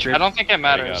it. Hatred. I don't think it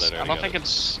matters. it, I don't think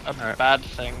it's a bad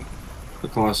thing. The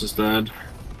Colossus died.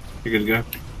 You're good to go.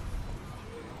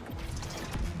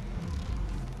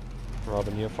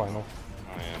 Robin, you have final.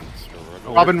 I am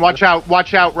still Robin, watch out!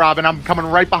 Watch out, Robin! I'm coming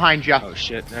right behind you. Oh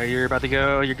shit! You're about to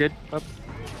go. You're good. Up.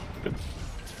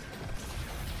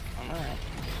 Alright.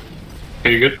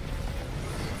 Okay, you're good.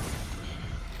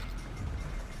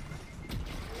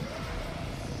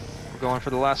 We're going for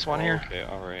the last one here. Okay,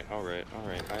 alright.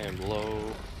 I am low.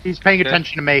 He's paying Good.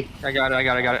 attention to me. I got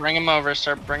it. Bring him over.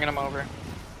 Start bringing him over.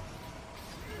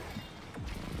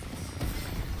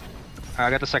 I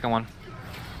got the second one.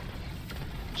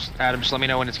 Adam, just let me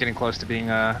know when it's getting close to being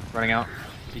running out,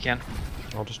 if you can.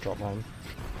 I'll just drop mine.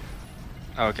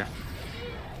 Oh, okay.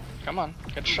 Come on,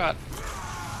 good shot.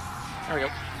 There we go.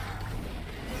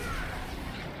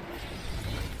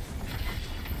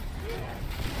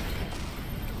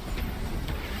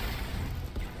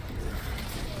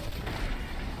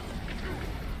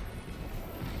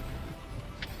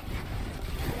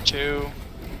 Two,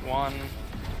 1.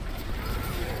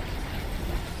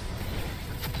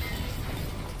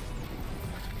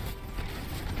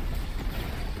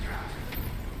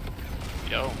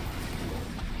 Yo.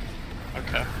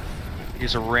 Okay. You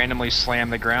just randomly slam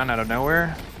the ground out of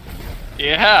nowhere.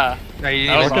 Yeah. No, you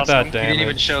That was didn't, Look at that awesome. damage. you didn't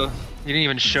even show. You didn't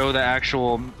even show the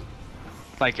actual,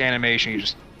 like, animation. You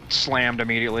just slammed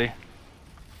immediately.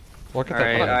 Look at All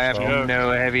right, that. I have damage, though.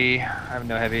 no heavy. I have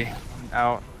no heavy. I'm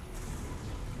out.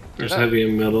 There's heavy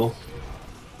in middle.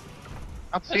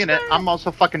 Not seeing it. I'm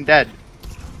also fucking dead.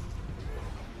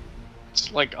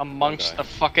 It's like amongst Okay. the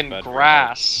fucking Bad for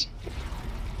grass.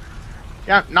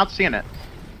 Yeah, not seeing it.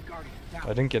 I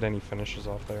didn't get any finishes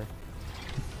off there.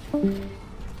 You're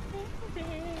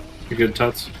good,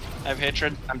 Tots. I have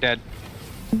hatred. I'm dead.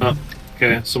 Oh,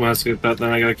 okay. Someone has to get that.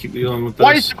 Then I gotta keep dealing with this.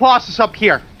 Why is the Colossus up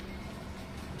here?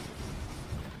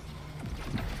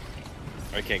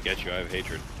 I can't get you. I have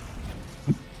hatred.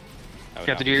 You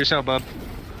have to do it yourself, bub.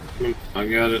 I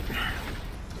got it.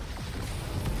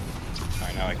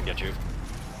 Alright, now I can get you.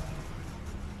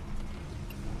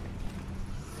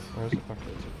 Where's the fuck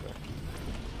is it there?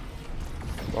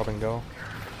 Robin, go.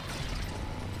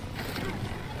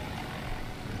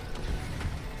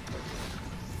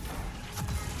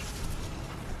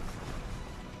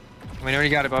 Let me know when you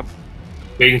got it, bub.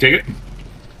 Yeah, you can take it.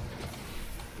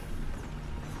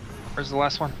 Where's the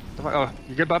last one? Oh,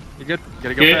 you good, bub? You good? You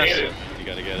gotta go Yeah, fast. yeah. You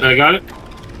gotta get I it. got it.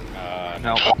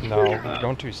 No. No, you're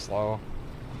going too slow.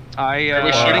 Are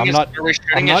we shooting his? Are we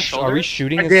shooting his shoulder? Are we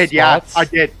shooting I his did, yeah. spots? I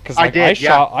did. Because I like, did, I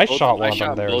yeah. shot one of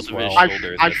them there as well.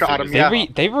 I shot him, yeah.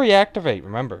 They reactivate.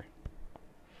 Remember?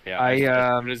 Yeah, as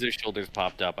soon as their shoulders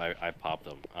popped up, I popped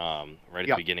them. Right at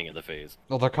the beginning of the phase.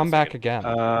 Well, they'll come back again.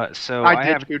 So I I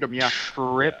did have shoot him, yeah.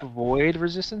 trip void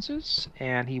resistances,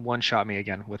 and he one-shot me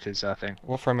again with his thing.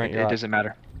 What frame rate It you're at? doesn't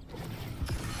matter.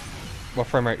 What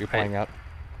frame rate you playing at?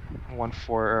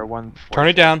 1-4. Turn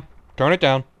it down. Turn it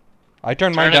down. I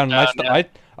turned mine Turn down. it down, yeah.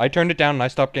 I turned it down and I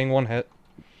stopped getting one hit.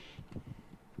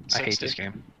 I hate this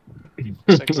game.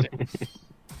 60.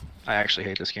 I actually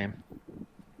hate this game.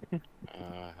 How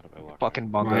do I walk? Fucking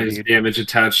bungo, Why is dude. damage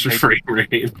attached to frame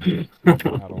rate? I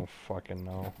don't fucking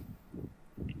know.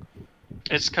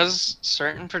 It's because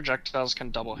certain projectiles can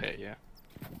double hit you.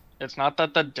 It's not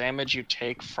that the damage you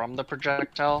take from the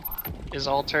projectile is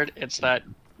altered, it's that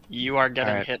you are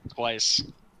getting Alright. hit twice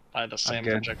by the same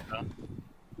good. projectile.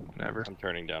 Whatever. I'm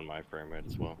turning down my frame rate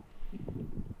as well.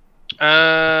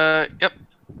 Yep.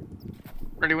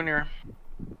 Ready when you're.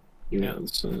 Yeah,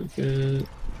 that's good.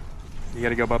 You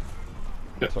gotta go, bub.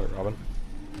 Sorry, Robin.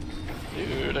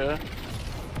 Dude,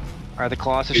 Alright, the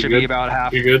Colossus You should good? be about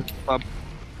half. You good? Bub.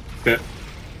 Okay.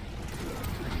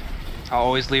 I'll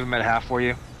always leave him at half for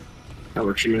you. That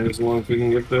works for me as long as we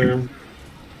can get there.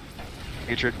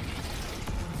 Hatred.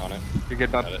 On it. You're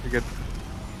good, bub. Got it. You're good.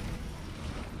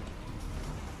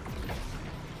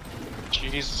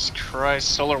 Jesus Christ,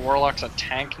 Solar Warlock's a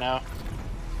tank now.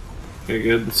 Okay,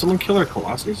 good. Did someone kill our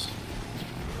Colossus?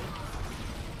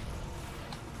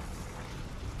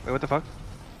 Wait, what the fuck?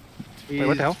 He's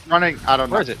what the hell? running. I don't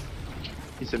know. Where is it?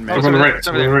 He's in Oh, mid. it's on the right. It's It's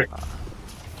over on the there. right.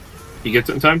 You get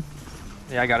it in time?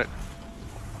 Yeah, I got it.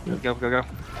 Yeah. Go.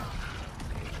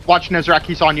 Watch Nezrak.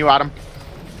 He's on you, Adam.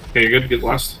 Okay, you're good. Get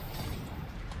lost.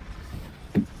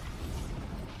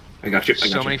 I got you. I got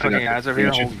So you. many I got fucking you. ads over I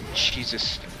here. got you. Holy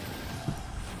Jesus.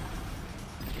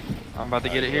 I'm about to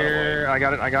get it here. I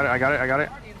got it.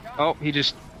 Oh, he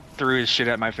just threw his shit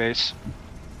at my face.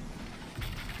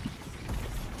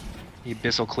 He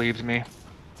abyssal cleaved me.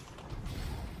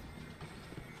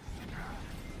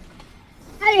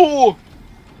 Oh!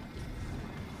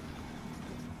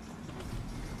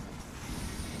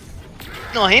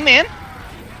 Oh, hey, man.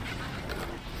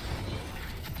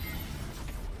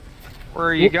 Where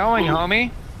are you going, homie?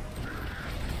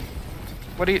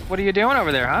 What are you doing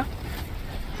over there, huh?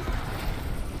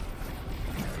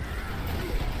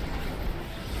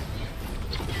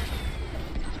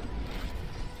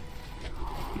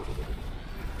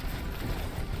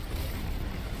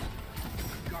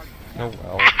 No,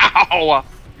 well. Ow!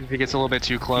 If it gets a little bit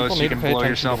too close, People you need to can pay blow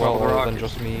attention yourself to well over the other rock. than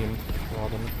just me and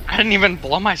Robin. I didn't even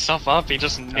blow myself up, he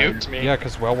just nuked me. Yeah,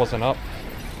 because well wasn't up.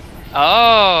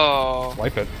 Oh!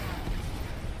 Wipe it.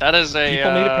 That is a,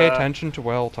 People need to pay attention to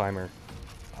well timer.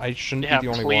 I shouldn't Yeah, be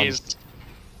the only please. one.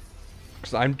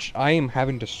 Because I am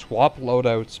having to swap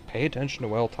loadouts, pay attention to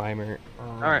well timer.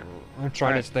 Alright. I'm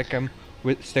trying to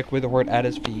stick with the word at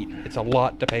his feet. It's a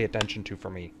lot to pay attention to for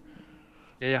me.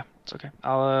 Yeah, it's okay.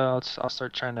 I'll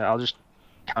start trying to. I'll just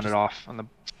count it off on the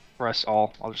press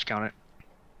all. I'll just count it.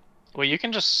 Well, you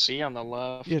can just see on the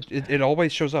left. Yeah, it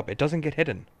always shows up. It doesn't get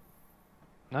hidden.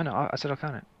 No, I said I'll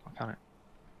count it. I'll count it.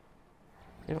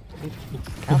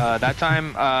 Yep. That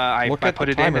time, I Look at put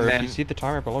the it in, timer. and If then you see the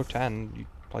timer below 10, you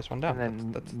place one down.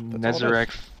 and then that's all it is.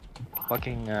 Nezarek,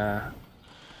 fucking,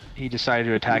 he decided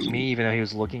to attack me, even though he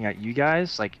was looking at you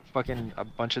guys. Like fucking a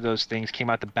bunch of those things came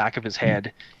out the back of his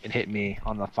head and hit me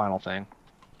on the final thing,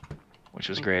 which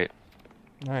was great.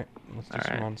 Alright, let's do some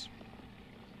Alright. runs.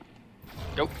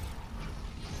 Nope.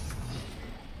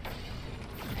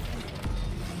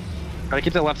 Gotta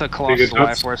keep the left of Colossus good alive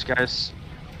notes. for us, guys.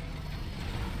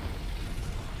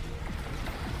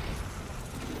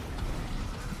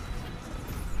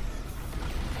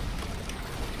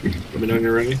 Let me know when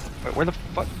you're ready. Wait, where the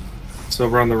fuck? It's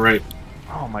over on the right.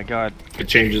 Oh my god. It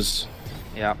changes.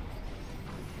 Yeah.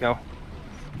 Go.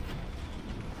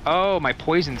 Oh, my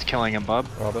poison's killing him, bub.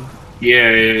 Robin?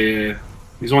 Yeah.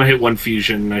 He's only hit one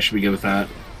fusion. I should be good with that.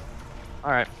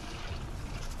 Alright.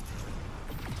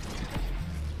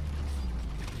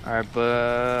 Alright,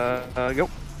 but go.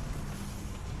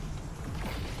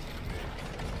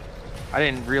 I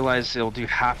didn't realize it'll do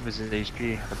half of his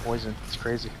HP, the poison. It's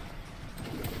crazy.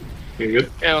 Okay,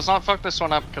 good. Yeah, let's not fuck this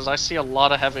one up, because I see a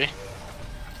lot of heavy.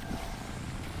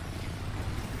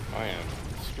 I am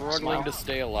struggling to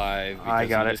stay alive because I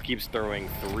got he it. just keeps throwing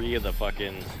 3 of the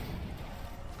fucking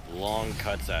long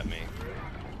cuts at me.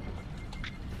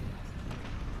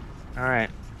 Alright.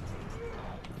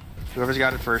 Whoever's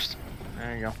got it first.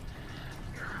 There you go.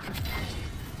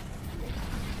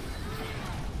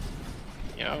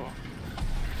 Yo.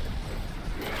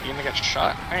 get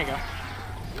shot. There you go.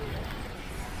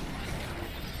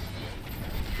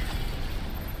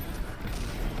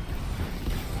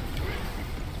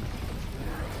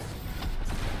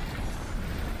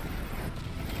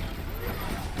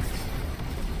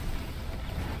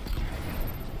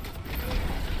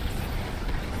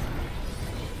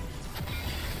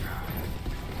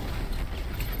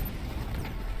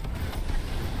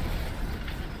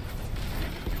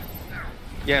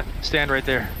 Yeah, stand right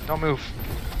there. Don't move.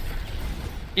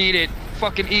 Eat it.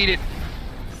 Fucking eat it.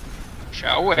 Show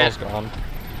Ball's it. gone.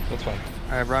 That's fine.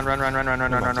 Alright, run.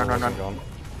 Gone.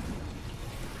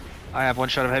 I have 1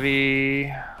 shot of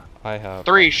heavy. I have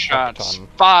 3 a shots. ton.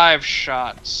 5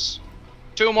 shots.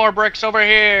 2 more bricks over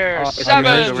here. Oh, I 7.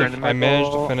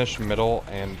 managed to finish middle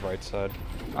and right side.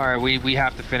 Alright, we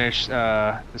have to finish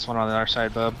this one on our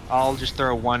side, bub. I'll just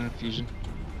throw 1 fusion.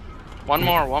 One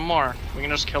more. We can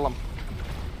just kill him.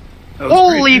 That was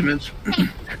Holy- great damage.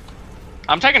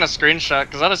 I'm taking a screenshot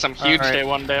because that is some huge Alright. day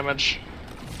 1 damage.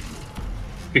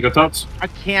 Pico thoughts? I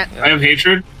can't. I have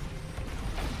hatred.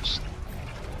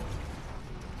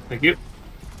 Thank you.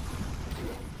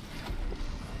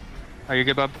 Are you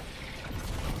good, bub?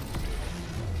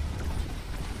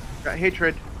 Got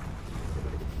hatred.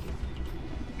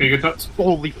 Pico thoughts?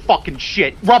 Holy fucking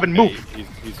shit. Robin, move.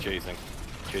 He's chasing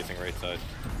right side.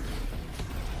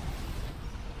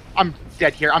 I'm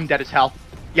dead here. I'm dead as hell.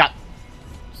 Yeah.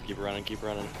 Just keep running. He's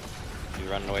running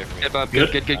away from me. Good, bub.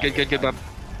 Good, bub.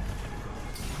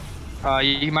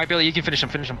 You might be able. You can finish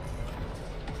him.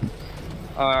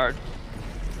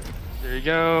 There you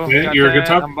go. Okay, Got you're a good that.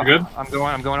 top. You're good.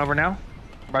 I'm going over now.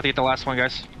 I'm about to get the last one,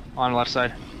 guys. On left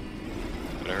side.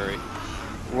 Better hurry.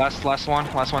 Last one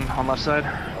on left side.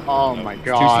 Oh my Too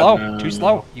god. slow. Too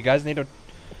slow. You guys need to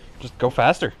just go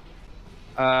faster.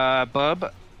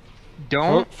 Bub,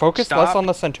 don't Focus stop. less on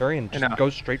the Centurion. Just No. go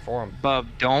straight for him. Bub,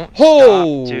 don't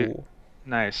Oh! stop to...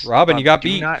 Nice. Robin, Bub, you got do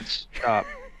beat. not stop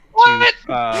What?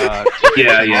 to,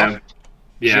 Yeah.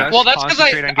 Just Well, that's because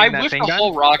concentrate on I getting that whiffed thing the done,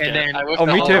 whole rocket. and then I whiffed Oh,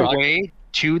 the me whole too. on the rocket. way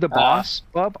to the boss,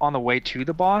 Bub, on the way to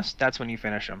the boss, that's when you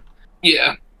finish him.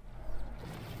 Yeah.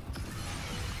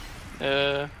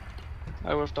 I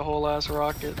whiffed a whole ass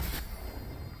rocket.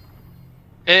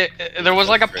 There was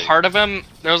like a part of him.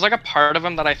 There was like a part of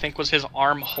him that I think was his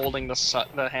arm holding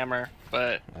the hammer,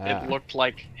 but it looked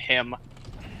like him.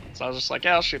 So I was just like,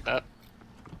 yeah, I'll shoot that.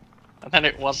 And then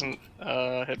it wasn't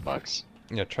hitbox.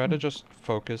 Yeah, try to just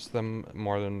focus them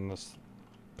more than this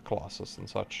Colossus and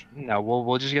such. No,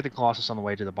 we'll just get the Colossus on the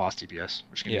way to the boss DPS.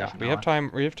 Which can Yeah, we have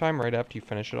time. We have time right after you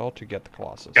finish it all to get the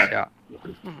Colossus. Yeah.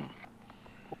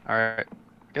 All right.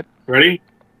 Good. Ready?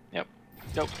 Yep.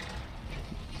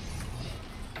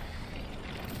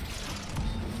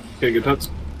 Okay, good thoughts.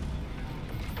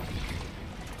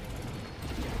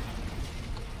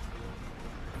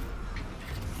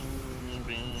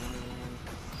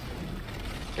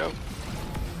 Go.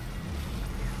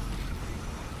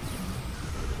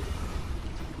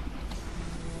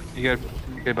 You good?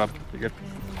 You good, Bob? You good?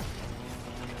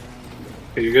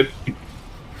 Okay, you good?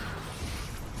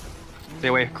 Stay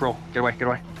away, Cruel. Get away, get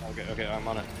away. Okay, I'm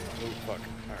on it. Oh, fuck.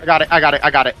 I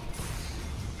got it.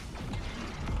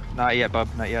 Not yet, Bub.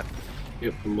 Not yet.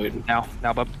 Yep, I'm waiting. Now,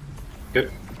 Bub.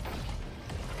 Good.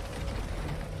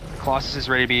 Colossus is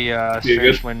ready to be good?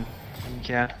 finished when you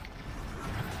can.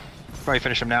 Probably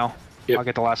finish him now. Yep. I'll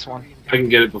get the last one. I can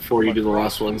get it before you do the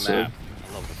last one, Map. so.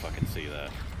 I'd love to fucking see that.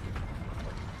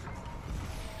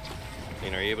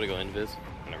 Ian, are you able to go invis?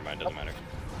 Never mind, doesn't matter.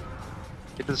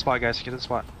 Get to the spot, guys. Get to the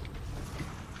spot.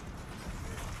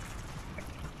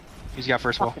 Who's got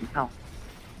first wall?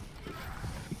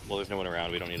 Well, there's no one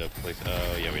around. We don't need a place.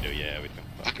 Oh, yeah, we do. Yeah, we do.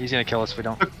 Fuck. He's gonna kill us if we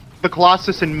don't. The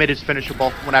Colossus in mid is finishable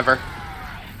whenever.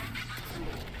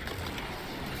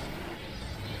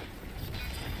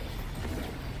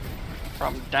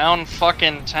 From down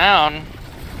fucking town.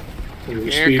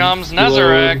 Here Speed comes low.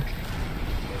 Nezarek.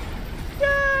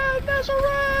 Yeah,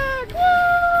 Nezarek!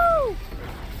 Woo!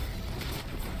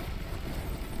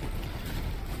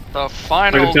 The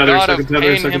final Second tether, god of second tether,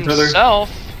 pain second tether.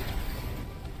 himself.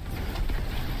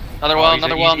 Another well, he's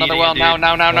another a well, easy another idiot, well. Now,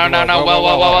 dude.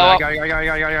 well.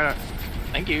 Got it.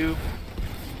 Thank you.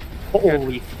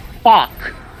 Holy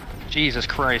fuck. Jesus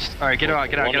Christ. Alright, get out.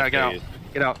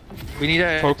 Get out. We need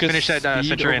to Focus finish that speed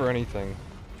Centurion. over anything.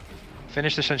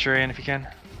 Finish the Centurion if you can.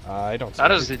 I don't. That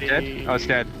see is Is it dead? Oh, it's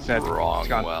dead. It's dead. wrong It's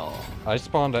gone. well. I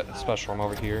spawned a special. I'm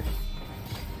over here.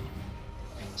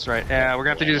 That's right. We're gonna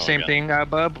have to do the same thing,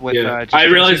 Bub. With Yeah. just I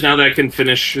finish realize it. now that I can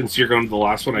finish since you're going to the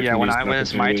last one. I Yeah, can when use when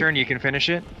it's my opportunity. turn, you can finish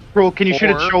it. Bro, can you shoot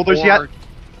its shoulders yet?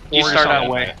 You Or start just on out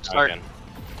the way. Start.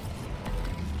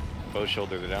 Both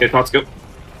shoulders are down. Okay, thoughts go.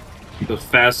 The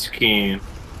fast key.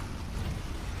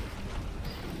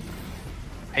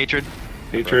 Hatred.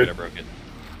 Hatred. I broke it.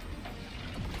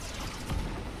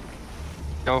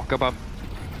 Go, Bob.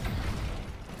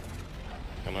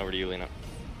 Come over to you, Lena.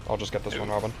 I'll just get this one,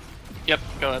 Robin. Yep,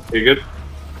 go ahead. You good?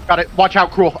 Got it. Watch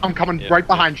out, Cruel. I'm coming Yeah. right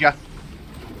behind you.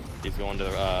 He's going to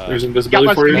There's Yeah,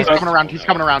 invisibility for you. he's coming around. He's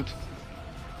coming around.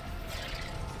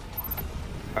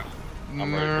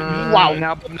 I'm right. Wow.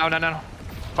 No.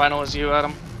 Final is you,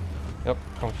 Adam. Yep,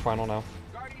 going for final now.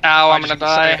 Ow, I'm I gonna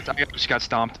just- die. I just got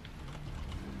stomped.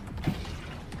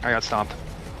 I got stomped.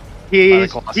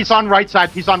 He's Colossus. he's on right side.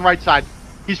 He's on right side.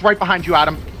 He's right behind you,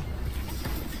 Adam.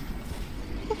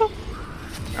 I'm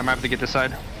gonna have to get this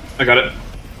side. I got it.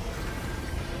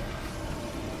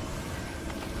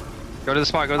 Go to the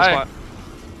spot. Go to the Hi. spot.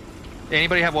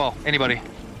 Anybody have wall? Anybody?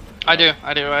 I do.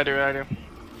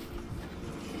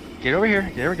 Get over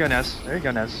here. There we go, Nez. There you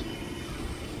go, Nez.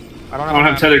 I don't I know. don't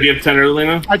what have tether. Do you have tether,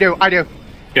 Lena? I do.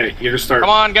 Okay, you're gonna start. Come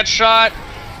on, get shot.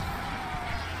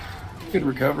 Good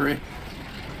recovery.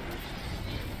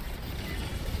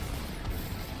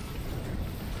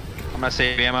 I'm gonna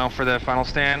save ammo for the final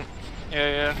stand.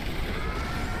 Yeah.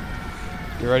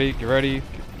 Get ready, get ready.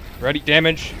 Get ready,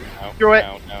 damage. No, Do it.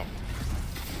 No.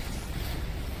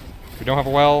 We don't have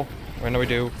a well. Wait, no, we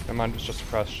do. Never mind, it's just a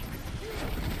crush.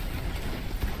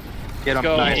 Get him.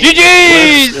 Go. Nice.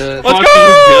 GG's! Let's Fucking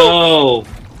go! go!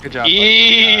 Good job.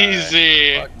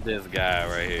 Easy. Fuck this guy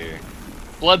right here.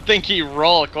 Blood Thinky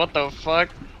Rolk. What the fuck?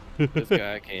 This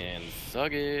guy can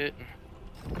suck it.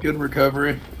 Good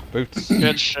recovery. Boots.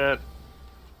 Good shit.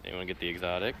 Anyone get the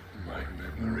exotic?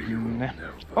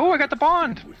 Oh, I got the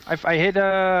bond. I hit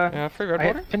Yeah, free red I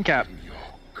water. hit pin cap.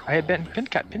 I hit pin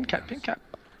cap.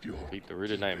 Beat the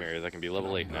rooted nightmares. I can be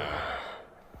level 8 now.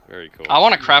 Very cool. I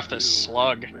want to craft this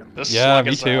slug. This Yeah, slug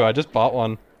me is too. I just bought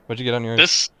one. What'd you get on yours?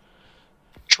 This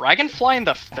dragonfly in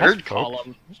the third Folk.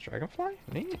 column. This dragonfly?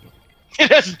 Neat.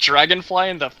 It has dragonfly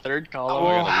in the third column.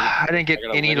 Oh, I didn't get I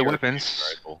got a any of the linear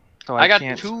weapons, rifle. so I got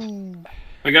can't. 2.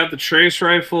 I got the trace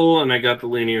rifle and I got the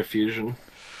linear fusion.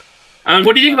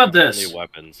 What do you think about this? New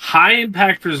weapons. High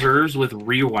impact reserves with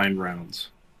rewind rounds.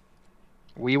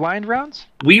 Rewind rounds?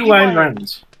 Rewind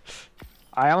rounds.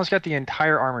 I almost got the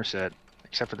entire armor set,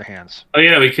 except for the hands. Oh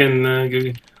yeah, we can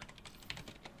go.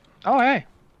 Oh, hey.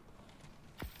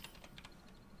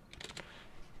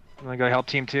 I'm gonna go help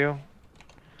team 2.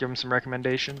 Give them some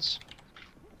recommendations.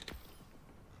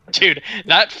 Dude,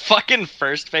 that fucking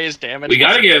first phase damage. We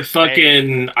gotta was get insane.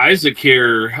 fucking Isaac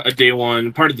here, a day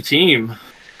one part of the team.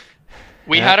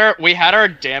 We had our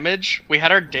damage. We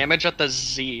had our damage at the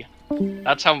Z.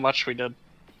 That's how much we did.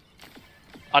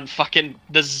 On fucking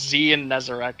the Z in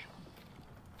Nezarek.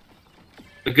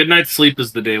 A good night's sleep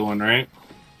is the day one, right?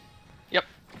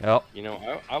 Yep. You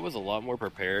know, I was a lot more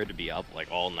prepared to be up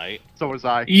like all night. So was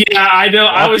I. Yeah, I know.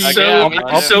 I was I'll so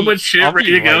be so much shit I'll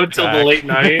ready be to go right till the back. late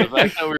night. The fact that we